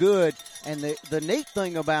no good. And the neat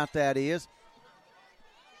thing about that is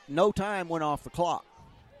no time went off the clock.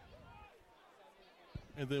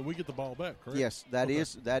 And then we get the ball back, correct? Yes, that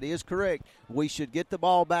is correct. We should get the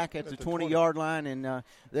ball back at the 20-yard line, and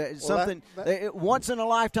something once in a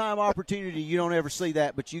lifetime opportunity. You don't ever see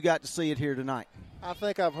that, but you got to see it here tonight. I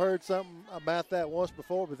think I've heard something about that once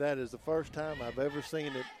before, but that is the first time I've ever seen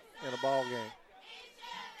it in a ball game.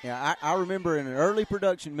 Yeah, I remember in an early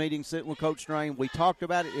production meeting sitting with Coach Strain, we talked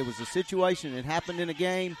about it. It was a situation that happened in a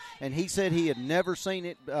game, and he said he had never seen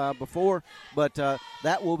it before, but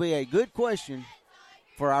that will be a good question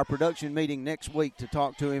for our production meeting next week to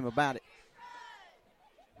talk to him about it.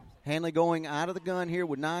 Handley going out of the gun here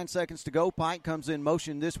with 9 seconds to go. Pike comes in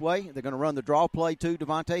motion this way. They're going to run the draw play to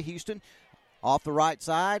Devontae Houston off the right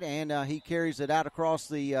side, and he carries it out across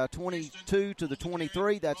the 22 to the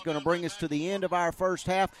 23. That's going to bring us to the end of our first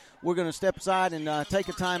half. We're going to step aside and take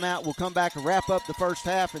a timeout. We'll come back and wrap up the first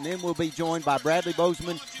half, and then we'll be joined by Bradley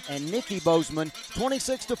Bozeman and Nikki Bozeman.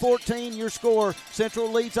 26-14, your score.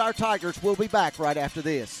 Central leads our Tigers. We'll be back right after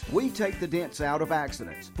this. We take the dents out of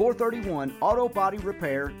accidents. 431 Auto Body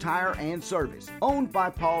Repair, Tire, and Service. Owned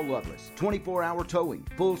by Paul Lovelace. 24-hour towing.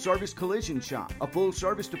 Full-service collision shop. A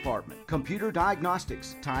full-service department. Computer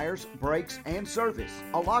diagnostics. Tires, brakes, and service.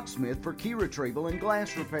 A locksmith for key retrieval and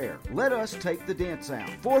glass repair. Let us take the dents out.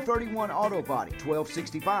 431 Auto Body,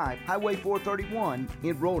 1265 Highway 431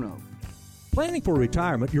 in Roanoke. Planning for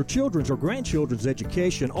retirement, your children's or grandchildren's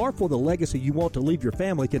education, or for the legacy you want to leave your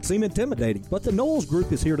family can seem intimidating, but the Knowles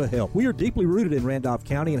Group is here to help. We are deeply rooted in Randolph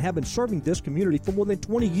County and have been serving this community for more than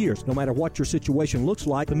 20 years. No matter what your situation looks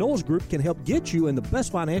like, the Knowles Group can help get you in the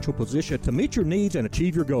best financial position to meet your needs and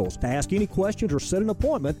achieve your goals. To ask any questions or set an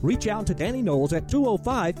appointment, reach out to Danny Knowles at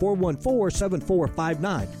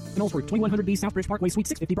 205-414-7459. Knowles Group, 2100B Southbridge Parkway, Suite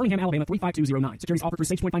 650, Birmingham, Alabama, 35209. Securities offered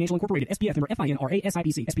through SafePoint Financial Incorporated, SPF member FINRA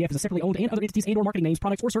SIPC. SPF is a separately owned and other entities and or marketing names,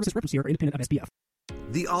 products, or services representative are independent of SPF.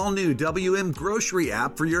 The all-new WM Grocery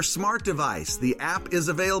app for your smart device. The app is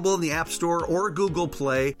available in the App Store or Google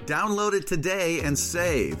Play. Download it today and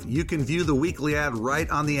save. You can view the weekly ad right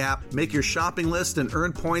on the app, make your shopping list, and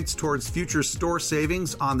earn points towards future store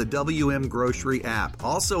savings on the WM Grocery app.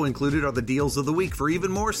 Also included are the deals of the week for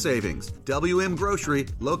even more savings. WM Grocery,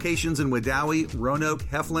 locations in Wedowee, Roanoke,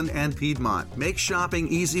 Heflin, and Piedmont. Make shopping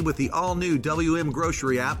easy with the all-new WM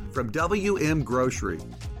Grocery app from WM Grocery.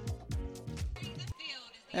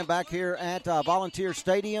 And back here at Volunteer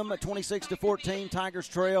Stadium, 26-14, Tigers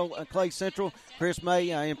trail Clay Central. Chris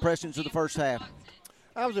May, impressions of the first half.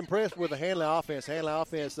 I was impressed with the Handley offense. Handley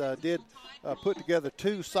offense did put together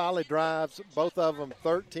 2 solid drives, both of them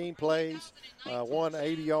 13 plays, one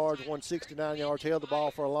 80 yards, one 69 yards, held the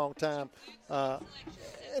ball for a long time.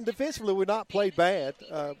 And defensively, we not played bad.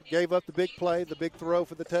 Gave up the big play, the big throw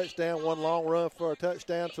for the touchdown, one long run for a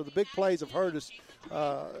touchdown. So the big plays have hurt us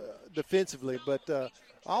defensively. But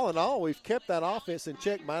all in all, we've kept that offense in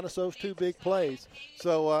check minus those 2 big plays.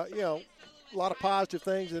 So, a lot of positive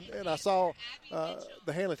things. And I saw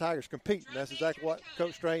the Handley Tigers compete. And that's exactly what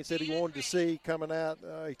Coach Strain said he wanted to see coming out.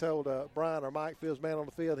 He told Brian or Mike Fields, man on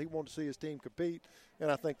the field, he wanted to see his team compete.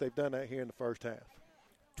 And I think they've done that here in the first half.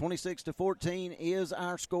 26-14 is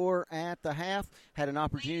our score at the half. Had an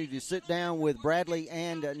opportunity to sit down with Bradley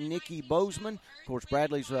and Nikki Bozeman. Of course,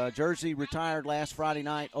 Bradley's jersey retired last Friday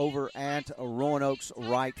night over at Roanoke's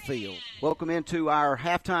right field. Welcome into our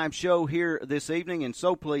halftime show here this evening, and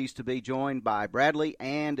so pleased to be joined by Bradley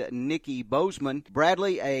and Nikki Bozeman.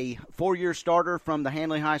 Bradley, a 4-year starter from the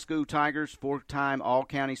Handley High School Tigers, 4-time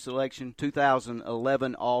All-County selection,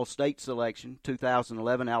 2011 All-State selection,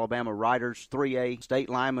 2011 Alabama Riders 3A State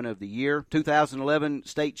Lineman of the Year, 2011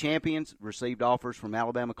 state champions, received offers from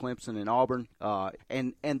Alabama, Clemson, and Auburn,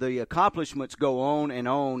 and the accomplishments go on and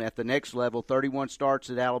on at the next level. 31 starts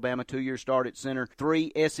at Alabama, 2-year start at center,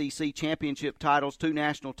 3 SEC championship titles, 2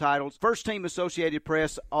 national titles, first team Associated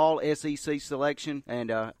Press All SEC selection, and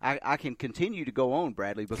I can continue to go on,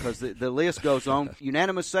 Bradley, because the list goes on.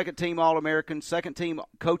 Unanimous second team All-American, second team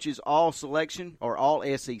coaches All selection or All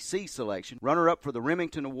SEC selection, runner-up for the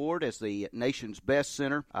Remington Award as the nation's best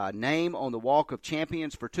center, name on the Walk of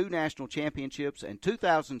Champions for 2 national championships, and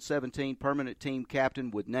 2017 permanent team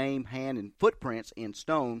captain with name, hand, and footprints in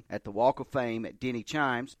stone at the Walk of Fame at Denny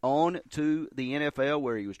Chimes. On to the NFL,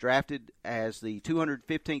 where he was drafted as the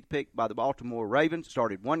 215th pick by the Baltimore Ravens.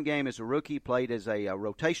 Started 1 game as a rookie, played as a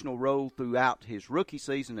rotational role throughout his rookie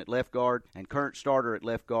season at left guard, and current starter at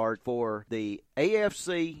left guard for the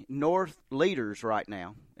AFC North leaders right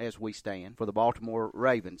now as we stand for the Baltimore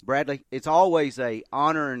Ravens. Bradley, it's always a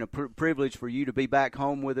honor and a privilege for you to be back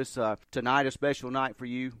home with us. Tonight, a special night for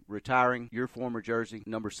you, retiring your former jersey,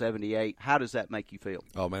 number 78. How does that make you feel?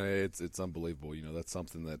 Oh, man, it's unbelievable. That's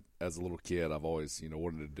something that as a little kid I've always,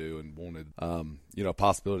 wanted to do and wanted, a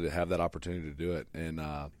possibility to have that opportunity to do it. And,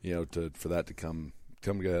 for that to come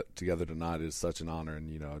together tonight is such an honor,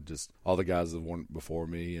 and just all the guys that have won before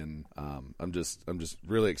me, and I'm just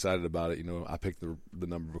really excited about it. I picked the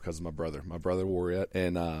number because of my brother. My brother wore it,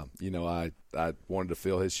 and I wanted to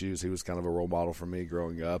fill his shoes. He was kind of a role model for me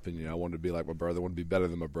growing up, and I wanted to be like my brother, I wanted to be better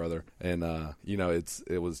than my brother, and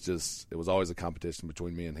it was always a competition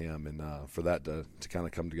between me and him, and for that to kind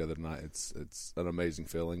of come together tonight, it's an amazing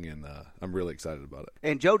feeling, and I'm really excited about it.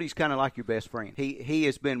 And Jody's kind of like your best friend. He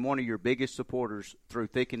has been one of your biggest supporters through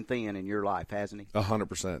thick and thin in your life, hasn't he?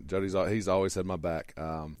 100%. He's always had my back.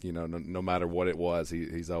 No matter what it was,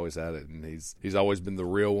 he's always had it, and he's always been the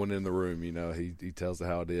real one in the room. He tells it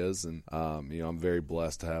how it is, and I'm very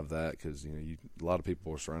blessed to have that, because a lot of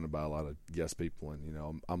people are surrounded by a lot of yes people,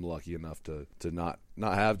 and I'm lucky enough to not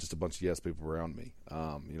have just a bunch of yes people around me.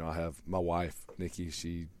 I have my wife, Nikki.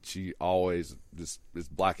 She always just is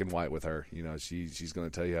black and white with her. She's going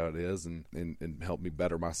to tell you how it is and help me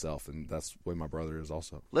better myself, and that's the way my brother is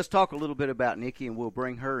also. Let's talk a little bit about Nikki, and we'll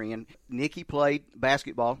bring her in. Nikki played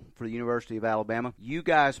basketball for the University of Alabama. You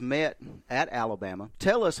guys met at Alabama.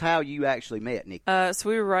 Tell us how you actually met, Nikki. So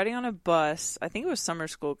we were riding on a bus. I think it was summer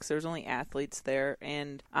school because there was only athletes there,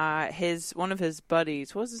 and one of his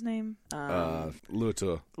buddies, what was his name?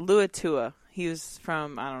 Luatua. Luatua. He was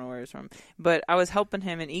from, I don't know where he was from, but I was helping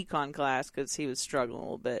him in econ class because he was struggling a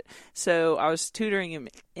little bit. So I was tutoring him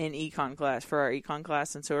in econ class for our econ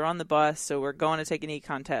class, and so we're on the bus, so we're going to take an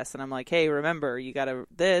econ test, and I'm like, hey, remember, you got to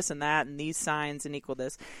this and that and these signs and equal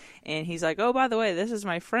this. And he's like, oh, by the way, this is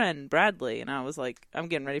my friend, Bradley. And I was like, I'm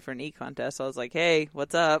getting ready for an econ test. So I was like, hey,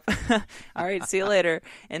 what's up? All right, see you later.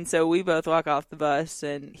 And so we both walk off the bus,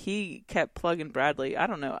 and he kept plugging Bradley. I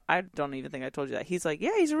don't know. I don't even think I told you that. He's like,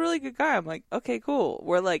 yeah, he's a really good guy. I'm like, okay, cool.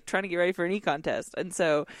 We're like trying to get ready for an econ test. And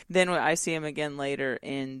so then I see him again later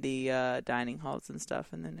in the dining halls and stuff,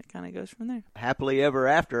 and then it kind of goes from there. Happily ever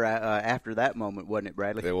after that moment, wasn't it,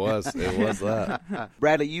 Bradley? It was that.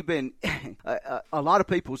 Bradley, you've been a lot of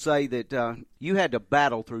people say that you had to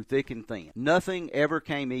battle through thick and thin. Nothing ever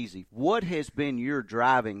came easy. What has been your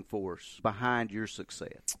driving force behind your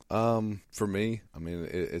success? For me, I mean,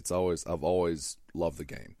 I've always loved the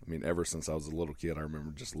game. I mean, ever since I was a little kid, I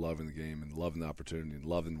remember just loving the game and loving the opportunity and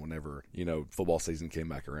loving whenever, football season came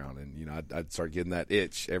back around. And, I'd start getting that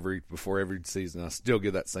itch before every season. I still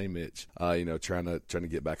get that same itch, trying to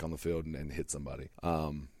get back on the field and hit somebody.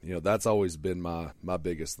 That's always been my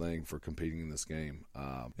biggest thing for competing in this game.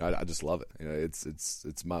 I just love it.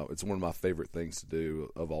 It's one of my favorite things to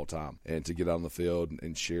do of all time, and to get on the field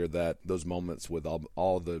and share those moments with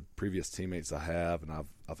all the previous teammates I have and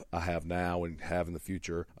I have now and have in the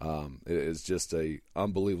future. It is just a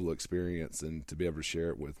unbelievable experience, and to be able to share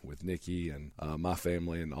it with Nikki and my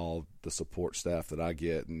family and all the support staff that I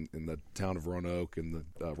get in the town of Roanoke and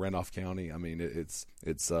the Randolph County. I mean, it's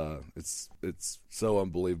so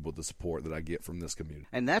unbelievable, the support that I get from this community.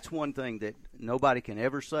 And that's one thing that nobody can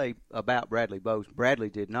ever say about Bradley Bowes. Bradley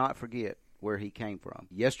did not forget where he came from.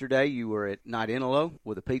 Yesterday, you were at Night Inalo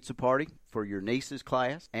with a pizza party for your niece's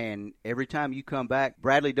class, and every time you come back,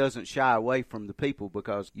 Bradley doesn't shy away from the people,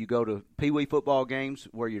 because you go to Pee Wee football games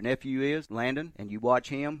where your nephew is, Landon, and you watch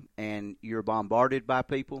him, and you're bombarded by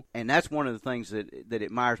people. And that's one of the things that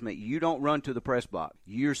admires me. You don't run to the press box.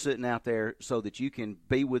 You're sitting out there so that you can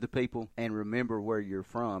be with the people and remember where you're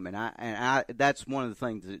from. And I that's one of the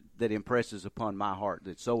things that impresses upon my heart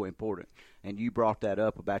that's so important. And you brought that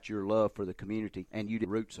up about your love for the community, and the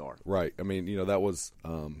roots are. Right. I mean, that was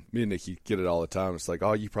me and Nikki get it all the time. It's like,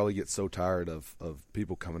 oh, you probably get so tired of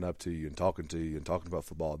people coming up to you and talking about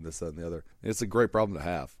football and this, that, and the other. It's a great problem to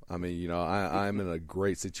have. I mean, I'm in a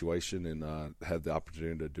great situation and have the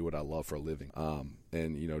opportunity to do what I love for a living.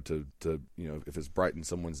 And if it's brighten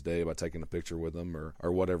someone's day by taking a picture with them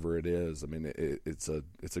or whatever it is, I mean, it's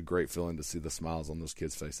a great feeling to see the smiles on those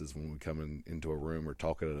kids' faces when we come into a room or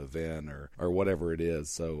talk at an event or whatever it is.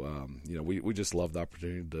 So we just love the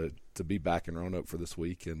opportunity to be back in Roanoke for this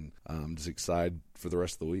week, and just excited for the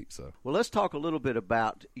rest of the week. So, well, let's talk a little bit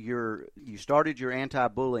about you started your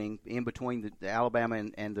anti-bullying in between the Alabama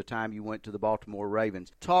and the time you went to the Baltimore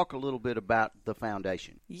Ravens. Talk a little bit about the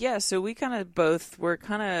foundation. Yeah, so we were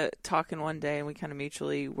kind of talking one day, and we kind of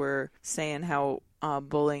mutually were saying how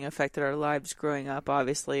bullying affected our lives growing up.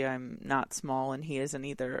 Obviously, I'm not small, and he isn't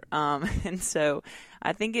either. And so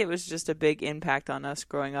I think it was just a big impact on us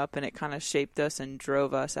growing up, and it kind of shaped us and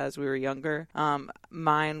drove us as we were younger.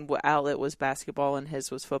 Mine outlet was basketball, and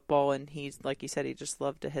his was football, and he's, like you said, he just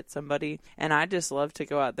loved to hit somebody. And I just loved to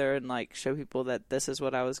go out there and, show people that this is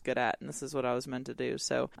what I was good at, and this is what I was meant to do.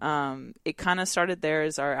 So it kind of started there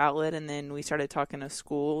as our outlet, and then we started talking to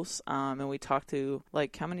schools, and we talked to,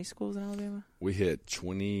 how many schools in Alabama? We hit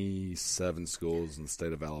 27 schools in the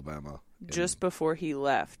state of Alabama. Just before he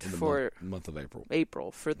left for month of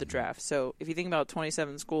April for the draft. So if you think about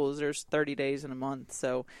 27 schools, there's 30 days in a month.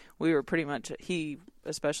 So we were pretty much, he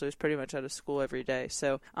especially was pretty much out of school every day.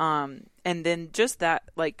 So, and then just that,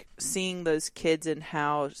 seeing those kids and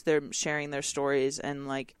how they're sharing their stories and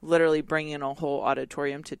literally bringing a whole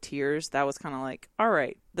auditorium to tears, that was kind of all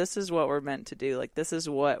right, this is what we're meant to do. This is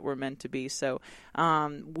what we're meant to be. So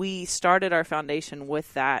we started our foundation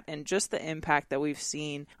with that, and just the impact that we've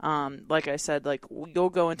seen. Like I said, you'll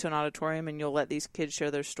go into an auditorium and you'll let these kids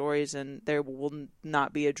share their stories, and there will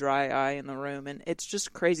not be a dry eye in the room. And it's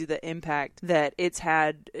just crazy the impact that it's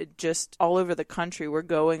had just all over the country. We're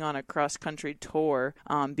going on a cross-country tour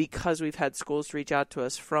because we've had schools reach out to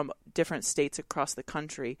us from different states across the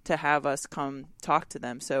country to have us come talk to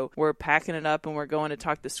them. So we're packing it up and we're going to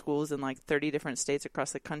talk to schools in 30 different states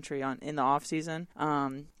across the country in the off season.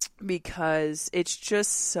 Because it's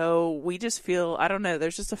just so, we just feel, I don't know,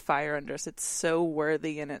 there's just a fire under us. It's so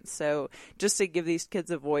worthy, and it's so, just to give these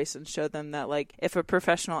kids a voice and show them that if a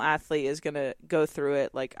professional athlete is going to go through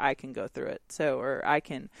it, I can go through it. So, or I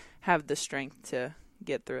can have the strength to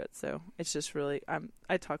get through it. So it's just really,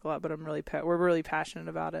 I talk a lot, but we're really passionate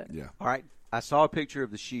about it. Yeah. All right. I saw a picture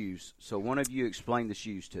of the shoes, so one of you explain the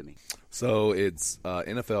shoes to me. So it's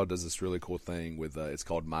NFL does this really cool thing with it's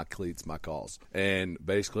called My Cleats, My Calls, and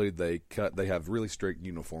basically they have really strict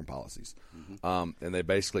uniform policies, and they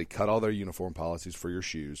basically cut all their uniform policies for your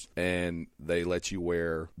shoes, and they let you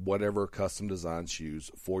wear whatever custom design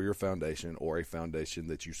shoes for your foundation or a foundation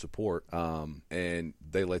that you support, and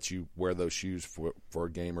they let you wear those shoes for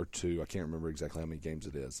a game or two. I can't remember exactly how many games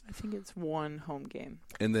it is. I think it's one home game.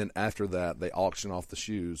 And then after that, they auction off the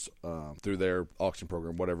shoes through their auction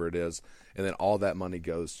program, whatever it is, and then all that money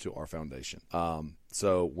goes to our foundation.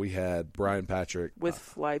 So we had Brian Patrick with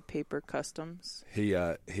Fly Paper Customs.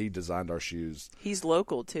 He designed our shoes. He's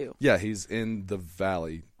local too. Yeah, he's in the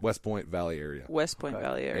Valley, West Point Valley area.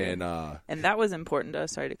 Valley area. And that was important to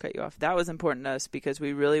us. Sorry to cut you off. That was important to us because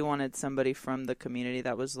we really wanted somebody from the community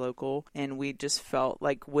that was local, and we just felt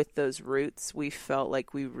like with those roots, we felt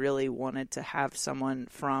like we really wanted to have someone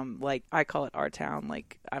from, like, I call it our town.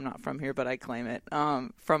 Like, I'm not from here, but I claim it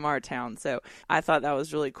from our town. So I thought that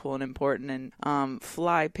was really cool and important. And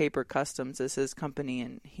Fly Paper Customs is his company,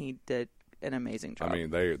 and he did an amazing job. I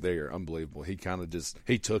mean, they are unbelievable. He kind of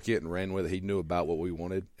he took it and ran with it. He knew about what we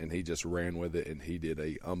wanted, and he just ran with it, and he did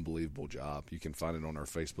a unbelievable job. You can find it on our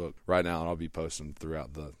Facebook right now, and I'll be posting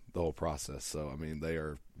throughout the whole process. So, I mean, they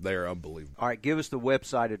are unbelievable. All right, give us the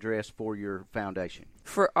website address for your foundation.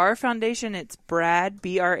 For our foundation, it's Brad,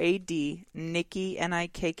 B-R-A-D, Nikki,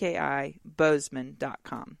 N-I-K-K-I,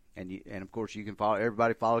 Bozeman.com. And of course, you can follow.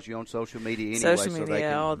 Everybody follows you on social media anyway, social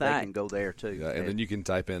media, so they can go there too. Yeah, and then you can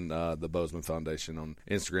type in the Bozeman Foundation on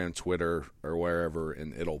Instagram, Twitter, or wherever,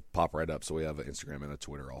 and it'll pop right up. So we have an Instagram and a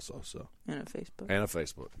Twitter also. So and a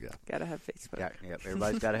Facebook. Yeah. Gotta have Facebook. Yeah,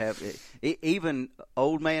 everybody's got to have it. Even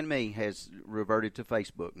old man me has reverted to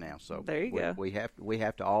Facebook now. So there you go. We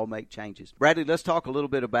have to all make changes. Bradley, let's talk a little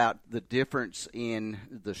bit about the difference in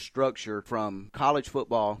the structure from college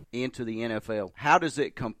football into the NFL. How does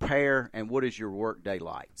it compare, and what is your work day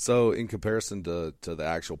like? So in comparison to the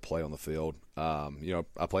actual play on the field,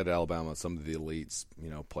 I played at Alabama. Some of the elites,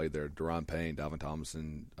 played there. Deron Payne, Dalvin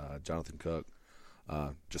Thomason, Jonathan Cook,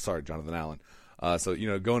 Jonathan Allen. So,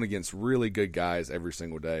 going against really good guys every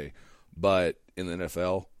single day. But in the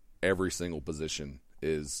NFL, every single position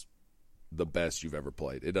is the best you've ever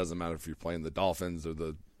played. It doesn't matter if you're playing the Dolphins or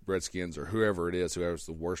the Redskins or whoever it is, whoever's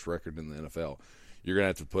the worst record in the NFL. You're going to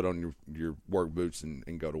have to put on your work boots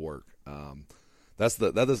and go to work. That's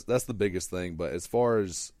the biggest thing. But as far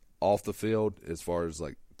as off the field, as far as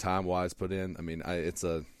like time wise put in, I mean, it's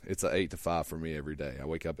a 8 to 5 for me every day. I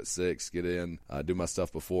wake up at 6, get in, do my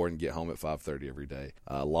stuff before, and get home at 5:30 every day.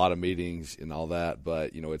 A lot of meetings and all that,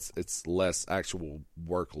 but it's less actual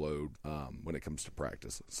workload when it comes to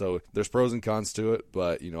practice. So there's pros and cons to it,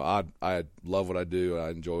 but I love what I do.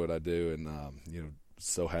 I enjoy what I do, and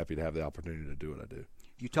so happy to have the opportunity to do what I do.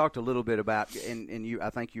 You talked a little bit about, and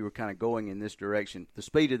I think you were kind of going in this direction, the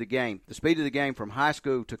speed of the game. The speed of the game from high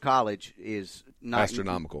school to college is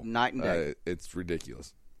astronomical. Night and day. It's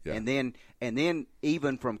ridiculous. Yeah. And then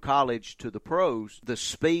even from college to the pros, the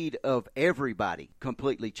speed of everybody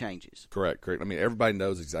completely changes. Correct. I mean, everybody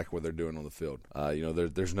knows exactly what they're doing on the field.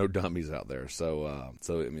 There's no dummies out there. So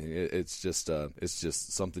I mean, it's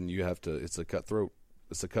just something you have to. It's a cutthroat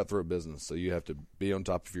business, so you have to be on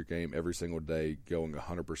top of your game every single day, going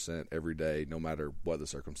 100% every day, no matter what the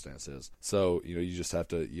circumstance is. So you just have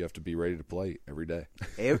to be ready to play every day.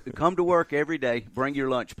 Come to work every day. Bring your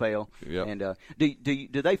lunch pail. Yep. And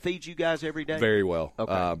do they feed you guys every day? Very well.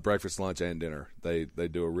 Okay. Breakfast, lunch, and dinner. They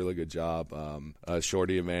do a really good job.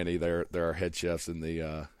 Shorty and Manny, they're our head chefs in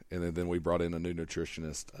the. And then we brought in a new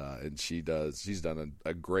nutritionist, and she's done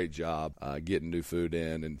a great job getting new food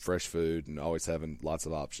in and fresh food and always having lots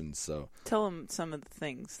of options. So tell them some of the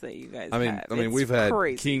things that you guys have. I mean, we've had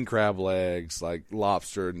king crab legs, like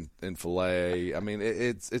lobster and fillet. I mean,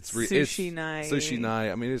 it's sushi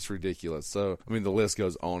night. I mean, it's ridiculous. So I mean, the list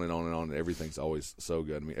goes on and on and on, and everything's always so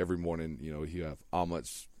good. I mean, every morning, you have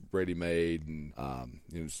omelets ready-made and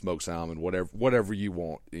smoked salmon, whatever you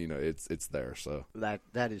want, it's there. So that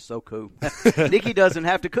is so cool. Nikki doesn't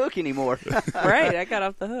have to cook anymore. Right, I got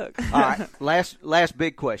off the hook. All right, last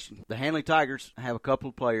big question. The Handley Tigers have a couple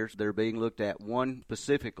of players that are being looked at. One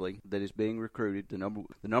specifically that is being recruited, the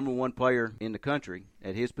number one player in the country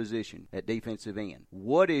at his position at defensive end.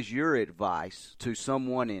 What is your advice to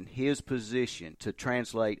someone in his position to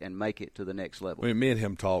translate and make it to the next level? I mean, me and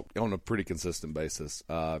him talk on a pretty consistent basis.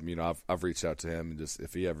 I've reached out to him, and just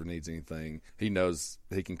if he ever needs anything, he knows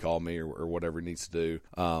he can call me or whatever he needs to do.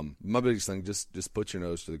 My biggest thing, just put your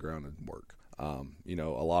nose to the ground and work. you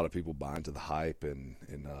know, a lot of people buy into the hype and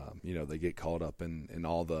you know, they get caught up in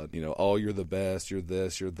all the, you know, oh, you're the best, you're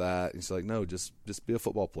this, you're that. And it's like, no, just be a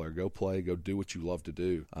football player. Go play, go do what you love to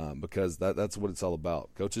do, because that's what it's all about.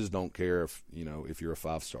 Coaches don't care if, you know, if you're a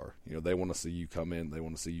 5-star. You know, they want to see you come in, they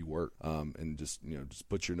want to see you work, and just, you know, just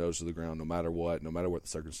put your nose to the ground no matter what the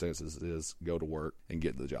circumstances is, go to work and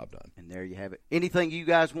get the job done. And there you have it. Anything you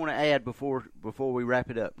guys want to add before we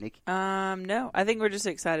wrap it up, Nikki? No, I think we're just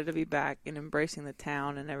excited to be back and embracing the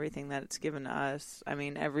town and everything that it's given to us. I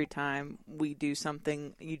mean, every time we do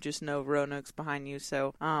something, you just know Roanoke's behind you.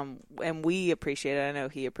 So, and we appreciate it. I know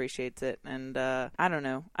he appreciates it. And I don't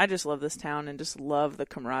know. I just love this town and just love the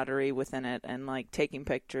camaraderie within it and, like, taking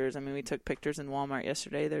pictures. I mean, we took pictures in Walmart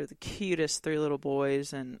yesterday. They're the cutest 3 little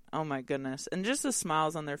boys, and oh my goodness. And just the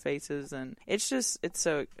smiles on their faces. And we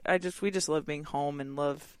just love being home and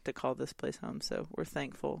love to call this place home. So we're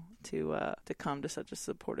thankful to come to such a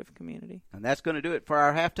supportive community. And that's going to do it for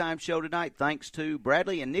our halftime show tonight. Thanks to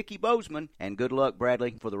Bradley and Nikki Bozeman, and good luck,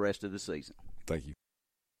 Bradley, for the rest of the season. Thank you.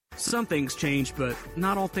 Some things change, but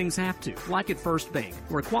not all things have to. Like at First Bank,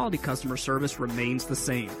 where quality customer service remains the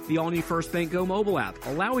same. The all-new First Bank Go mobile app,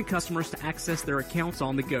 allowing customers to access their accounts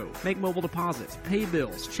on the go, make mobile deposits, pay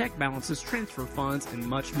bills, check balances, transfer funds, and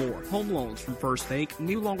much more. Home loans from First Bank,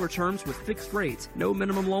 new longer terms with fixed rates, no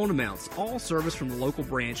minimum loan amounts, all service from the local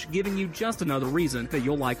branch, giving you just another reason that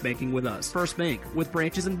you'll like banking with us. First Bank, with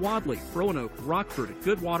branches in Wadley, Roanoke, Rockford,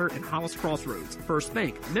 Goodwater, and Hollis Crossroads. First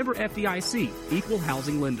Bank, member FDIC, equal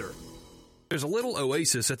housing lender. There's a little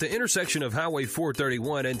oasis at the intersection of Highway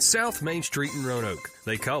 431 and South Main Street in Roanoke.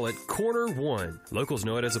 They call it Corner One. Locals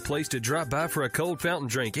know it as a place to drop by for a cold fountain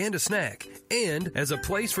drink and a snack, and as a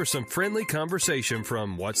place for some friendly conversation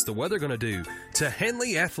from what's the weather going to do to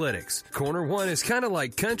Handley Athletics. Corner One is kind of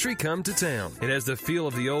like country come to town. It has the feel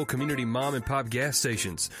of the old community mom and pop gas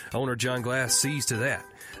stations. Owner John Glass sees to that.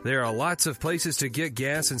 There are lots of places to get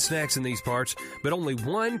gas and snacks in these parts, but only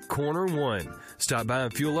one Corner One. Stop by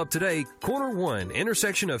and fuel up today. Corner One,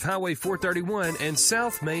 intersection of Highway 431 and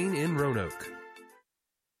South Main in Roanoke.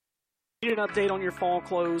 Need an update on your fall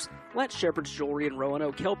clothes? Let Shepherd's Jewelry in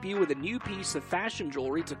Roanoke help you with a new piece of fashion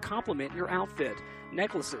jewelry to complement your outfit.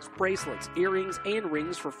 Necklaces, bracelets, earrings, and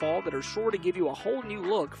rings for fall that are sure to give you a whole new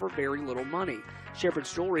look for very little money.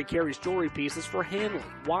 Shepherd's Jewelry carries jewelry pieces for Handley,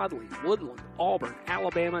 Wadley, Woodland, Auburn,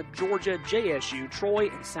 Alabama, Georgia, JSU, Troy,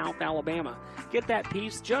 and South Alabama. Get that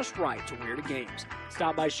piece just right to wear to games.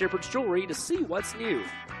 Stop by Shepherd's Jewelry to see what's new.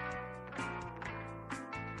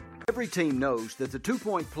 Every team knows that the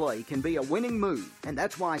two-point play can be a winning move, and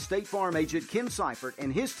that's why State Farm agent Ken Seifert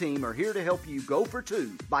and his team are here to help you go for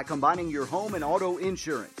two by combining your home and auto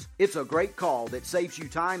insurance. It's a great call that saves you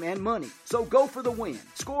time and money, so go for the win.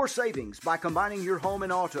 Score savings by combining your home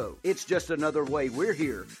and auto. It's just another way we're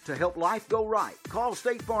here to help life go right. Call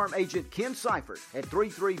State Farm agent Ken Seifert at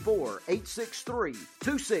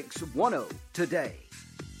 334-863-2610 today.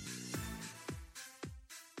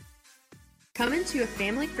 Come into a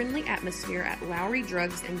family-friendly atmosphere at Lowry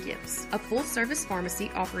Drugs and Gifts, a full-service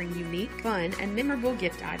pharmacy offering unique, fun, and memorable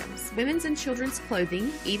gift items, women's and children's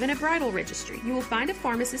clothing, even a bridal registry. You will find a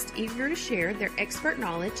pharmacist eager to share their expert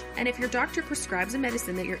knowledge, and if your doctor prescribes a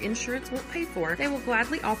medicine that your insurance won't pay for, they will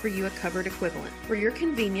gladly offer you a covered equivalent. For your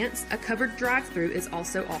convenience, a covered drive-thru is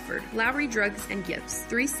also offered. Lowry Drugs and Gifts,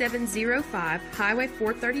 3705 Highway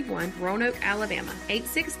 431, Roanoke, Alabama,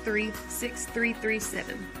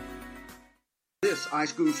 863-6337. This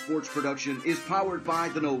iSchool Sports production is powered by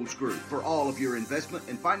the Knowles Group. For all of your investment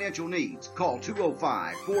and financial needs, call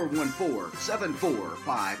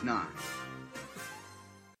 205-414-7459.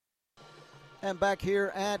 And back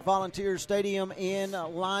here at Volunteer Stadium in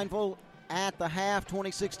Lineville at the half,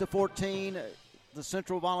 26-14. The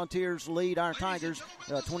Central Volunteers lead our Tigers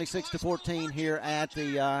 26-14 here at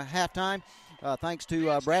the halftime. Thanks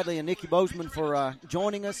to Bradley and Nikki Bozeman for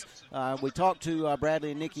joining us. We talked to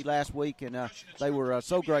Bradley and Nikki last week, and they were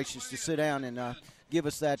so gracious to sit down and give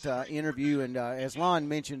us that interview. And as Lon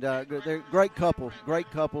mentioned, they're a great couple,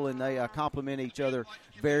 and they complement each other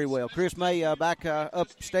very well. Chris May back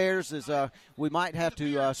upstairs as we might have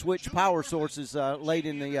to switch power sources late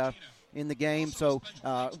in the game. So,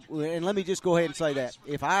 and let me just go ahead and say that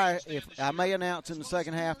if I may announce in the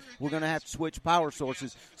second half, we're going to have to switch power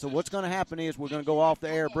sources. So what's going to happen is we're going to go off the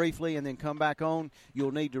air briefly and then come back on.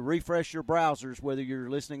 You'll need to refresh your browsers, whether you're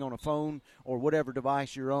listening on a phone or whatever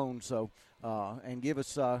device you're on. So, and give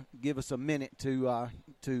us a minute to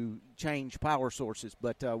change power sources.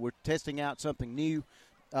 But we're testing out something new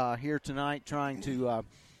here tonight, trying to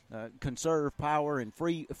conserve power and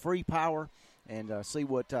free power. And see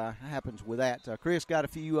what happens with that. Chris got a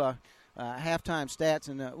few halftime stats.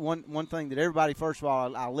 And one thing that everybody, first of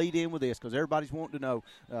all, I'll lead in with this because everybody's wanting to know.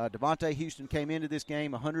 Devontae Houston came into this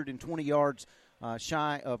game 120 yards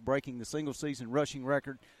shy of breaking the single-season rushing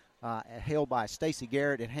record held by Stacey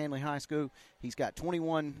Garrett at Handley High School. He's got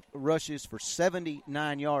 21 rushes for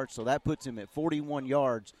 79 yards, so that puts him at 41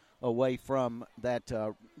 yards away from that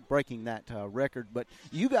breaking that record. But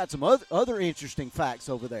you got some other interesting facts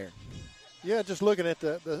over there. Yeah, just looking at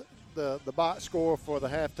the box score for the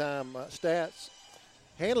halftime stats,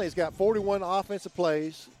 Handley's got 41 offensive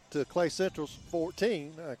plays to Clay Central's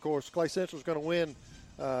 14. Of course, Clay Central's going to win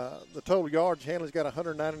the total yards. Handley's got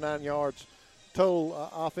 199 yards total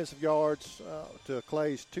offensive yards to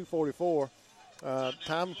Clay's 244.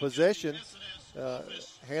 Time of possession,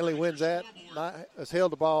 Handley wins that. Has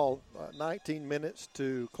held the ball 19 minutes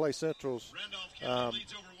to Clay Central's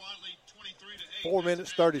 4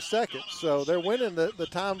 minutes 30 seconds. So they're winning the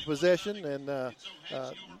time of possession, and the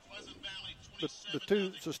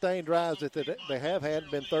two sustained drives that they have had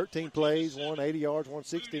been 13 plays, one 80 yards, one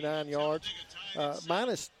 69 yards,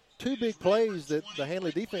 minus two big plays that the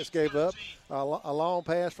Handley defense gave up, a long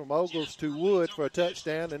pass from Ogles to Wood for a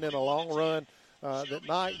touchdown, and then a long run that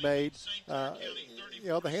Knight made.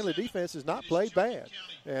 The Handley defense has not played bad,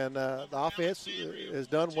 and the offense has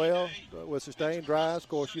done well with sustained drives. Of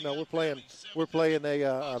course, we're playing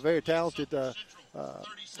a very talented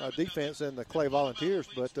defense in the Clay Volunteers,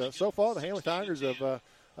 but so far the Handley Tigers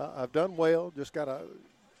have done well. Just got to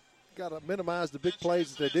minimize the big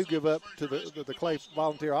plays that they do give up to the Clay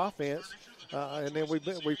Volunteer offense, and then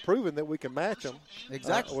we've proven that we can match them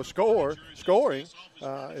exactly with scoring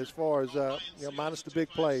as far as minus the big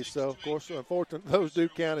plays. So of course, unfortunately, those do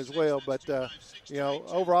count as well. But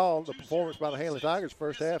overall, the performance by the Handley Tigers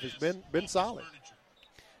first half has been solid.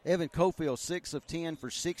 Evan Cofield, 6 of 10 for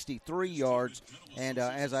 63 yards. And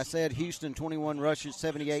as I said, Houston, 21 rushes,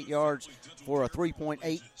 78 yards for a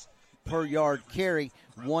 3.8 per yard carry,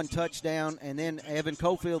 one touchdown. And then Evan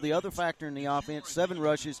Cofield, the other factor in the offense, 7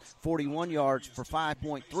 rushes, 41 yards for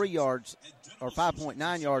 5.3 yards or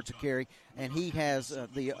 5.9 yards a carry. And he has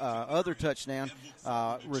the other touchdown.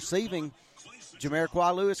 Receiving,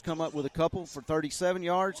 Jamariquai Lewis come up with a couple for 37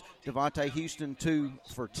 yards. Devontae Houston, 2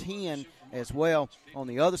 for 10 as well. On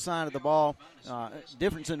the other side of the ball,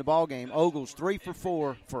 difference in the ball game, Ogles 3 for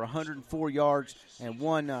 4 for 104 yards and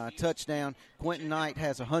 1 touchdown. Quentin Knight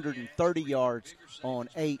has 130 yards on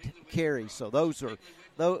 8 carries. So those are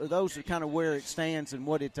kind of where it stands and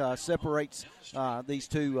what it separates these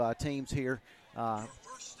two teams here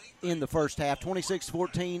in the first half.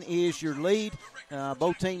 26-14 is your lead.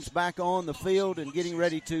 Both teams back on the field and getting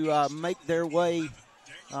ready to make their way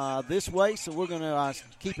this way. So we're going to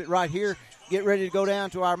keep it right here. Get ready to go down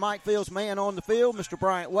to our Mike Fields man on the field, Mr.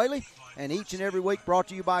 Bryant Whaley. And each and every week brought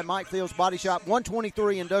to you by Mike Fields Body Shop,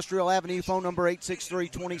 123 Industrial Avenue, phone number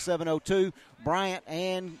 863-2702. Bryant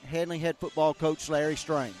and Handley head football coach Larry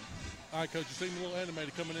Strain. All right, Coach, you seem a little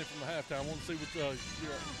animated coming in from the halftime. I want to see what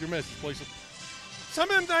your message, please. Some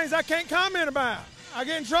of them things I can't comment about. I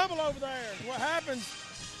get in trouble over there. What happens,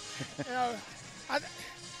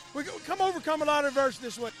 we overcome a lot of adversity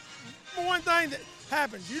this way. One thing that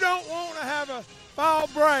happens, you don't want to have a fall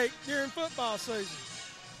break during football season.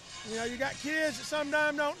 You got kids that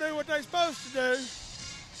sometimes don't do what they're supposed to do.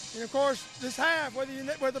 And, of course, this half,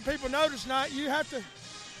 whether people notice or not, you have to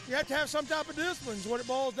have some type of discipline is what it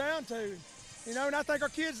boils down to. And I think our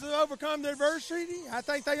kids have overcome the adversity. I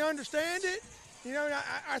think they understand it.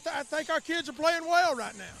 I think our kids are playing well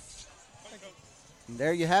right now. And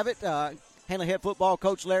there you have it. Handley head football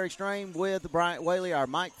coach Larry Strain with Bryant Whaley, our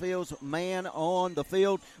Mike Fields man on the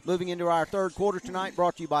field. Moving into our third quarter tonight,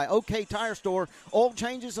 brought to you by OK Tire Store. Oil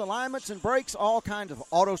changes, alignments, and brakes, all kinds of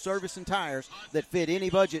auto service and tires that fit any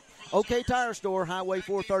budget. OK Tire Store, Highway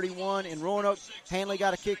 431 in Roanoke. Handley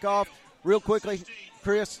got a kickoff. Real quickly,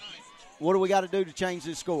 Chris, what do we got to do to change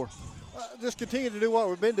this score? Just continue to do what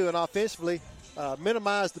we've been doing offensively.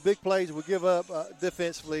 Minimize the big plays we give up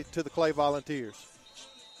defensively to the Clay Volunteers.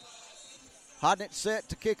 Hodnett set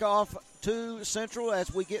to kick off to Central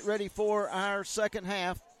as we get ready for our second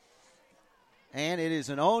half. And it is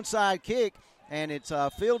an onside kick, and it's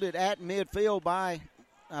fielded at midfield by,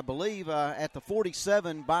 I believe, at the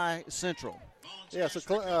 47 by Central. Yeah,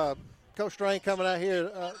 so Coach Strain coming out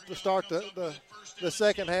here to start the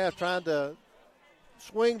second half, trying to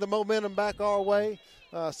swing the momentum back our way,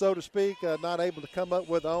 so to speak, not able to come up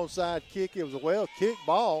with an onside kick. It was a well-kicked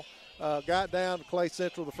ball, got down to Clay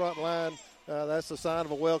Central, the front line. That's a sign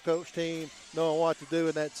of a well-coached team, knowing what to do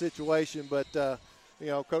in that situation. But,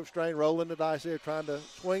 Coach Strain rolling the dice here, trying to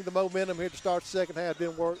swing the momentum here to start the second half.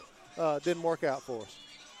 Didn't work out for us.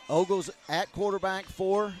 Ogles at quarterback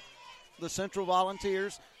for the Central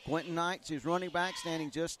Volunteers. Quentin Knight, his running back, standing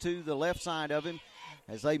just to the left side of him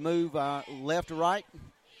as they move right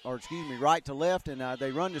to left, and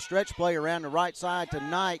they run the stretch play around the right side to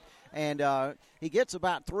Knight, and he gets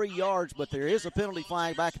about 3 yards, but there is a penalty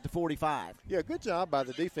flag back at the 45. Yeah, good job by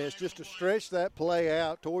the defense just to stretch that play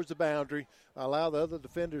out towards the boundary, allow the other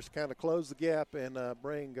defenders to kind of close the gap and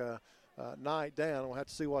bring Knight down. We'll have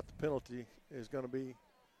to see what the penalty is going to be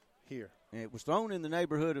here. It was thrown in the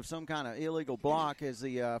neighborhood of some kind of illegal block as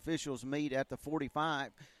the officials meet at the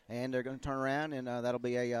 45, and they're going to turn around, and that'll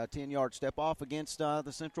be a 10-yard step off against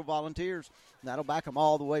the Central Volunteers. And that'll back them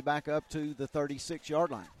all the way back up to the 36-yard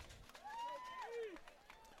line.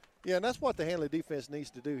 Yeah, and that's what the Handley defense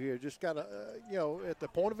needs to do here. Just got to, at the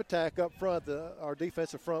point of attack up front, our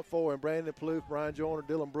defensive front four, and Brandon Plouffe, Brian Joyner,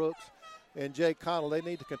 Dylan Brooks, and Jake Connell, they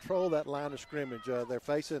need to control that line of scrimmage. They're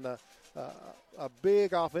facing a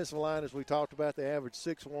big offensive line, as we talked about. They average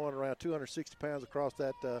 6'1", around 260 pounds across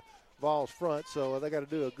that Vols front. So they got to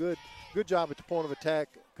do a good job at the point of attack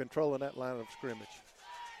controlling that line of scrimmage.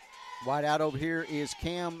 Wide out over here is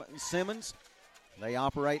Cam Simmons. They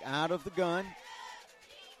operate out of the gun.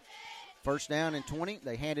 First down and 20.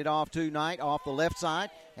 They hand it off to Knight off the left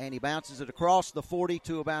side, and he bounces it across the 40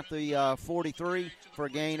 to about the 43 for a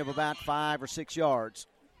gain of about 5 or 6 yards.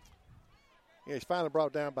 Yeah, he's finally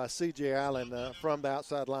brought down by C.J. Allen from the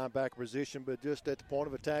outside linebacker position, but just at the point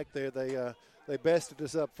of attack there, they bested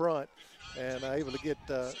us up front and able to get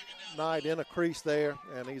Knight in a crease there,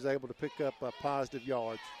 and he's able to pick up positive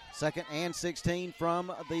yards. 2nd and 16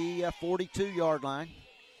 from the 42-yard line.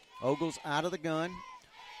 Ogles out of the gun.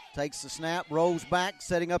 Takes the snap, rolls back,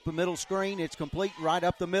 setting up a middle screen. It's complete right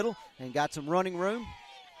up the middle and got some running room.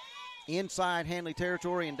 Inside Handley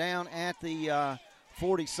territory and down at the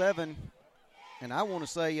 47. And I want to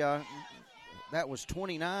say that was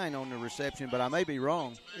 29 on the reception, but I may be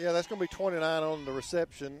wrong. Yeah, that's going to be 29 on the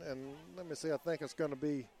reception. And let me see, I think it's going to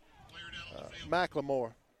be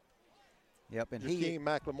McLemore. Yep, and Jakeem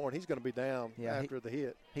McLemore, and he's going to be down after the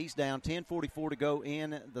hit. He's down. 10:44 to go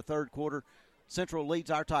in the third quarter. Central leads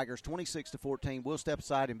our Tigers 26-14. We'll step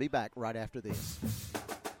aside and be back right after this.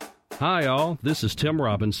 Hi, all. This is Tim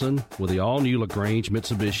Robinson with the all-new LaGrange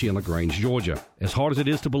Mitsubishi in LaGrange, Georgia. As hard as it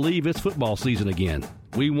is to believe, it's football season again.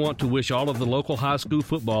 We want to wish all of the local high school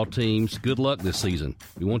football teams good luck this season.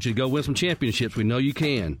 We want you to go win some championships. We know you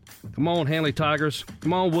can. Come on, Handley Tigers.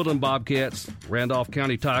 Come on, Woodland Bobcats, Randolph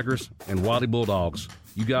County Tigers, and Wadley Bulldogs.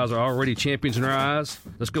 You guys are already champions in our eyes.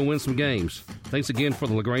 Let's go win some games. Thanks again for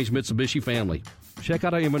the LaGrange Mitsubishi family. Check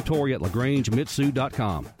out our inventory at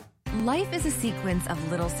LaGrangeMitsu.com. Life is a sequence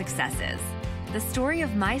of little successes. The story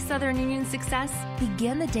of my Southern Union success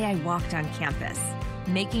began the day I walked on campus.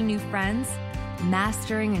 Making new friends,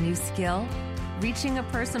 mastering a new skill, reaching a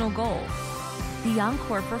personal goal. The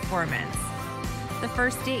encore performance, the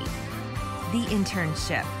first date, the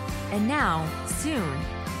internship, and now, soon,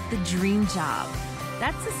 the dream job.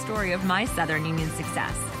 That's the story of my Southern Union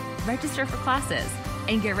success. Register for classes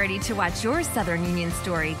and get ready to watch your Southern Union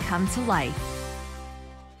story come to life.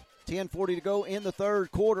 10:40 to go in the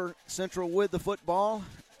third quarter. Central with the football.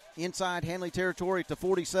 Inside Handley territory to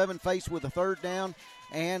 47, faced with a third down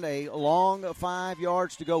and a long 5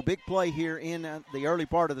 yards to go. Big play here in the early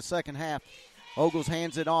part of the second half. Ogles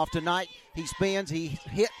hands it off to Knight. He spins. He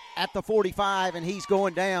hit at the 45, and he's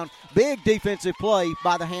going down. Big defensive play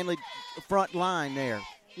by the Handley front line there.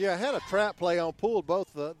 Yeah, had a trap play on, pulled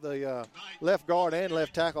both the left guard and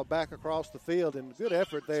left tackle back across the field, and good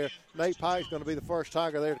effort there. Nate Pike's going to be the first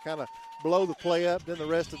Tiger there to kind of blow the play up. Then the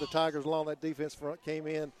rest of the Tigers along that defense front came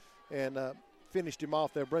in and finished him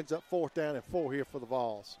off there. Brings up 4th down and 4 here for the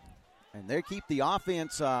Vols. And they keep the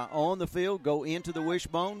offense on the field, go into the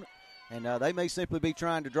wishbone. And they may simply be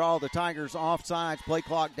trying to draw the Tigers off sides. Play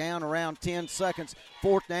clock down around 10 seconds.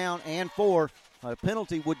 4th down and 4. A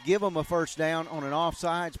penalty would give them a first down on an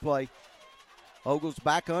offsides play. Ogles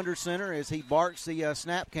back under center as he barks the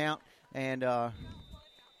snap count. And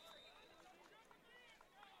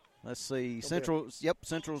let's see. Central's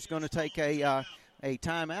going to take a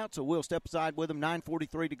timeout. So we'll step aside with them.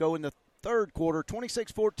 9:43 to go in the third quarter.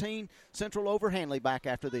 26-14, Central over Handley. Back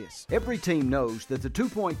after this. Every team knows that the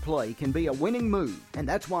two-point play can be a winning move, and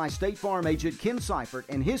that's why State Farm agent Ken Seifert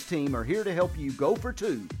and his team are here to help you go for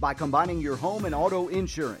two by combining your home and auto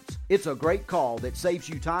insurance. It's a great call that saves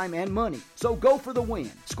you time and money, so go for the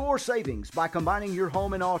win. Score savings by combining your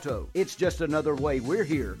home and auto. It's just another way we're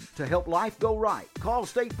here to help life go right. Call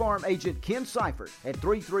State Farm agent Ken Seifert at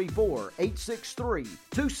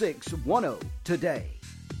 334-863-2610 today.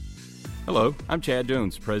 Hello, I'm Chad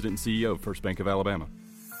Jones, President and CEO of First Bank of Alabama.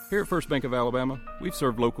 Here at First Bank of Alabama, we've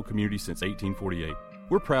served local communities since 1848.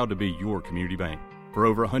 We're proud to be your community bank. For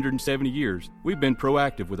over 170 years, we've been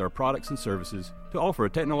proactive with our products and services to offer a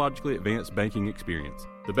technologically advanced banking experience.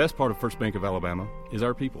 The best part of First Bank of Alabama is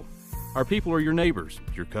our people. Our people are your neighbors,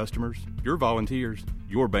 your customers, your volunteers,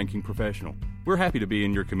 your banking professional. We're happy to be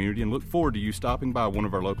in your community and look forward to you stopping by one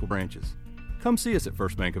of our local branches. Come see us at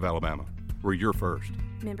First Bank of Alabama. We're your first.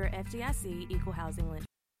 Member FDIC, Equal Housing Lender.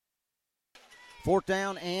 4th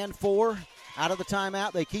down and 4. Out of the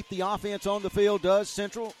timeout, they keep the offense on the field, does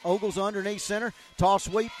Central. Ogles underneath center. Toss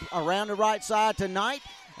sweep around the right side to Knight.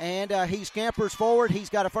 And he scampers forward. He's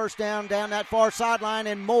got a first down that far sideline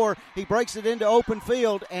and more. He breaks it into open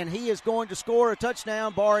field, and he is going to score a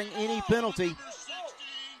touchdown barring any penalty.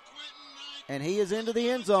 And he is into the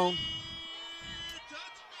end zone.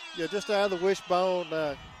 Yeah, just out of the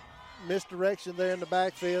wishbone, misdirection there in the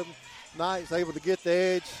backfield. Knight's able to get the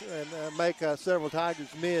edge and make several Tigers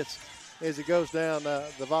miss as he goes down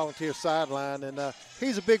the Volunteer sideline. And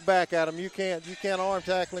he's a big back at him. You can't arm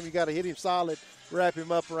tackle him. You got to hit him solid, wrap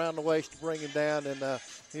him up around the waist to bring him down. And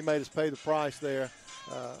he made us pay the price there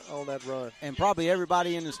on that run. And probably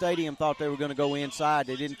everybody in the stadium thought they were going to go inside.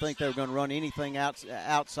 They didn't think they were going to run anything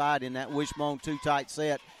outside in that wishbone too tight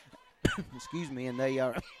set. Excuse me. And they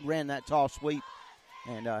ran that toss sweep,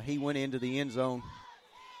 and he went into the end zone.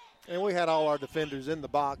 And we had all our defenders in the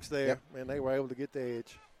box there, yep, and they were able to get the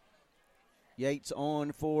edge. Yates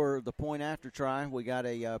on for the point after try. We got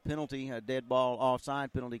a penalty, a dead ball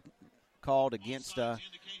offside penalty called against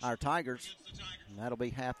our Tigers. And that'll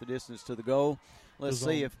be half the distance to the goal. Let's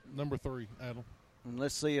see if number 3, Adam. And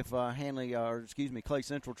let's see if Clay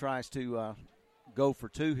Central tries to go for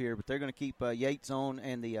 2 here, but they're going to keep Yates on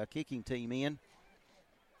and the kicking team in.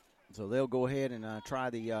 So they'll go ahead and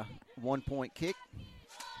try the 1-point kick.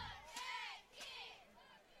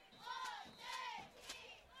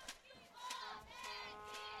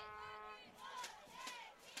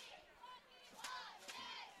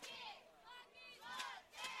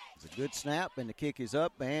 Good snap, and the kick is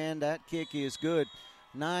up, and that kick is good.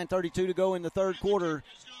 9:32 to go in the third quarter.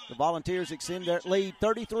 The Volunteers extend their lead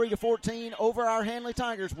 33-14 over our Handley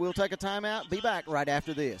Tigers. We'll take a timeout. Be back right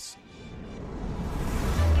after this.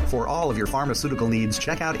 For all of your pharmaceutical needs,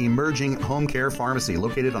 check out Emerging Home Care Pharmacy,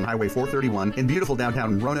 located on Highway 431 in beautiful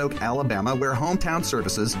downtown Roanoke, Alabama, where hometown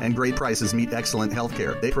services and great prices meet excellent health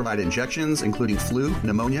care. They provide injections, including flu,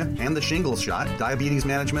 pneumonia, and the shingles shot, diabetes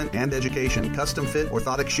management, and education, custom-fit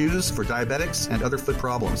orthotic shoes for diabetics and other foot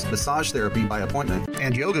problems, massage therapy by appointment,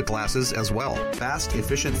 and yoga classes as well. Fast,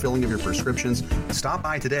 efficient filling of your prescriptions. Stop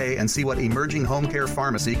by today and see what Emerging Home Care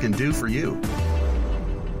Pharmacy can do for you.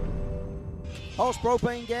 Hall's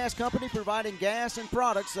Propane Gas Company providing gas and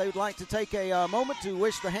products. They would like to take a moment to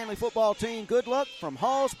wish the Handley football team good luck from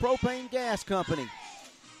Hall's Propane Gas Company.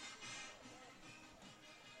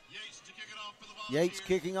 Yates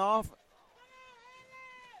kicking off.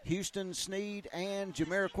 Houston, Sneed, and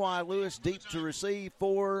Jamiroquai Lewis deep to receive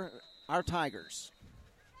for our Tigers.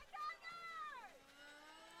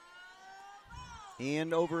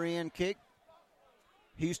 End over end kick.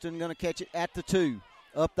 Houston going to catch it at the 2.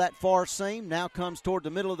 Up that far seam, now comes toward the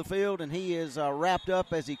middle of the field, and he is wrapped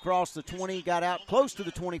up as he crossed the 20, got out close to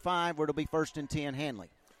the 25, where it'll be 1st and 10 Handley.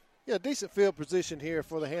 Yeah, decent field position here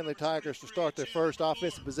for the Handley Tigers to start their first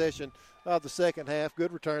offensive possession of the second half.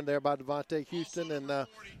 Good return there by Devontae Houston, and the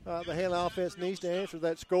Handley offense needs to answer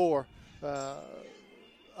that score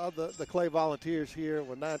of the Clay Volunteers here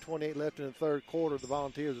with 9:28 left in the third quarter. The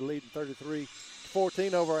Volunteers are leading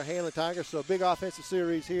 33-14 over our Handley Tigers, so a big offensive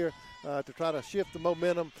series here to try to shift the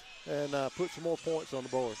momentum and put some more points on the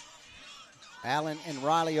board. Allen and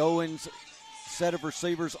Riley Owens, set of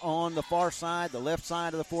receivers on the far side, the left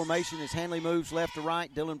side of the formation as Handley moves left to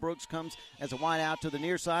right. Dylan Brooks comes as a wide out to the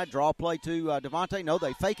near side. Draw play to Devontae. No,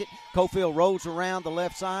 they fake it. Cofield rolls around the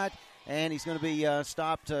left side, and he's going to be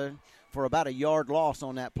stopped for about a yard loss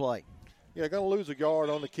on that play. Yeah, going to lose a yard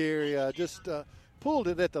on the carry. Just pulled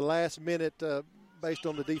it at the last minute based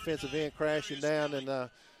on the defensive end crashing down, and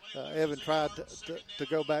Evan tried to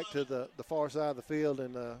go back to the far side of the field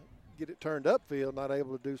and get it turned upfield, not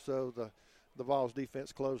able to do so. The Vols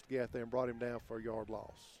defense closed the gap there and brought him down for a yard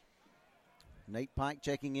loss. Nate Pike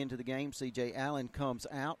checking into the game. C.J. Allen comes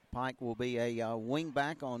out. Pike will be a wing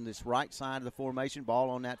back on this right side of the formation. Ball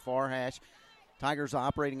on that far hash. Tigers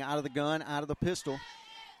operating out of the gun, out of the pistol.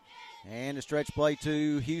 And a stretch play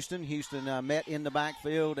to Houston. Houston met in the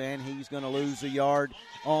backfield, and he's going to lose a yard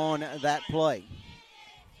on that play.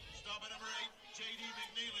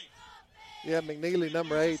 Yeah, McNeely,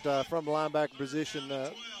 number 8, from the linebacker position.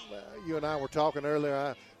 You and I were talking earlier.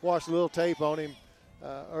 I watched a little tape on him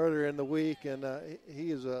earlier in the week, and he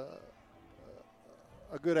is a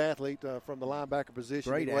a good athlete from the linebacker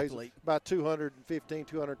position. Great he weighs athlete. About 215,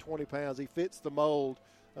 220 pounds. He fits the mold.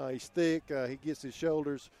 He's thick. He gets his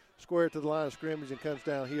shoulders square to the line of scrimmage and comes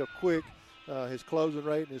downhill quick. His closing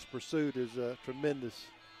rate and his pursuit is tremendous.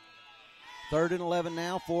 3rd and 11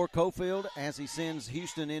 now for Cofield as he sends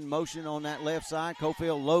Houston in motion on that left side.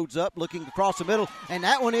 Cofield loads up, looking across the middle, and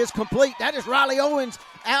that one is complete. That is Riley Owens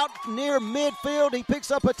out near midfield. He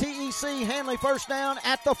picks up a TEC. Handley first down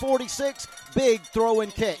at the 46. Big throw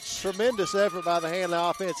and catch. Tremendous effort by the Handley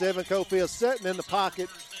offense. Evan Cofield sitting in the pocket,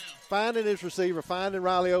 finding his receiver, finding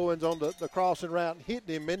Riley Owens on the crossing route, and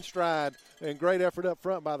hitting him in stride. And great effort up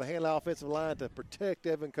front by the Handley offensive line to protect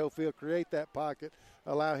Evan Cofield, create that pocket,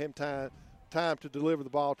 allow him time to deliver the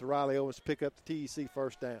ball to Riley Owens to pick up the TEC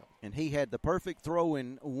first down. And he had the perfect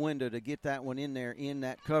throw-in window to get that one in there in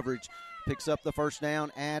that coverage. Picks up the first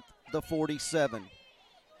down at the 47.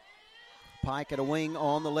 Pike at a wing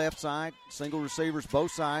on the left side. Single receivers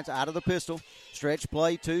both sides out of the pistol. Stretch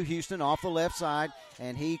play to Houston off the left side.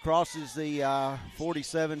 And he crosses the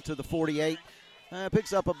 47 to the 48.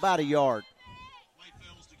 Picks up about a yard.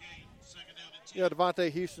 Yeah,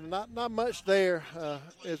 Devontae Houston, not much there.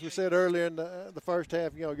 As we said earlier in the first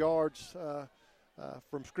half, yards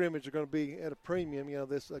from scrimmage are going to be at a premium,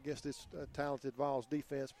 this against this talented Vols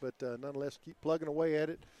defense. But nonetheless, keep plugging away at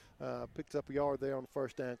it. Picks up a yard there on the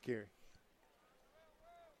first down carry.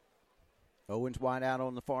 Owens wide out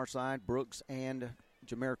on the far side. Brooks and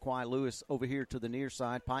Jamiroquai Lewis over here to the near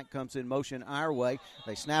side. Pike comes in motion our way.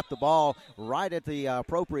 They snap the ball right at the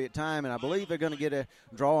appropriate time, and I believe they're going to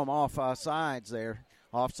draw them off sides there.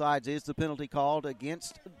 Offsides is the penalty called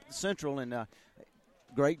against Central, and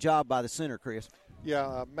great job by the center, Chris.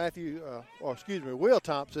 Yeah, Will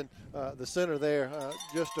Thompson, the center there,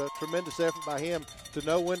 just a tremendous effort by him to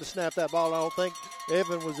know when to snap that ball. I don't think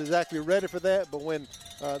Evan was exactly ready for that, but when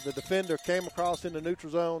the defender came across in the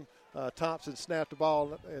neutral zone, Thompson snapped the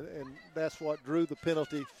ball, and that's what drew the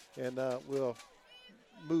penalty, and we'll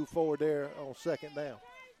move forward there on second down.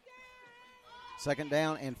 2nd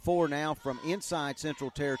down and 4 now from inside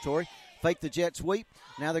Central Territory. Fake the jet sweep.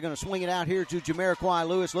 Now they're going to swing it out here to Jamiroquai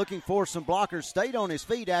Lewis, looking for some blockers. Stayed on his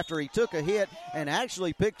feet after he took a hit and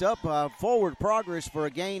actually picked up forward progress for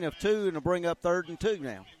a gain of 2 and to bring up 3rd and 2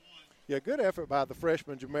 now. Yeah, good effort by the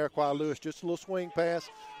freshman, Jamiroquai Lewis. Just a little swing pass,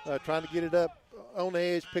 trying to get it up on the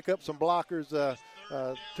edge, pick up some blockers.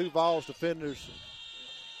 2 Vols defenders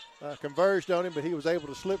converged on him, but he was able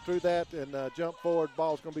to slip through that and jump forward.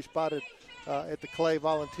 Ball's going to be spotted at the Clay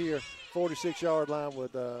Volunteer 46-yard line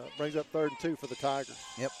with brings up 3rd and 2 for the Tigers.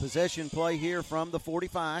 Yep, possession play here from the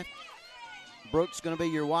 45. Brooks going to be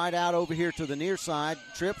your wide out over here to the near side.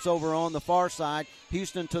 Trips over on the far side.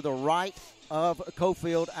 Houston to the right of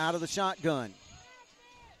Cofield out of the shotgun.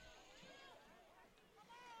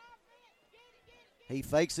 He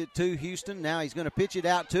fakes it to Houston. Now he's going to pitch it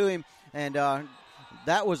out to him, and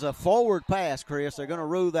that was a forward pass, Chris. They're going to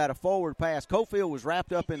rule that a forward pass. Cofield was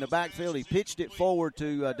wrapped up in the backfield. He pitched it forward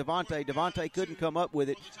to Devontae. Devontae couldn't come up with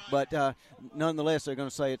it, but nonetheless, they're going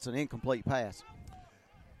to say it's an incomplete pass.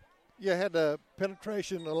 Yeah, had the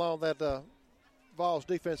penetration along that Vols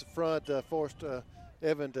defensive front, forced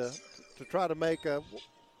Evan to try to make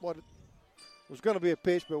what was going to be a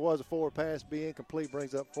pitch, but was a forward pass. Be incomplete,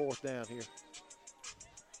 brings up 4th down here.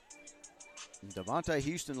 Devontae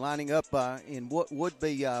Houston lining up in what would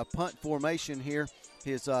be punt formation here.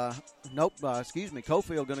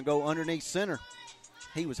 Cofield going to go underneath center.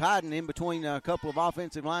 He was hiding in between a couple of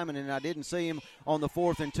offensive linemen, and I didn't see him on the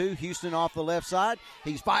 4th and 2. Houston off the left side.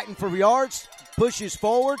 He's fighting for yards, pushes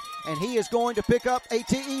forward, and he is going to pick up a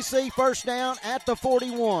TEC first down at the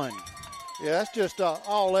 41. Yeah, that's just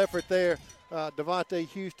all effort there. Devontae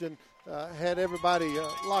Houston had everybody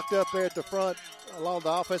locked up there at the front, along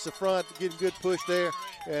the offensive front, getting good push there,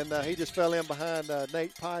 and he just fell in behind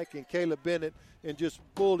Nate Pike and Caleb Bennett and just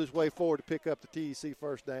pulled his way forward to pick up the TEC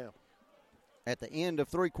first down. At the end of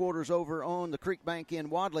 3 quarters over on the Creek Bank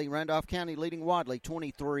in Wadley, Randolph County leading Wadley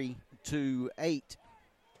 23-8.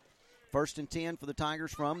 1st and 10 for the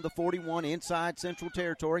Tigers from the 41 inside Central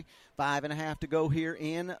Territory. 5.5 to go here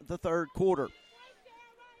in the 3rd quarter.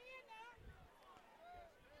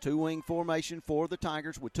 2-wing formation for the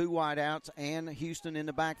Tigers with 2 wideouts and Houston in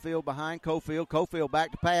the backfield behind Cofield. Cofield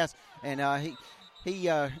back to pass, and he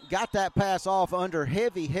got that pass off under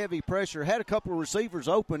heavy pressure. Had a couple of receivers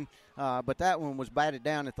open, but that one was batted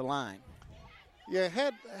down at the line. Yeah,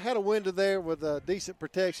 had a window there with decent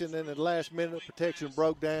protection, and at the last minute protection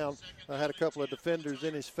broke down. Had a couple of defenders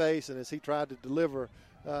in his face, and as he tried to deliver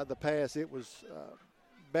the pass, it was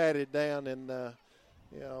batted down, and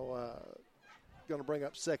going to bring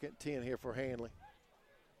up 2nd 10 here for Handley.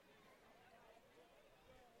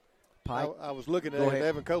 I was looking at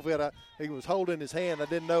Evan Cofield. He was holding his hand. I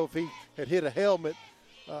didn't know if he had hit a helmet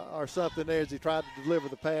or something there as he tried to deliver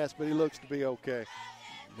the pass, but he looks to be okay.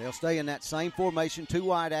 They'll stay in that same formation, 2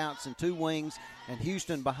 wide outs and 2 wings, and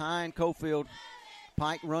Houston behind Cofield.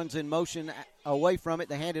 Pike runs in motion away from it.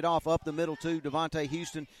 They hand it off up the middle to Devontae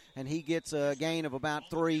Houston, and he gets a gain of about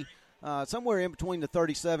 3, somewhere in between the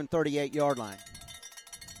 37, 38-yard line.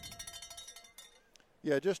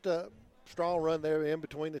 Yeah, just a strong run there in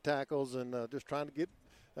between the tackles and just trying to get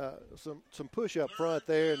some push up front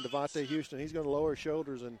there. And Devontae Houston, he's going to lower his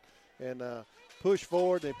shoulders and push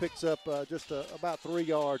forward, and picks up just about 3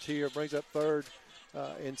 yards here, brings up 3rd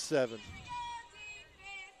and 7.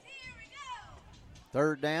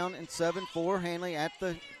 3rd down and 7 for Handley at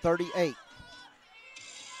the 38.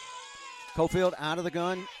 Cofield out of the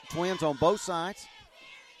gun, twins on both sides.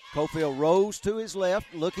 Cofield rolls to his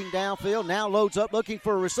left, looking downfield, now loads up, looking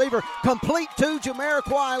for a receiver. Complete to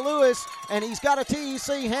Jamiroquai Lewis, and he's got a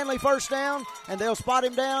TEC. Handley first down, and they'll spot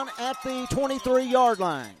him down at the 23-yard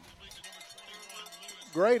line.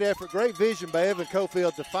 Great effort, great vision by Evan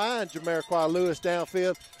Cofield to find Jamiroquai Lewis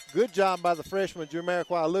downfield. Good job by the freshman,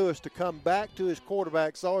 Jamiroquai Lewis, to come back to his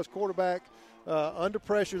quarterback, saw his quarterback under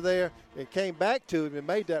pressure there, and came back to him and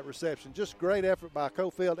made that reception. Just great effort by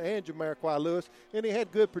Cofield and Jamiroquai Lewis, and he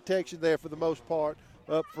had good protection there for the most part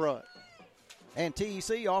up front. And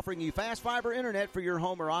TEC offering you fast fiber internet for your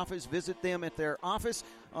home or office. Visit them at their office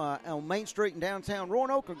on Main Street in downtown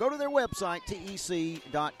Roanoke, or go to their website,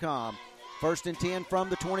 tec.com. 1st and 10 from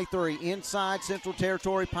the 23. Inside Central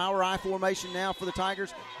Territory, power I formation now for the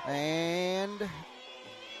Tigers. And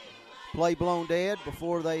play blown dead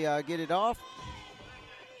before they get it off.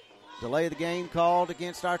 Delay of the game called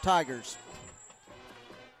against our Tigers.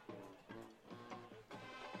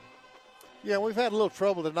 Yeah, we've had a little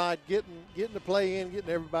trouble tonight getting the play in, getting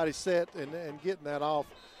everybody set, and getting that off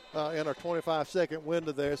in our 25-second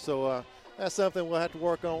window there. So that's something we'll have to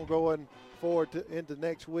work on going forward into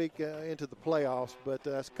next week, into the playoffs. But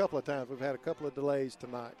that's a couple of times we've had a couple of delays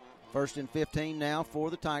tonight. 1st and 15 now for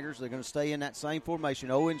the Tigers. They're going to stay in that same formation.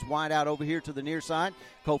 Owens wide out over here to the near side.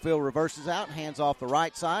 Cofield reverses out, hands off the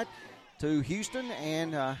right side to Houston,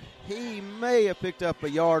 and he may have picked up a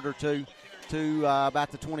yard or two to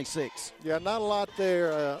about the 26. Yeah, not a lot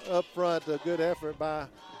there up front. A good effort by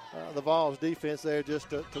the Vols defense there just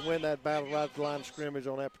to win that battle right at the line of scrimmage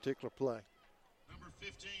on that particular play. Number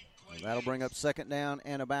 15, Well, that'll bring up 2nd down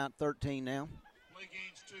and about 13 now. play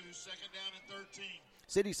gains 2, 2nd down and 13.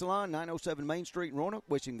 City Salon, 907 Main Street in Roanoke,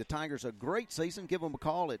 wishing the Tigers a great season. Give them a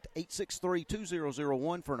call at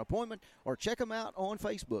 863-2001 for an appointment, or check them out on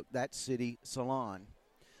Facebook. That's City Salon.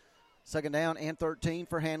 2nd down and 13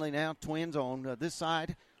 for Handley now. Twins on this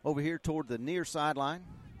side over here toward the near sideline.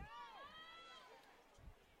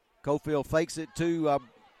 Cofield fakes it to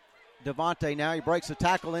Devontae now. He breaks a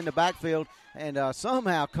tackle in the backfield, and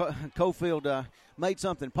somehow Cofield made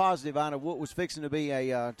something positive out of what was fixing to be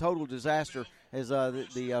a total disaster as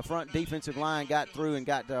the front defensive line got through and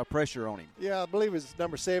got pressure on him. Yeah, I believe it's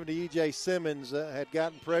number 70, E.J. Simmons, had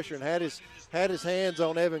gotten pressure and had his hands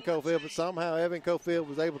on Evan Cofield, but somehow Evan Cofield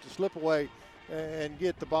was able to slip away and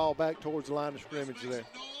get the ball back towards the line of scrimmage there.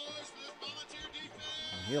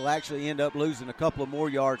 He'll actually end up losing a couple of more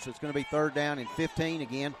yards, so it's going to be 3rd down and 15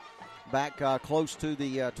 again, back close to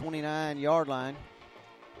the 29-yard line.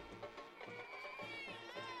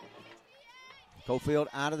 Cofield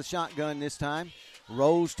out of the shotgun this time.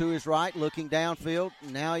 Rolls to his right, looking downfield.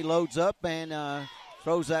 Now he loads up and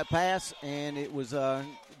throws that pass, and it was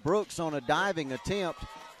Brooks on a diving attempt.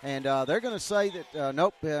 And they're going to say that,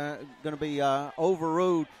 nope, going to be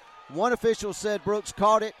overruled. One official said Brooks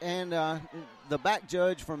caught it, and the back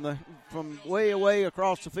judge from way away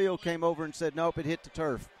across the field came over and said, nope, it hit the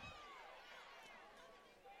turf.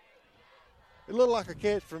 It looked like a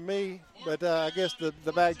catch for me, but I guess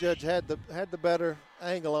the back judge had the better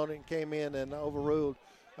angle on it and came in and overruled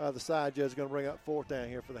the side judge. Going to bring up 4th down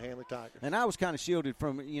here for the Handley Tigers. And I was kind of shielded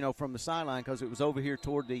from the sideline because it was over here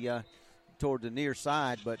toward the near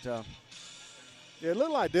side, but yeah, it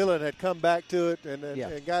looked like Dillon had come back to it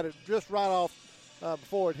and got it just right off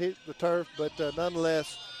before it hit the turf, but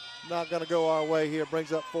nonetheless, not going to go our way here.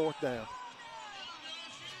 Brings up 4th down.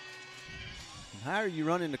 How are you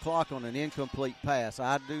running the clock on an incomplete pass?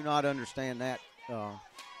 I do not understand that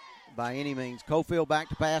by any means. Cofield back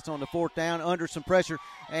to pass on the 4th down under some pressure,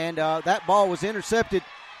 and that ball was intercepted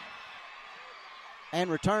and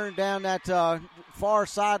returned down that far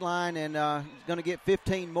sideline, and going to get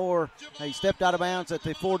 15 more. He stepped out of bounds at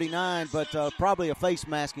the 49, but probably a face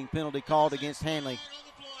masking penalty called against Handley.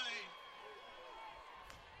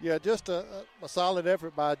 Yeah, just a solid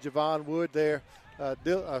effort by Javon Wood there.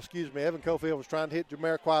 Evan Cofield was trying to hit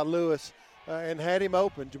Jamiroquai Lewis and had him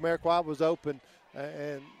open. Jamiroquai was open,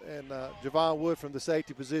 and Javon Wood from the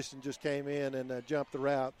safety position just came in and jumped the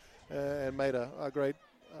route and made a great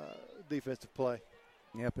defensive play.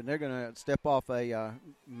 Yep, and they're going to step off a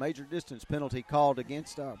major distance penalty called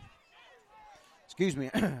against, our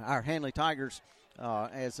Handley Tigers,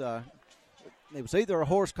 as it was either a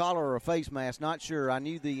horse collar or a face mask. Not sure. I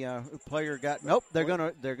knew the player got. Nope, they're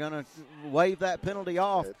gonna waive that penalty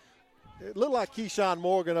off. It looked like Keyshawn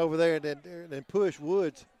Morgan over there, and then push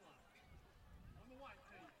Woods.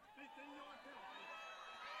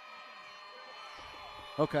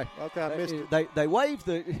 Okay, I missed it.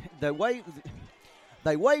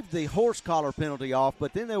 They waived the horse collar penalty off,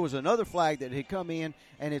 but then there was another flag that had come in,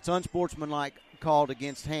 and it's unsportsmanlike called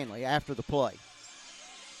against Handley after the play.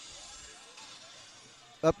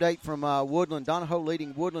 Update from Woodland. Donahoe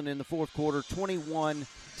leading Woodland in the fourth quarter, 21-6.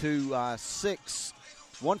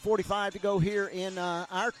 1:45 to go here in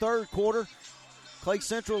our third quarter. Clay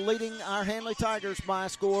Central leading our Handley Tigers by a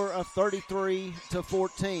score of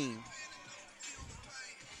 33-14.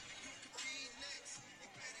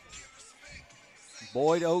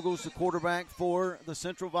 Boyd Ogles, the quarterback for the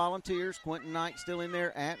Central Volunteers. Quentin Knight still in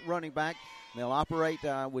there at running back. They'll operate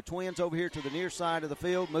with twins over here to the near side of the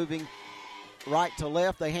field, moving right to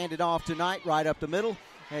left. They hand it off to Knight right up the middle.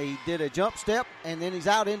 He did a jump step, and then he's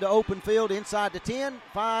out into open field inside the 10,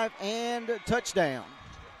 5, and touchdown.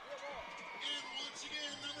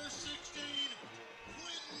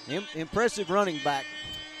 Impressive running back.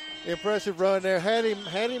 Impressive run there. Had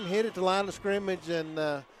him hit at the line of scrimmage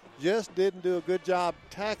and just didn't do a good job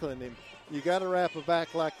tackling him. You got to wrap a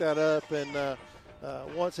back like that up, and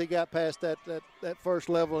once he got past that first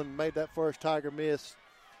level and made that first Tiger miss,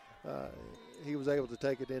 he was able to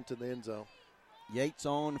take it into the end zone. Yates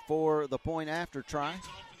on for the point after try.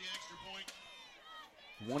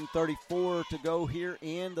 1:34 to go here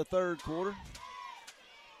in the third quarter.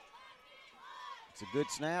 It's a good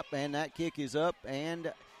snap, and that kick is up,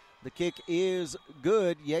 and the kick is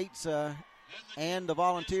good. Yates and the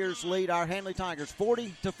Volunteers lead our Handley Tigers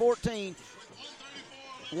 40-14.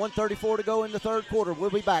 1:34 to go in the third quarter. We'll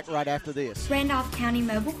be back right after this. Randolph County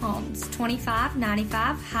Mobile Homes,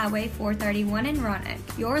 2595 Highway 431 in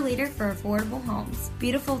Roanoke. Your leader for affordable homes.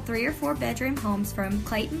 Beautiful 3 or 4 bedroom homes from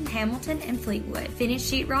Clayton, Hamilton, and Fleetwood. Finished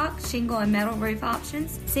sheetrock, shingle, and metal roof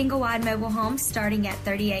options. Single wide mobile homes starting at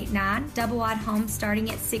 $38,900. Double wide homes starting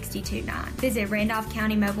at $62,900. Visit Randolph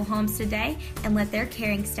County Mobile Homes today and let their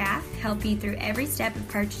caring staff help you through every step of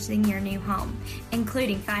purchasing your new home,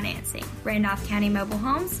 including financing. Randolph County Mobile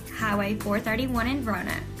Homes, Highway 431 in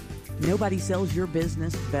Roanoke. Nobody sells your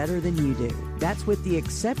business better than you do. That's with the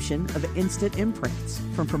exception of Instant Imprints.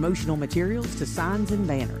 From promotional materials to signs and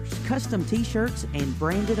banners, custom t-shirts, and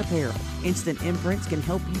branded apparel, Instant Imprints can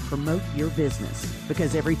help you promote your business.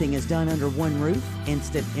 Because everything is done under one roof,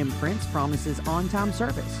 Instant Imprints promises on-time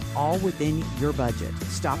service, all within your budget.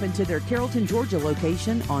 Stop into their Carrollton, Georgia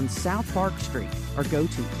location on South Park Street or go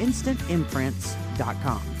to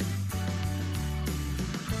instantimprints.com.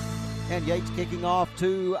 And Yates kicking off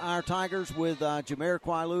to our Tigers with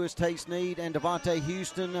Jamiroquai Lewis, Tate Sneed, and Devontae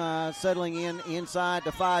Houston settling in inside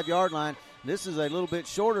the 5-yard line. This is a little bit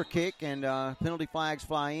shorter kick, and penalty flags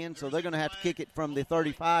fly in, so they're going to have to kick it from the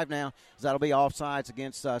 35 now, as that'll be offsides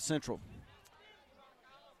against Central.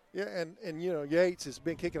 Yeah, and Yates has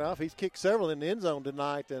been kicking off. He's kicked several in the end zone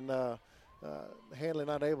tonight, and Handley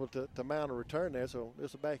not able to mount a return there, so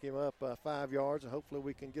this will back him up 5 yards, and hopefully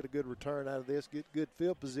we can get a good return out of this, get good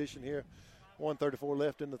field position here. 1:34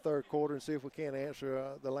 left in the third quarter, and see if we can't answer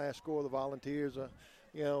the last score of the Volunteers.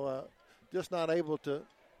 Just not able to,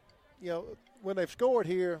 when they've scored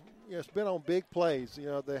here, it's been on big plays.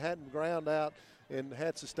 They hadn't ground out and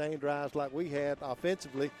had sustained drives like we had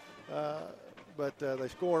offensively, but they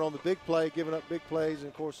scored on the big play, giving up big plays, and,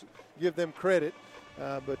 of course, give them credit.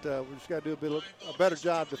 But we just got to do a better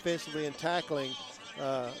job defensively in tackling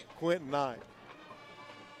Quentin Knight.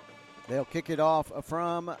 They'll kick it off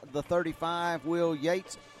from the 35. Will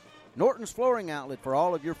Yates, Norton's Flooring Outlet for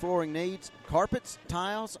all of your flooring needs. Carpets,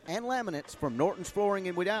 tiles, and laminates from Norton's Flooring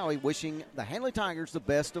in Wedowee. Wishing the Handley Tigers the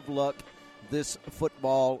best of luck this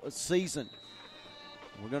football season.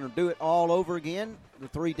 We're going to do it all over again. The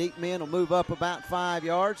 3 deep men will move up about 5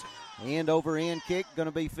 yards. End-over-end kick going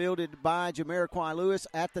to be fielded by Jamiroquai Lewis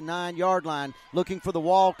at the 9-yard line. Looking for the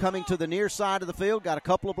wall coming to the near side of the field. Got a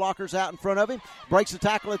couple of blockers out in front of him. Breaks the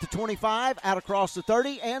tackle at the 25, out across the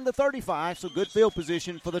 30 and the 35. So good field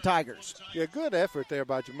position for the Tigers. Yeah, good effort there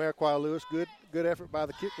by Jamiroquai Lewis. Good effort by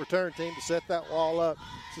the kick return team to set that wall up,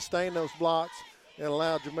 sustain those blocks. and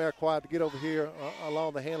allow Jamiroquai to get over here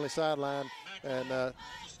along the Handley sideline and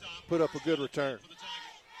put up a good return.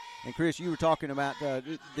 And, Chris, you were talking about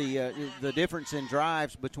the difference in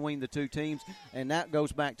drives between the two teams, and that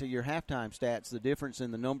goes back to your halftime stats, the difference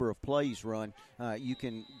in the number of plays run. You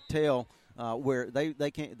can tell where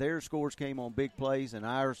their scores came on big plays and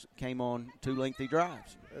ours came on 2 lengthy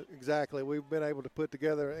drives. Exactly. We've been able to put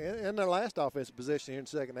together, in their last offensive possession here in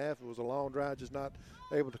the second half, it was a long drive, just not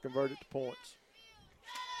able to convert it to points.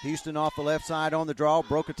 Houston off the left side on the draw,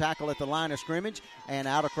 broke a tackle at the line of scrimmage, and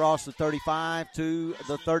out across the 35 to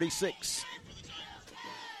the 36.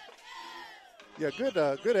 Yeah,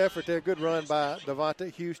 good effort there. Good run by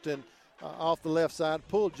Devontae Houston off the left side.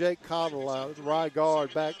 Pulled Jake Cottle, right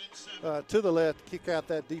guard, back to the left, kick out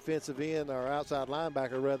that defensive end, or outside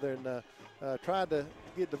linebacker rather, and tried to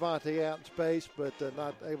get Devontae out in space, but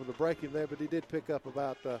not able to break him there. But he did pick up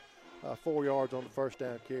about 4 yards on the first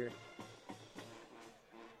down carry.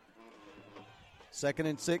 2nd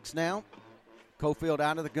and 6 now. Cofield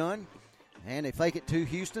out of the gun. And they fake it to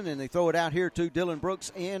Houston, and they throw it out here to Dylan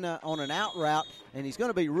Brooks in on an out route. And he's going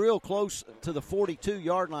to be real close to the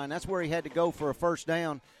 42-yard line. That's where he had to go for a first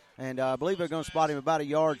down. And I believe they're going to spot him about a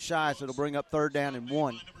yard shy, so it'll bring up 3rd down and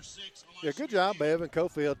 1. Yeah, good job by Evan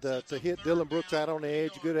Cofield to hit Dylan Brooks out on the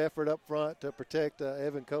edge. Good effort up front to protect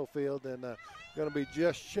Evan Cofield. And going to be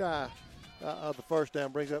just shy of the first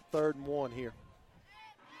down. Brings up 3rd and 1 here.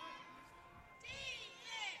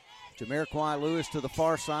 Jamiroquai Lewis to the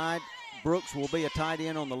far side. Brooks will be a tight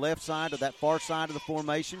end on the left side of that far side of the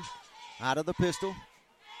formation. Out of the pistol.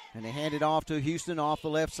 And they hand it off to Houston off the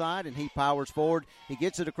left side, and he powers forward. He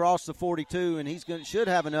gets it across the 42, and should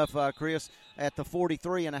have enough, Chris, at the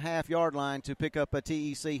 43.5-yard line to pick up a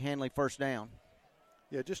TEC Handley first down.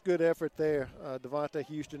 Yeah, just good effort there. Devontae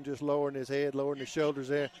Houston just lowering his head, lowering his shoulders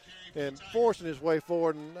there, and forcing his way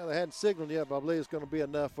forward. And they hadn't signaled yet, but I believe it's going to be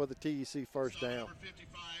enough for the TEC first down.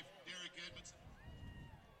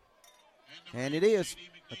 And it is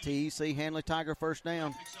a TEC Handley Tiger first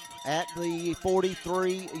down at the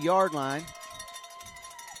 43-yard line.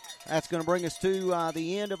 That's going to bring us to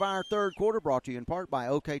the end of our third quarter, brought to you in part by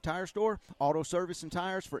OK Tire Store. Auto service and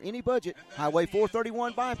tires for any budget. Highway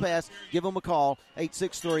 431 bypass. Give them a call,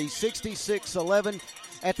 863-6611.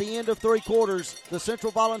 At the end of 3 quarters, the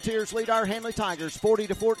Central Volunteers lead our Handley Tigers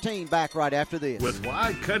 40-14. Back right after this. With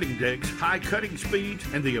wide cutting decks, high cutting speeds,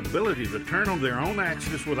 and the ability to turn on their own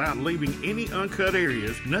axis without leaving any uncut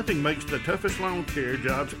areas, nothing makes the toughest lawn care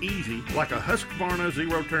jobs easy like a Husqvarna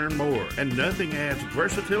zero-turn mower. And nothing adds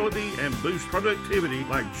versatility and boosts productivity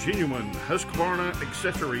like genuine Husqvarna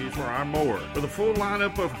accessories for our mower. For the full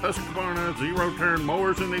lineup of Husqvarna zero-turn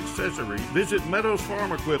mowers and accessories, visit Meadows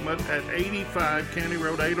Farm Equipment at 85 County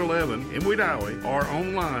Road 811 in Wedowee or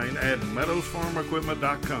online at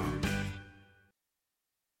meadowsfarmequipment.com.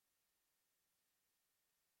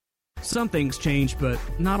 Some things change, but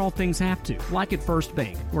not all things have to. Like at First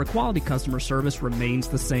Bank, where quality customer service remains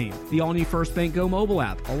the same. The all-new First Bank Go mobile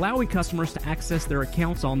app, allowing customers to access their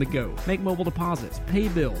accounts on the go, make mobile deposits, pay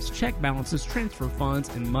bills, check balances, transfer funds,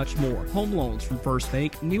 and much more. Home loans from First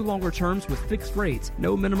Bank, new longer terms with fixed rates,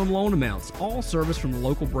 no minimum loan amounts, all service from the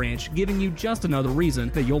local branch, giving you just another reason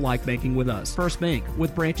that you'll like banking with us. First Bank,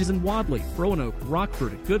 with branches in Wadley, Roanoke,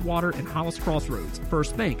 Rockford, Goodwater, and Hollis Crossroads.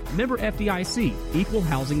 First Bank, member FDIC, equal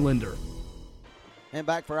housing lender. And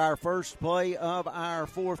back for our first play of our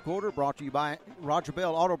fourth quarter, brought to you by Roger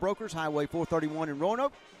Bell Auto Brokers, Highway 431 in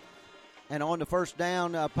Roanoke. And on the first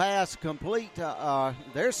down pass complete,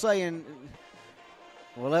 they're saying,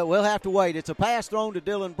 well, we'll have to wait. It's a pass thrown to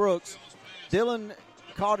Dylan Brooks. Dylan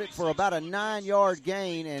caught it for about a 9-yard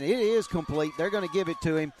gain, and it is complete. They're going to give it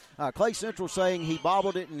to him. Clay Central saying he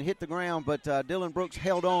bobbled it and hit the ground, but Dylan Brooks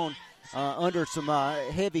held on under some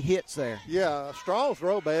heavy hits there. Yeah, a strong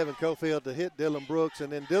throw by Evan Cofield to hit Dylan Brooks,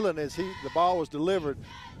 and then Dylan, as the ball was delivered,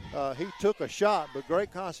 he took a shot, but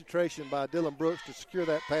great concentration by Dylan Brooks to secure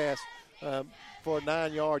that pass for a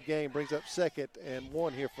 9-yard gain. Brings up 2nd and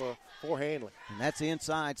 1 here for Handley. And that's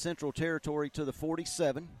inside Central territory to the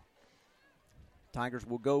 47. Tigers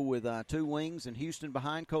will go with 2 wings and Houston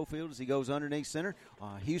behind Cofield as he goes underneath center.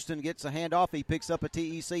 Houston gets a handoff. He picks up a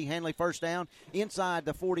TEC Handley first down inside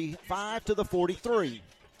the 45 to the 43.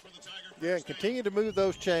 Yeah, and continue to move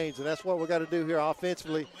those chains, and that's what we got to do here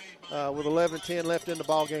offensively with 11-10 left in the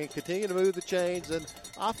ball game. Continue to move the chains, and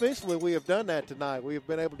offensively we have done that tonight. We have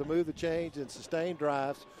been able to move the chains and sustain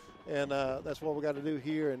drives, and that's what we got to do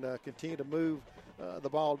here, and continue to move the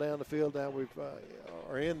ball down the field. Now we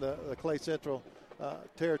are in the Clay Central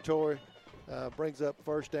territory. Brings up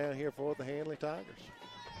first down here for the Handley Tigers.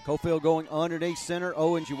 Cofield going underneath center.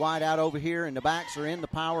 Owens, you wide out over here, and the backs are in the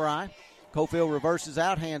power eye. Cofield reverses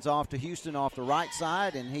out, hands off to Houston off the right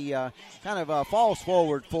side, and he kind of falls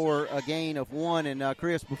forward for a gain of 1. And,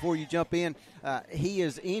 Chris, before you jump in, he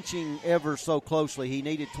is inching ever so closely. He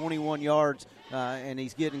needed 21 yards, and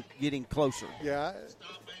he's getting closer. Yeah,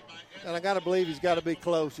 and I got to believe he's got to be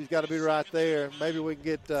close. He's got to be right there. Maybe we can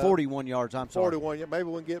get 41 yards, I'm sorry. 41. Maybe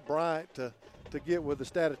we can get Bryant to get with the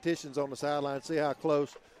statisticians on the sideline and see how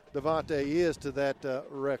close Devontae is to that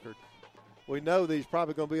record. We know that he's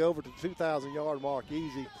probably going to be over to the 2,000-yard mark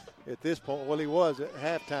easy at this point. Well, he was at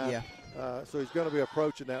halftime. Yeah. So he's going to be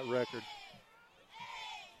approaching that record.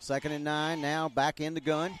 2nd and 9 now, back in the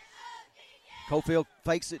gun. Cofield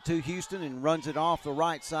fakes it to Houston and runs it off the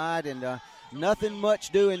right side, and nothing much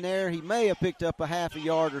doing there. He may have picked up a half a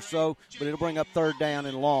yard or so, but it'll bring up 3rd down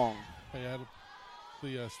and long. Hey, Adam,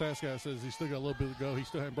 the stats guy says he's still got a little bit to go. He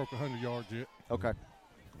still hasn't broken 100 yards yet. Okay.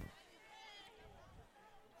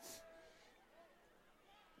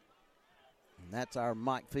 And that's our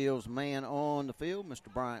Mike Fields man on the field,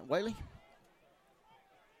 Mr. Bryant Whaley.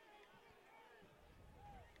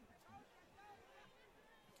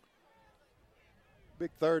 Big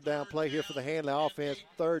 3rd down play here for the Handley offense.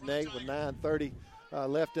 3rd and 8 with 9:30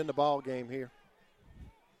 left in the ball game here.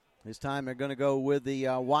 This time they're going to go with the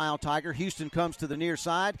Wild Tiger. Houston comes to the near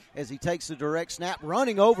side as he takes the direct snap,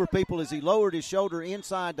 running over people as he lowered his shoulder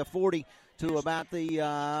inside the 40 to about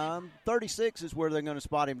the 36 is where they're going to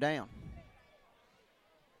spot him down.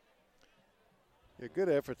 A good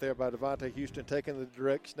effort there by Devontae Houston taking the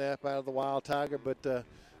direct snap out of the Wild Tiger, but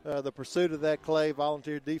the pursuit of that Clay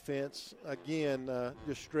Volunteer defense, again,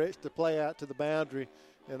 just stretched the play out to the boundary,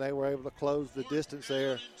 and they were able to close the distance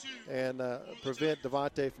there and prevent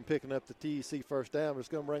Devontae from picking up the TEC first down. But it's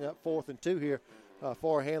going to bring up 4th and 2 here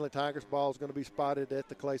for Handley Tigers. Ball is going to be spotted at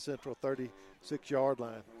the Clay Central 36-yard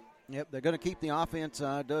line. Yep, they're going to keep the offense,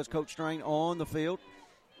 does Coach Strain, on the field.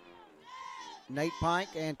 Nate Pike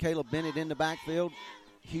and Caleb Bennett in the backfield.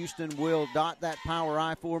 Houston will dot that power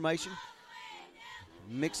I formation.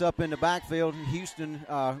 Mix up in the backfield. Houston,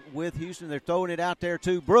 they're throwing it out there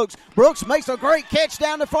to Brooks. Brooks makes a great catch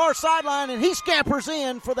down the far sideline, and he scampers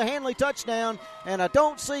in for the Handley touchdown. And I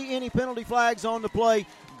don't see any penalty flags on the play.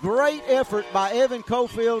 Great effort by Evan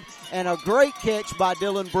Cofield and a great catch by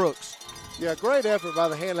Dylan Brooks. Yeah, great effort by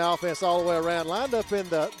the Handley offense all the way around. Lined up in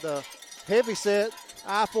the heavy set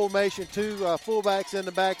I formation, 2 fullbacks in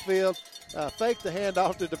the backfield. Faked the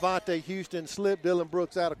handoff to Devontae Houston, slipped Dylan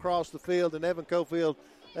Brooks out across the field, and Evan Cofield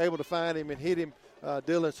able to find him and hit him.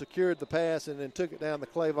 Dylan secured the pass and then took it down the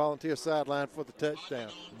Clay Volunteer sideline for the touchdown.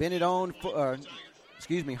 Hodden it on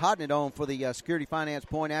for the Security Finance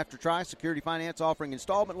point after try. Security Finance offering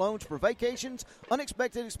installment loans for vacations,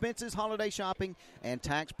 unexpected expenses, holiday shopping, and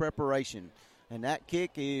tax preparation. And that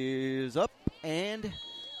kick is up, and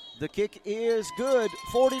the kick is good.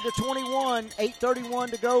 40-21,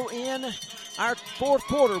 8:31 to go in our 4th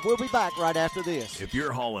quarter. We'll be back right after this. If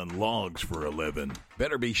you're hauling logs for a living,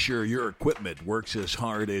 better be sure your equipment works as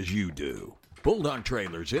hard as you do. Bulldog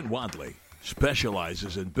Trailers in Wadley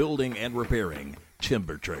specializes in building and repairing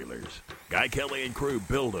timber trailers. Guy Kelly and crew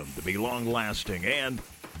build them to be long-lasting and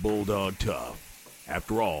Bulldog tough.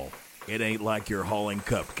 After all, it ain't like you're hauling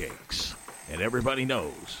cupcakes. And everybody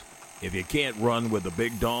knows, if you can't run with the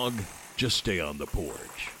big dog, just stay on the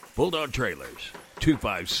porch. Bulldog Trailers,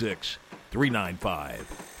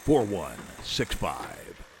 256-395-4165.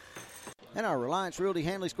 And our Reliance Realty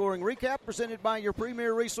Handley scoring recap presented by your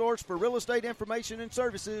premier resource for real estate information and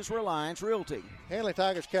services, Reliance Realty. Handley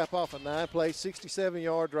Tigers cap off a 9-play,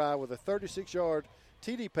 67-yard drive with a 36-yard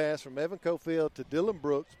TD pass from Evan Cofield to Dylan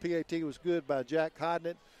Brooks. PAT was good by Jack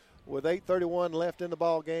Hodnett. With 8:31 left in the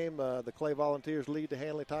ball game, the Clay Volunteers lead the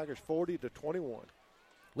Handley Tigers 40-21.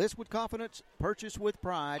 List with confidence, purchase with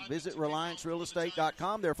pride. Visit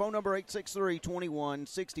RelianceRealEstate.com. Their phone number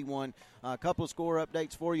 863-2161. A couple of score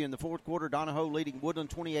updates for you in the 4th quarter. Donahoe leading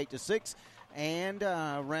Woodland 28-6, and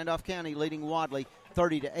Randolph County leading Wadley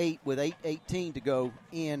 30-8 with 8:18 to go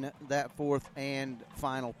in that 4th and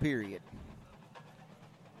final period.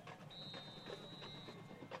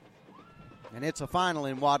 And it's a final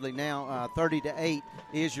in Wadley now. 30-8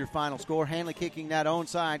 is your final score. Handley kicking that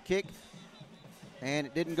onside kick, and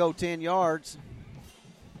it didn't go 10 yards.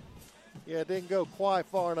 Yeah, it didn't go quite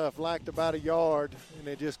far enough. Lacked about a yard, and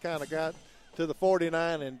it just kind of got to the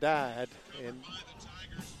 49 and died. And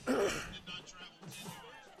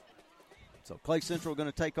so Clay Central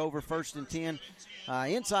going to take over 1st and 10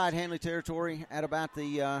 inside Handley territory at about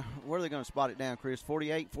the where are they going to spot it down, Chris?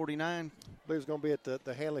 48, 49? believe it's going to be at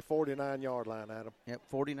the Handley 49-yard line, Adam. Yep,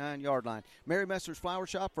 49-yard line. Mary Messer's Flower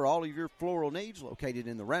Shop for all of your floral needs, located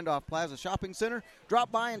in the Randolph Plaza Shopping Center.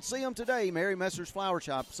 Drop by and see them today. Mary Messer's Flower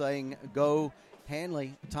Shop, saying go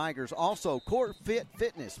Handley Tigers. Also, Court Fit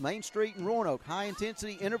Fitness, Main Street in Roanoke.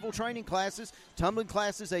 High-intensity interval training classes, tumbling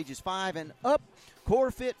classes ages 5 and up.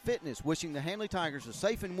 Core Fit Fitness, wishing the Handley Tigers a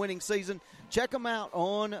safe and winning season. Check them out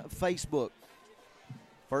on Facebook.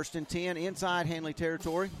 1st and 10 inside Handley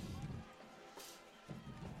territory.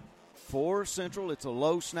 For Central, it's a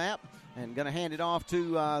low snap, and going to hand it off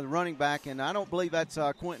to the running back. And I don't believe that's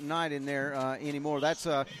Quentin Knight in there anymore. That's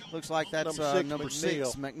looks like that's number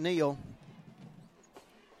 6, McNeil.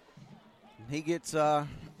 He gets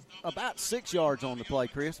about 6 yards on the play,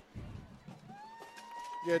 Chris.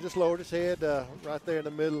 Yeah, just lowered his head right there in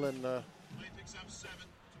the middle and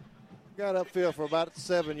got upfield for about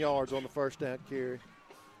 7 yards on the first down carry.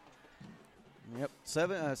 Yep,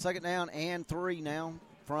 2nd down and 3 now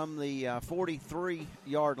from the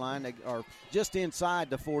 43-yard line. They are just inside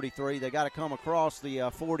the 43. They got to come across the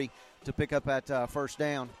 40 to pick up that 1st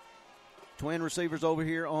down. Twin receivers over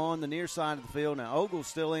here on the near side of the field. Now, Ogle's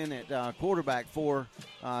still in at quarterback for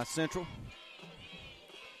Central.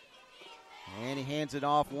 And he hands it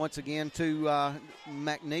off once again to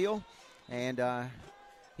McNeil. And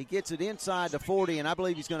he gets it inside the 40, and I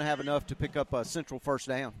believe he's going to have enough to pick up a Central 1st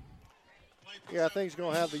down. Yeah, I think he's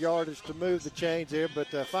going to have the yardage to move the chains here, but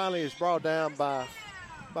finally it's brought down by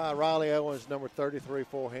Riley Owens, number 33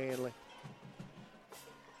 for Handley.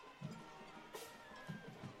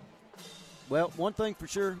 Well, one thing for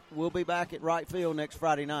sure, we'll be back at right field next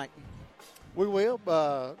Friday night. We will.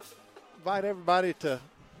 Invite everybody to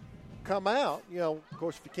come out. You know, of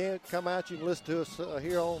course, if you can't come out, you can listen to us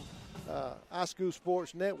here on iSchool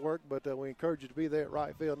Sports Network, but we encourage you to be there at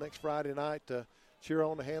right field next Friday night to cheer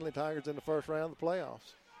on the Handley Tigers in the first round of the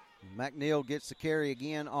playoffs. McNeil gets the carry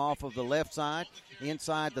again off of the left side,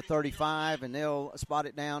 inside the 35, and they'll spot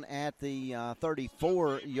it down at the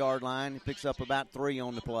 34-yard line. He picks up about 3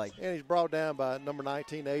 on the play. And he's brought down by number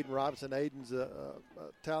 19, Aiden Robinson. Aiden's a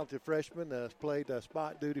talented freshman, has played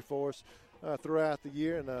spot duty for us throughout the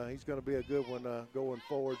year, and he's going to be a good one going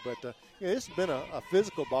forward. But it's been a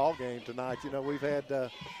physical ball game tonight. You know, we've had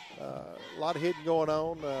a lot of hitting going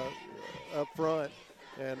on up front,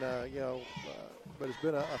 and but it's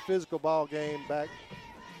been a physical ball game back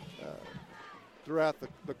throughout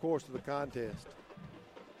the course of the contest.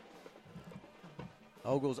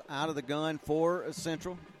 Ogle's out of the gun for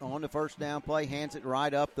Central on the 1st down play, hands it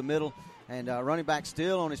right up the middle, and running back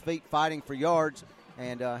still on his feet fighting for yards,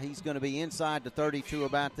 and he's going to be inside the 30 to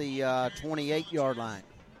about the 28-yard line.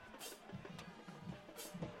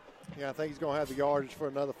 Yeah, I think he's going to have the yardage for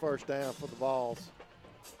another 1st down for the Vols.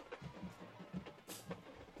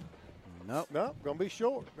 Nope, going to be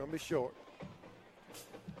short.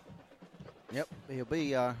 Yep, he'll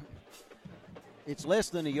be it's less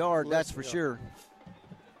than a yard, that's for sure.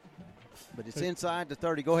 But it's inside the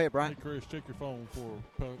 30. Go ahead, Brian. Hey, Chris, check your phone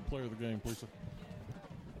for player of the game, please.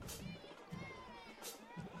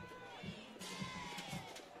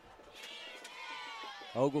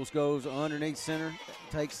 Ogles goes underneath center,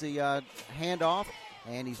 takes the handoff,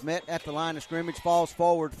 and he's met at the line of scrimmage, falls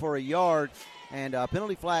forward for a yard, and a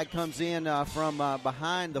penalty flag comes in from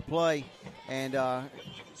behind the play, and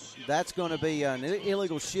that's going to be an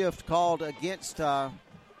illegal shift called against the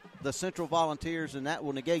Central Volunteers, and that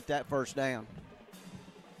will negate that 1st down.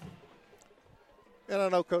 And I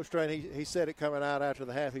know Coach Strain, he said it coming out after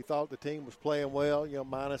the half. He thought the team was playing well,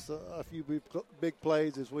 minus a few big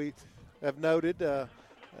plays, as we have noted.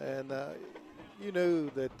 And you knew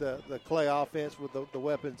that the Clay offense, with the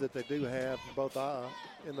weapons that they do have, both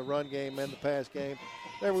in the run game and the pass game,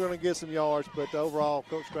 they were going to get some yards. But overall,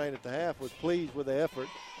 Coach Strain at the half was pleased with the effort.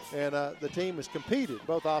 And the team has competed,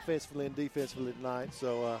 both offensively and defensively tonight.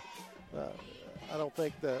 So I don't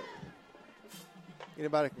think that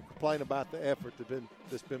anybody can complain about the effort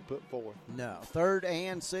that's been put forward. No. 3rd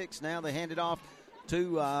and 6. Now they hand it off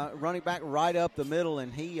to running back right up the middle,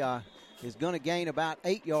 and he is going to gain about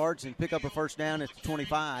 8 yards and pick up a 1st down at the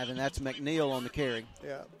 25, and that's McNeil on the carry.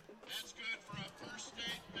 Yeah. That's good for a first down.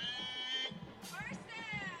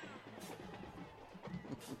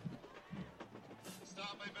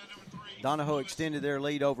 Stop by man number 3. Donahoe extended their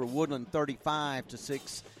lead over Woodland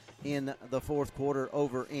 35-6 in the 4th quarter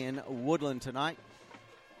over in Woodland tonight.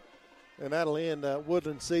 And that'll end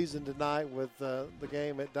Woodland's season tonight with the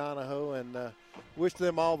game at Donahoe, and wish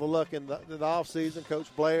them all the luck in the offseason.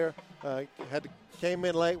 Coach Blair came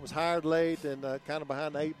in late, was hired late, and kind of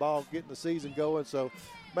behind the 8 ball getting the season going. So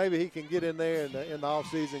maybe he can get in there in the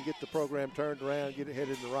offseason, get the program turned around, get it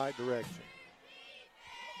headed in the right direction.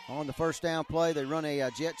 On the first down play, they run a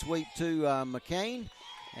jet sweep to McCain,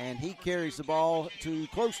 and he carries the ball to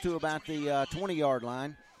close to about the 20-yard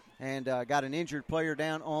line, and got an injured player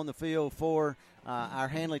down on the field for our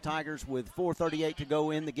Handley Tigers with 4:38 to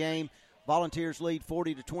go in the game. Volunteers lead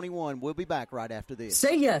 40-21. We'll be back right after this.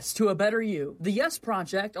 Say yes to a better you. The YES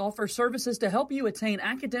Project offers services to help you attain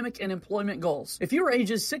academic and employment goals. If you are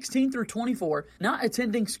ages 16 through 24, not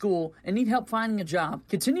attending school, and need help finding a job,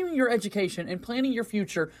 continuing your education, and planning your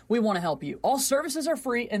future, we want to help you. All services are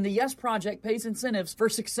free, and the YES Project pays incentives for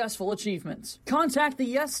successful achievements. Contact the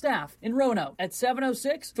YES staff in Roanoke at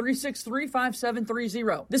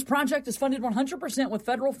 706-363-5730. This project is funded 100% with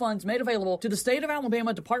federal funds made available to the State of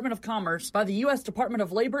Alabama Department of Commerce by the U.S. Department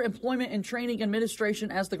of Labor, Employment, and Training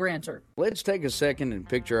Administration as the grantor. Let's take a second and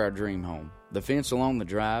picture our dream home. The fence along the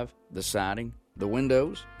drive, the siding, the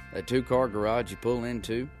windows, that two-car garage you pull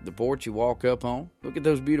into, the porch you walk up on. Look at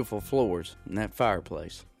those beautiful floors and that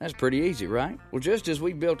fireplace. That's pretty easy, right? Well, just as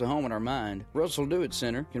we built a home in our mind, Russell Do-It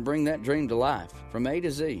Center can bring that dream to life from A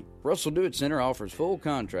to Z. Russell Do-It Center offers full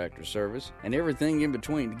contractor service and everything in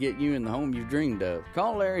between to get you in the home you've dreamed of.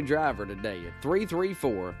 Call Larry Driver today at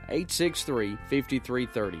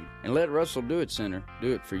 334-863-5330 and let Russell Do-It Center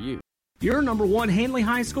do it for you. Your number one Handley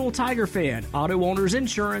High School Tiger fan, Auto Owners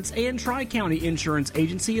Insurance and Tri-County Insurance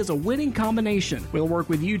Agency is a winning combination. We'll work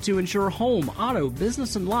with you to ensure home, auto,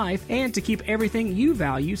 business, and life, and to keep everything you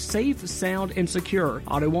value safe, sound, and secure.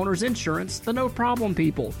 Auto Owners Insurance, the no-problem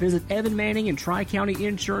people. Visit Evan Manning and Tri-County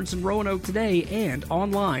Insurance in Roanoke today and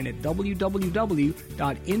online at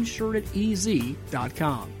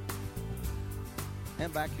www.insuredetez.com.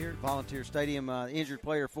 And back here at Volunteer Stadium, the injured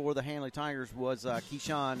player for the Handley Tigers was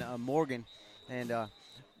Keyshawn Morgan. And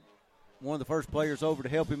one of the first players over to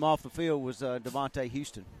help him off the field was Devontae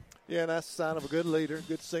Houston. Yeah, and that's a sign of a good leader,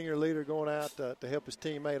 good senior leader going out to help his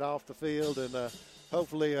teammate off the field. And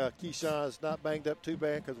hopefully Keyshawn's not banged up too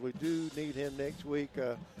bad because we do need him next week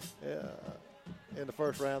in the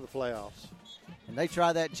first round of the playoffs. And they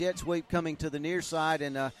try that jet sweep coming to the near side,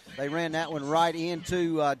 and they ran that one right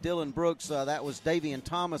into Dylan Brooks. That was Davian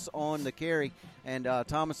Thomas on the carry, and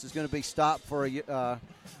Thomas is going to be stopped for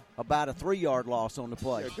about a 3-yard loss on the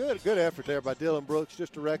play. Yeah, good effort there by Dylan Brooks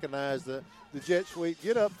just to recognize the jet sweep,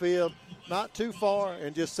 get upfield, not too far,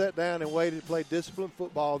 and just sat down and waited to play disciplined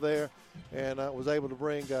football there, and was able to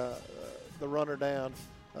bring the runner down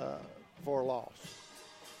for a loss.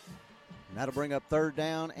 And that'll bring up 3rd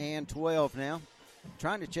down and 12 now.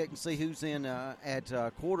 Trying to check and see who's in at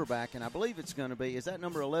quarterback, and I believe it's going to be, is that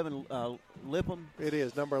number 11, Lipham? It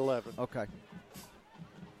is, number 11. Okay. I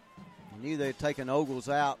knew they had taken Ogles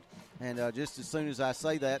out, and just as soon as I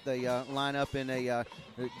say that, they line up in a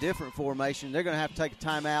different formation. They're going to have to take a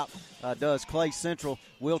timeout, does Clay Central.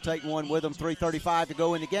 Will take one with them, 3:35 to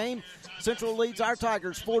go in the game. Central leads our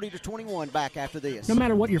Tigers 40-21 back after this. No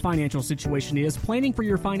matter what your financial situation is, planning for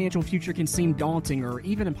your financial future can seem daunting or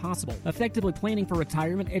even impossible. Effectively planning for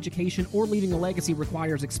retirement, education, or leaving a legacy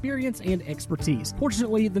requires experience and expertise.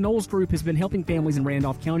 Fortunately, the Knowles Group has been helping families in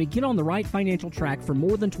Randolph County get on the right financial track for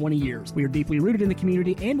more than 20 years. We are deeply rooted in the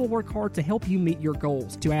community and will work hard to help you meet your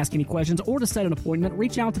goals. To ask any questions or to set an appointment,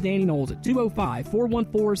 reach out to Danny Knowles at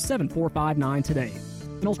 205-414-7459 today.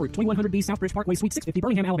 Knowles Group, 2100B Southbridge Parkway, Suite 650,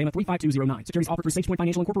 Birmingham, Alabama, 35209. Securities offered through SafePoint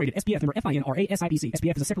Financial Incorporated, SPF number FINRA SIPC.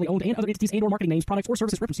 SPF is a separately owned and other entities and or marketing names, products, or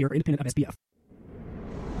services referenced here are independent of SPF.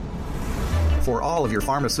 For all of your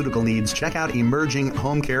pharmaceutical needs, check out Emerging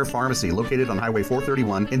Home Care Pharmacy, located on Highway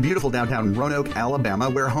 431 in beautiful downtown Roanoke,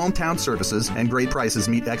 Alabama, where hometown services and great prices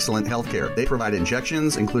meet excellent health care. They provide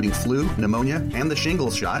injections, including flu, pneumonia, and the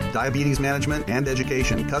shingles shot, diabetes management, and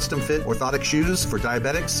education, custom-fit orthotic shoes for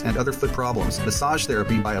diabetics and other foot problems, massage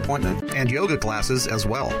therapy by appointment, and yoga classes as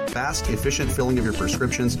well. Fast, efficient filling of your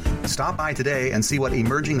prescriptions. Stop by today and see what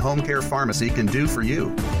Emerging Home Care Pharmacy can do for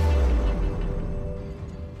you.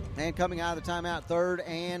 And coming out of the timeout, 3rd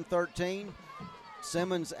and 13.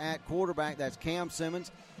 Simmons at quarterback. That's Cam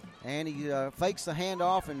Simmons. And he fakes the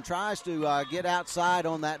handoff and tries to get outside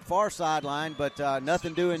on that far sideline, but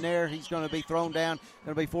nothing doing there. He's going to be thrown down.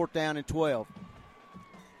 Going to be 4th down and 12.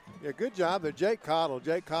 Yeah, good job there, Jake Cottle.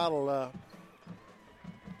 Jake Cottle,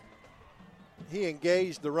 he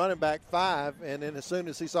engaged the running back 5, and then as soon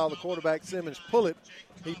as he saw the quarterback Simmons pull it,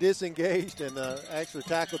 he disengaged and actually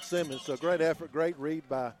tackled Simmons. So great effort, great read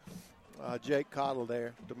by Jake Cottle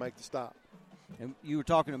there to make the stop. And you were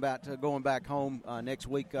talking about going back home next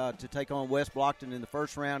week to take on West Blockton in the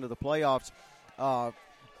first round of the playoffs.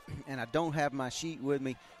 And I don't have my sheet with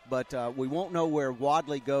me, but we won't know where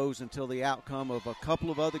Wadley goes until the outcome of a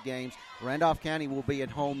couple of other games. Randolph County will be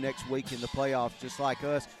at home next week in the playoffs, just like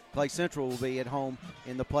us. Clay Central will be at home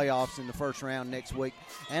in the playoffs in the first round next week.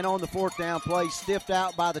 And on the fourth down play, stiffed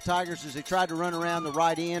out by the Tigers as they tried to run around the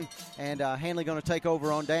right end, and Handley going to take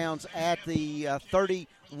over on downs at the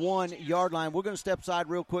 31-yard line. We're going to step aside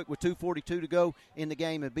real quick with 2:42 to go in the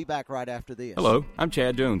game and be back right after this. Hello, I'm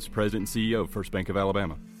Chad Jones, President and CEO of First Bank of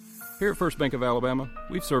Alabama. Here at First Bank of Alabama,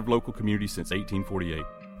 we've served local communities since 1848.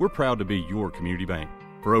 We're proud to be your community bank.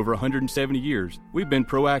 For over 170 years, we've been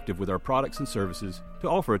proactive with our products and services to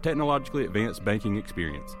offer a technologically advanced banking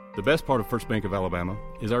experience. The best part of First Bank of Alabama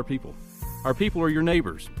is our people. Our people are your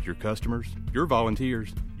neighbors, your customers, your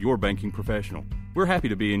volunteers, your banking professional. We're happy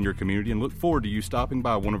to be in your community and look forward to you stopping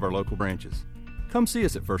by one of our local branches. Come see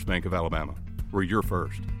us at First Bank of Alabama. We're your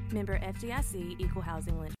first. Member FDIC, Equal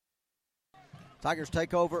Housing Lender. Tigers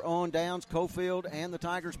take over on downs. Cofield and the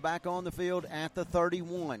Tigers back on the field at the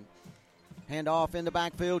 31. Hand off in the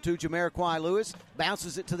backfield to Jamiroquai Lewis.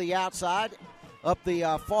 Bounces it to the outside, up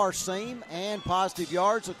the far seam, and positive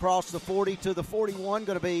yards across the 40 to the 41.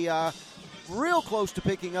 Going to be real close to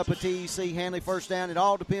picking up a TEC Handley first down. It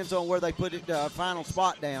all depends on where they put it final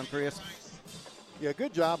spot down, Chris. Yeah,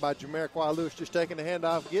 good job by Jamiroquai Lewis just taking the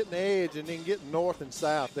handoff, getting the edge, and then getting north and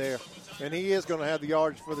south there. And he is going to have the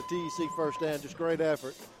yardage for the TEC first down. Just great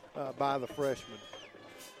effort by the freshman.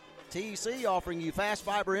 TEC offering you fast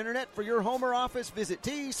fiber internet for your home or office. Visit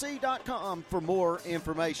TEC.com for more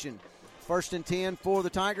information. First and 10 for the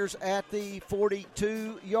Tigers at the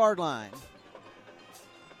 42-yard line.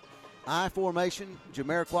 I formation.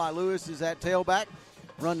 Jamiroquai Lewis is at tailback.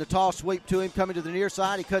 Run the toss sweep to him, coming to the near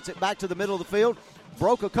side. He cuts it back to the middle of the field.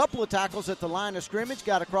 Broke a couple of tackles at the line of scrimmage.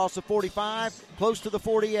 Got across the 45, close to the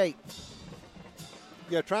 48.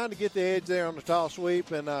 Yeah, trying to get the edge there on the toss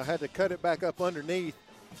sweep and had to cut it back up underneath.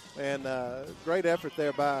 And great effort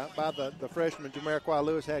there by the freshman. Jamiroquai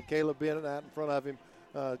Lewis had Caleb Bennett out in front of him.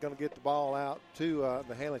 Going to get the ball out to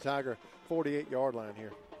the Handley Tiger 48-yard line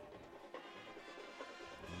here.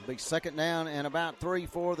 Big second down and about 3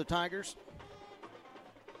 for the Tigers.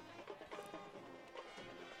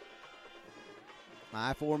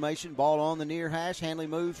 I formation, ball on the near hash. Handley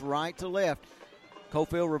moves right to left.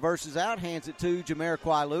 Cofield reverses out, hands it to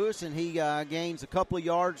Jamiroquai Lewis, and he gains a couple of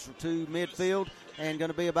yards to midfield and going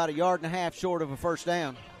to be about a yard and a half short of a first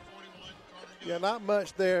down. Yeah, not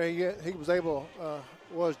much there. He was able,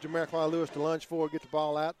 Jamiroquai Lewis to lunge forward, get the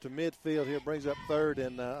ball out to midfield here, brings up third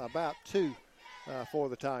and about 2 for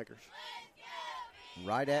the Tigers.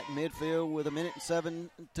 Right at midfield with 1:07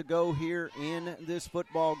 to go here in this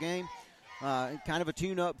football game. Kind of a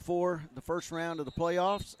tune-up for the first round of the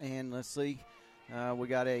playoffs, and let's see. We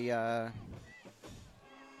got a it's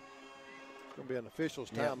going to be an official's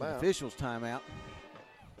timeout. Official's timeout.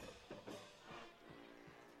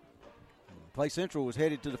 Clay Central was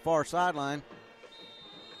headed to the far sideline.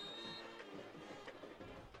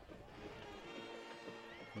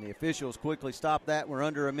 And the officials quickly stopped that. We're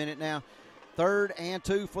under a minute now. 3rd and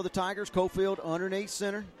 2 for the Tigers. Cofield underneath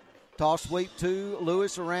center. Toss sweep to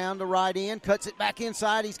Lewis around the right end. Cuts it back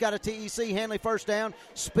inside. He's got a TEC Handley first down.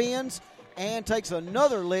 Spins and takes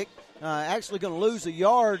another lick. Actually going to lose a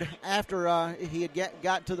yard after he had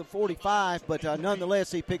got to the 45, but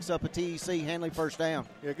nonetheless he picks up a TEC Handley first down.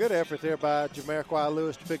 Yeah, good effort there by Jamiroquai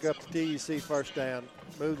Lewis to pick up the TEC first down.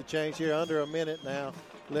 Move the chains here, under a minute now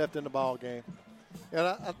left in the ball game.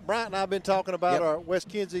 And Bryant and I have been talking about our West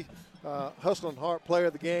Kinsey Hustle and Heart player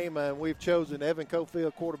of the game, and we've chosen Evan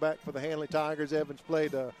Cofield, quarterback for the Handley Tigers. Evans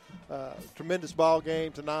played a tremendous ball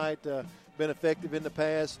game tonight, been effective in the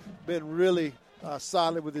pass, been really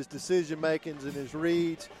solid with his decision-makings and his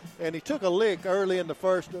reads. And he took a lick early in the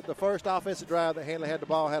first offensive drive that Handley had the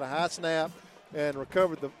ball, had a high snap, and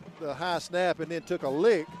recovered the high snap, and then took a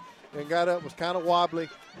lick and got up, was kind of wobbly,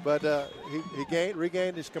 but he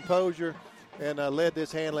regained his composure and led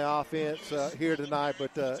this Handley offense here tonight.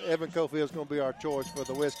 But Evan Cofield is going to be our choice for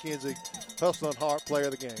the West Kinsey Hustle and Heart player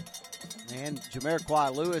of the game. And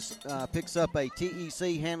Jamiroquai Lewis picks up a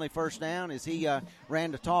TEC Handley first down as he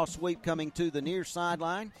ran the toss sweep coming to the near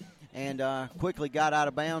sideline and quickly got out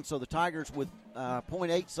of bounds. So the Tigers, with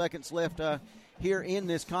 0.8 seconds left here in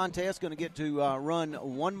this contest, going to get to run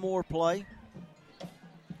one more play.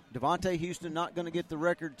 Devontae Houston not going to get the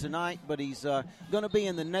record tonight, but he's going to be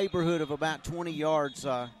in the neighborhood of about 20 yards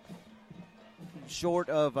short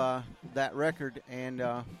of that record. And,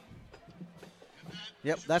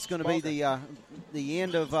 that's going to be the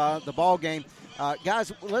end of the ball game.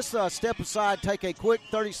 Guys, let's step aside, take a quick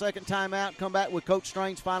 30-second timeout, come back with Coach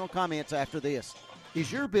Strain's final comments after this. Is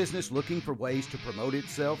your business looking for ways to promote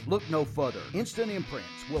itself? Look no further. Instant Imprints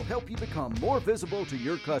will help you become more visible to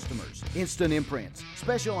your customers. Instant Imprints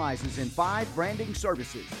specializes in 5 branding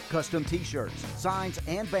services: custom t-shirts, signs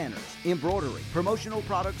and banners, embroidery, promotional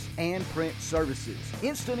products, and print services.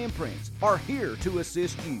 Instant Imprints are here to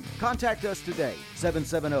assist you. Contact us today,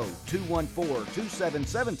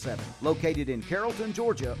 770-214-2777, located in Carrollton,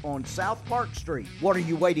 Georgia on South Park Street. What are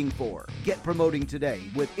you waiting for? Get promoting today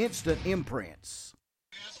with Instant Imprints.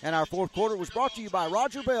 And our fourth quarter was brought to you by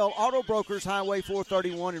Roger Bell Auto Brokers, Highway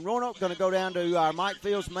 431 in Roanoke. Going to go down to our Mike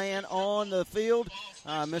Fields man on the field,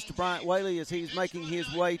 Mr. Bryant Whaley, as he's making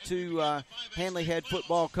his way to Handley head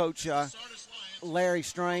football coach Larry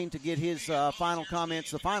Strain to get his final comments.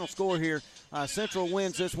 The final score here, Central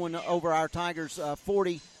wins this one over our Tigers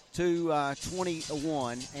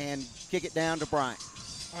 40-21 and kick it down to Bryant.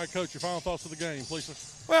 All right, Coach, your final thoughts of the game, please, sir.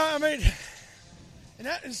 Well, I mean,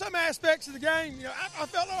 in some aspects of the game, I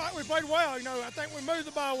felt like we played well. I think we moved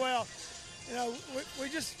the ball well. We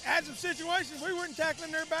just had some situations we weren't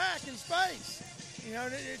tackling their back in space.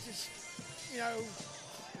 It's just,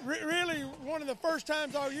 really one of the first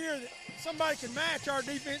times all year that somebody can match our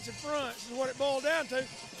defensive fronts is what it boiled down to.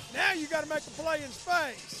 Now you got to make a play in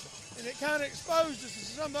space, and it kind of exposed us to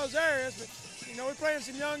some of those areas. But we're playing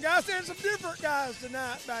some young guys and some different guys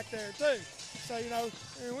tonight back there too. So,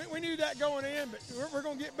 we knew that going in, but we're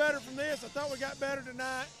going to get better from this. I thought we got better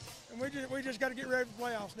tonight, and we just got to get ready for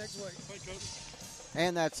playoffs next week.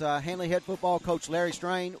 And that's Handley head football coach Larry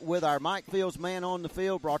Strain with our Mike Fields man on the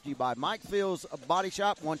field, brought to you by Mike Fields Body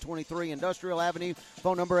Shop, 123 Industrial Avenue,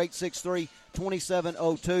 phone number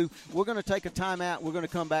 863-2702. We're going to take a timeout. We're going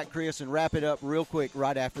to come back, Chris, and wrap it up real quick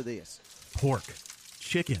right after this. Pork,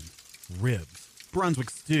 chicken, ribs,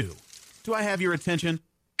 Brunswick stew. Do I have your attention?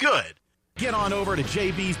 Good. Get on over to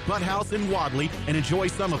JB's Butt House in Wadley and enjoy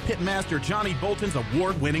some of Pitmaster Johnny Bolton's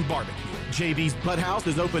award-winning barbecue. JB's Butt House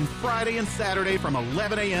is open Friday and Saturday from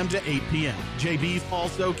 11 a.m. to 8 p.m. JB's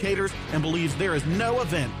also caters and believes there is no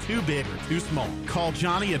event too big or too small. Call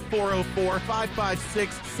Johnny at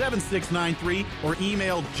 404-556-7693 or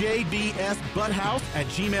email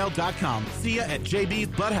jbsbutthouse@gmail.com. See ya at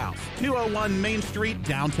JB's Butt House, 201 Main Street,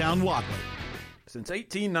 downtown Wadley. Since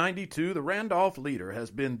 1892, the Randolph Leader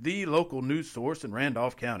has been the local news source in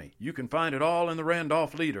Randolph County. You can find it all in the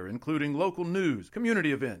Randolph Leader, including local news,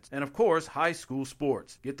 community events, and of course, high school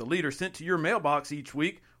sports. Get the Leader sent to your mailbox each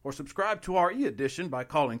week or subscribe to our e-edition by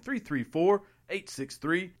calling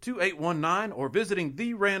 334-863-2819 or visiting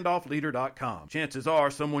therandolphleader.com. Chances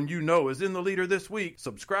are someone you know is in the Leader this week.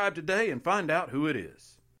 Subscribe today and find out who it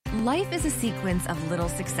is. Life is a sequence of little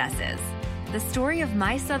successes. The story of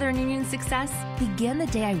my Southern Union success began the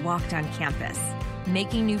day I walked on campus.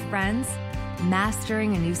 Making new friends,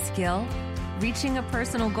 mastering a new skill, reaching a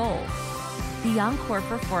personal goal. The encore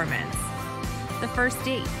performance, the first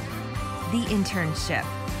date, the internship,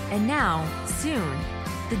 and now, soon,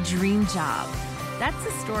 the dream job. That's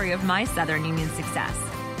the story of my Southern Union success.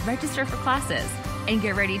 Register for classes and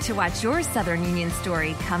get ready to watch your Southern Union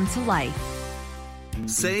story come to life.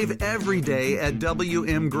 Save every day at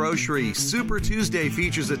WM Grocery. Super Tuesday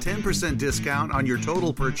features a 10% discount on your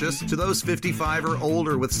total purchase to those 55 or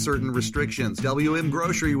older with certain restrictions. WM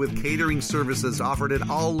Grocery with catering services offered at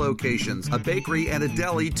all locations. A bakery and a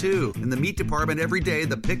deli, too. In the meat department every day,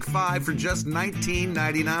 the Pick 5 for just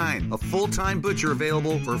 $19.99. A full-time butcher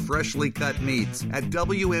available for freshly cut meats at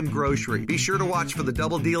WM Grocery. Be sure to watch for the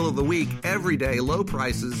double deal of the week. Every day, low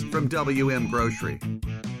prices from WM Grocery.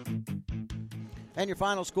 And your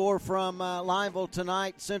final score from Lineville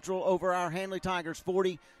tonight, Central over our Handley Tigers,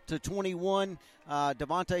 40-21.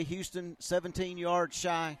 Devontae Houston, 17 yards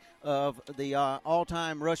shy of the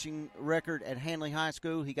all-time rushing record at Handley High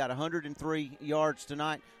School. He got 103 yards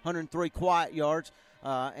tonight, 103 quiet yards.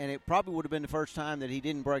 And it probably would have been the first time that he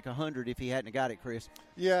didn't break 100 if he hadn't got it, Chris.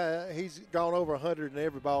 Yeah, he's gone over 100 in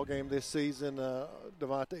every ball game this season.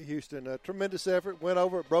 Devontae Houston, a tremendous effort, went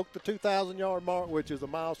over it, broke the 2,000-yard mark, which is a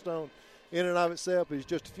milestone in and of itself. He's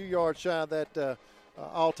just a few yards shy of that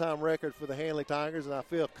all-time record for the Handley Tigers, and I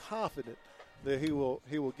feel confident that he will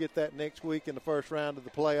get that next week in the first round of the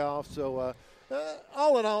playoffs. So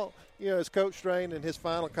all in all, as Coach Strain and his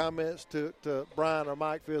final comments to Brian or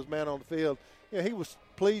Mike Fields, man on the field, he was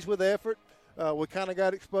pleased with the effort. We kind of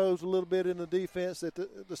got exposed a little bit in the defense at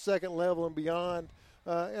the second level and beyond.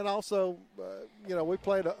 And also, we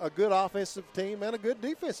played a good offensive team and a good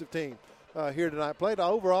defensive team here tonight. Played an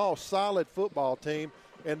overall solid football team,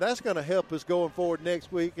 and that's going to help us going forward next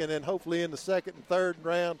week and then hopefully in the second and third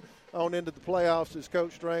round on into the playoffs, as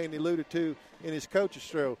Coach Strain alluded to in his coach's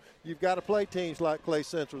show. You've got to play teams like Clay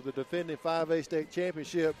Central, the defending 5A state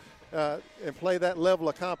championship, and play that level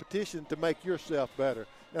of competition to make yourself better.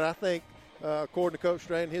 And I think, according to Coach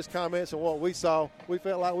Strain, his comments and what we saw, we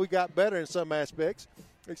felt like we got better in some aspects,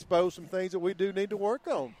 exposed some things that we do need to work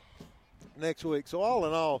on next week. So all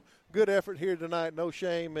in all, good effort here tonight. No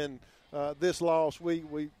shame in this loss.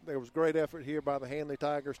 There was great effort here by the Handley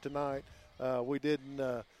Tigers tonight. We didn't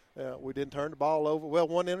turn the ball over. Well,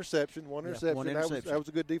 one interception. That was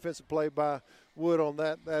a good defensive play by Wood on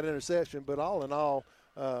that interception. But all in all,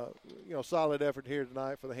 solid effort here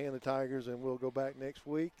tonight for the Handley Tigers, and we'll go back next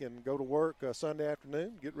week and go to work Sunday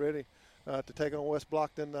afternoon, get ready to take on West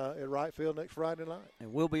Blockton at right field next Friday night.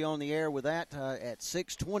 And we'll be on the air with that at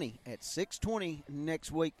 6:20. At 6:20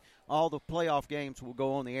 next week, all the playoff games will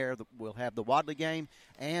go on the air. We'll have the Wadley game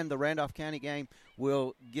and the Randolph County game.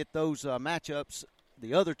 We'll get those matchups,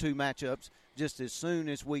 the other two matchups, just as soon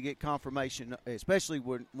as we get confirmation, especially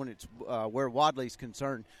when it's where Wadley's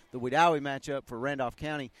concerned. The Wedowee matchup for Randolph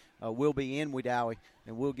County will be in Wedowee,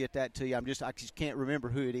 and we'll get that to you. I just can't remember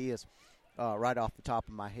who it is right off the top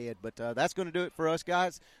of my head. But that's going to do it for us,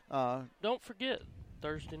 guys. Don't forget,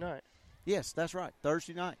 Thursday night. Yes, that's right,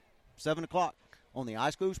 Thursday night, 7 o'clock on the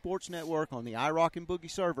iSchool Sports Network, on the iRock and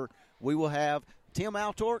Boogie server. We will have Tim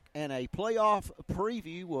Altork and a playoff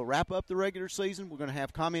preview. We'll wrap up the regular season. We're going to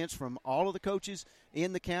have comments from all of the coaches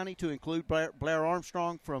in the county, to include Blair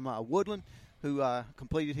Armstrong from Woodland, who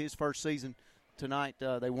completed his first season tonight.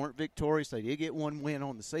 They weren't victorious. They did get one win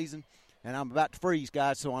on the season. And I'm about to freeze,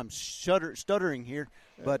 guys, so I'm stuttering here.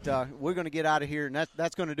 But we're going to get out of here, and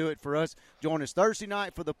that's going to do it for us. Join us Thursday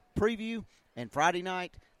night for the preview, and Friday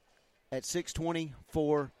night at 6:20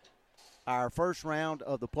 for our first round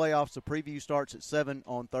of the playoffs. The preview starts at 7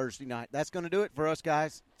 on Thursday night. That's going to do it for us,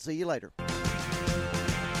 guys. See you later.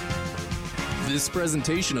 This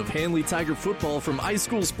presentation of Handley Tiger football from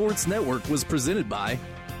iSchool Sports Network was presented by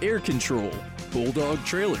Air Control, Bulldog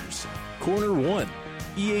Trailers, Corner One,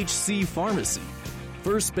 EHC Pharmacy,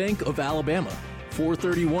 First Bank of Alabama,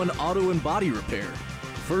 431 Auto and Body Repair,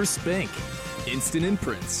 First Bank, Instant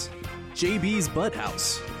Imprints, JB's Butt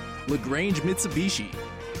House, LaGrange Mitsubishi,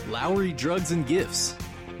 Lowry Drugs and Gifts,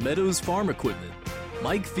 Meadows Farm Equipment,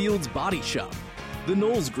 Mike Fields Body Shop, The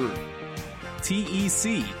Knowles Group,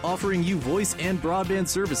 TEC offering you voice and broadband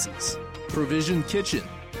services, Provision Kitchen,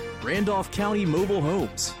 Randolph County Mobile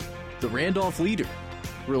Homes, The Randolph Leader,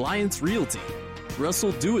 Reliance Realty,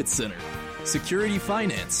 Russell Do-It Center, Security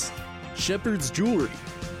Finance, Shepherd's Jewelry,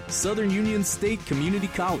 Southern Union State Community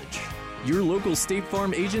College, your local State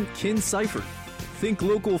Farm agent Ken Seifert, Think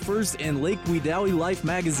Local First and Lake Wedowee Life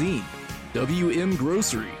Magazine, WM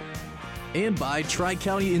Grocery, and by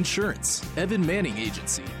Tri-County Insurance, Evan Manning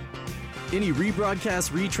Agency. Any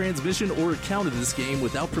rebroadcast, retransmission, or account of this game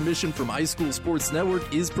without permission from iSchool Sports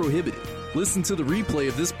Network is prohibited. Listen to the replay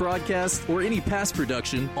of this broadcast or any past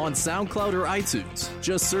production on SoundCloud or iTunes.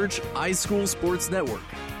 Just search iSchool Sports Network.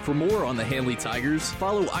 For more on the Handley Tigers,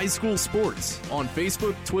 follow iSchool Sports on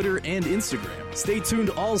Facebook, Twitter, and Instagram. Stay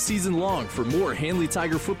tuned all season long for more Handley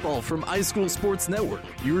Tiger football from iSchool Sports Network,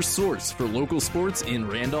 your source for local sports in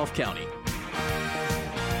Randolph County.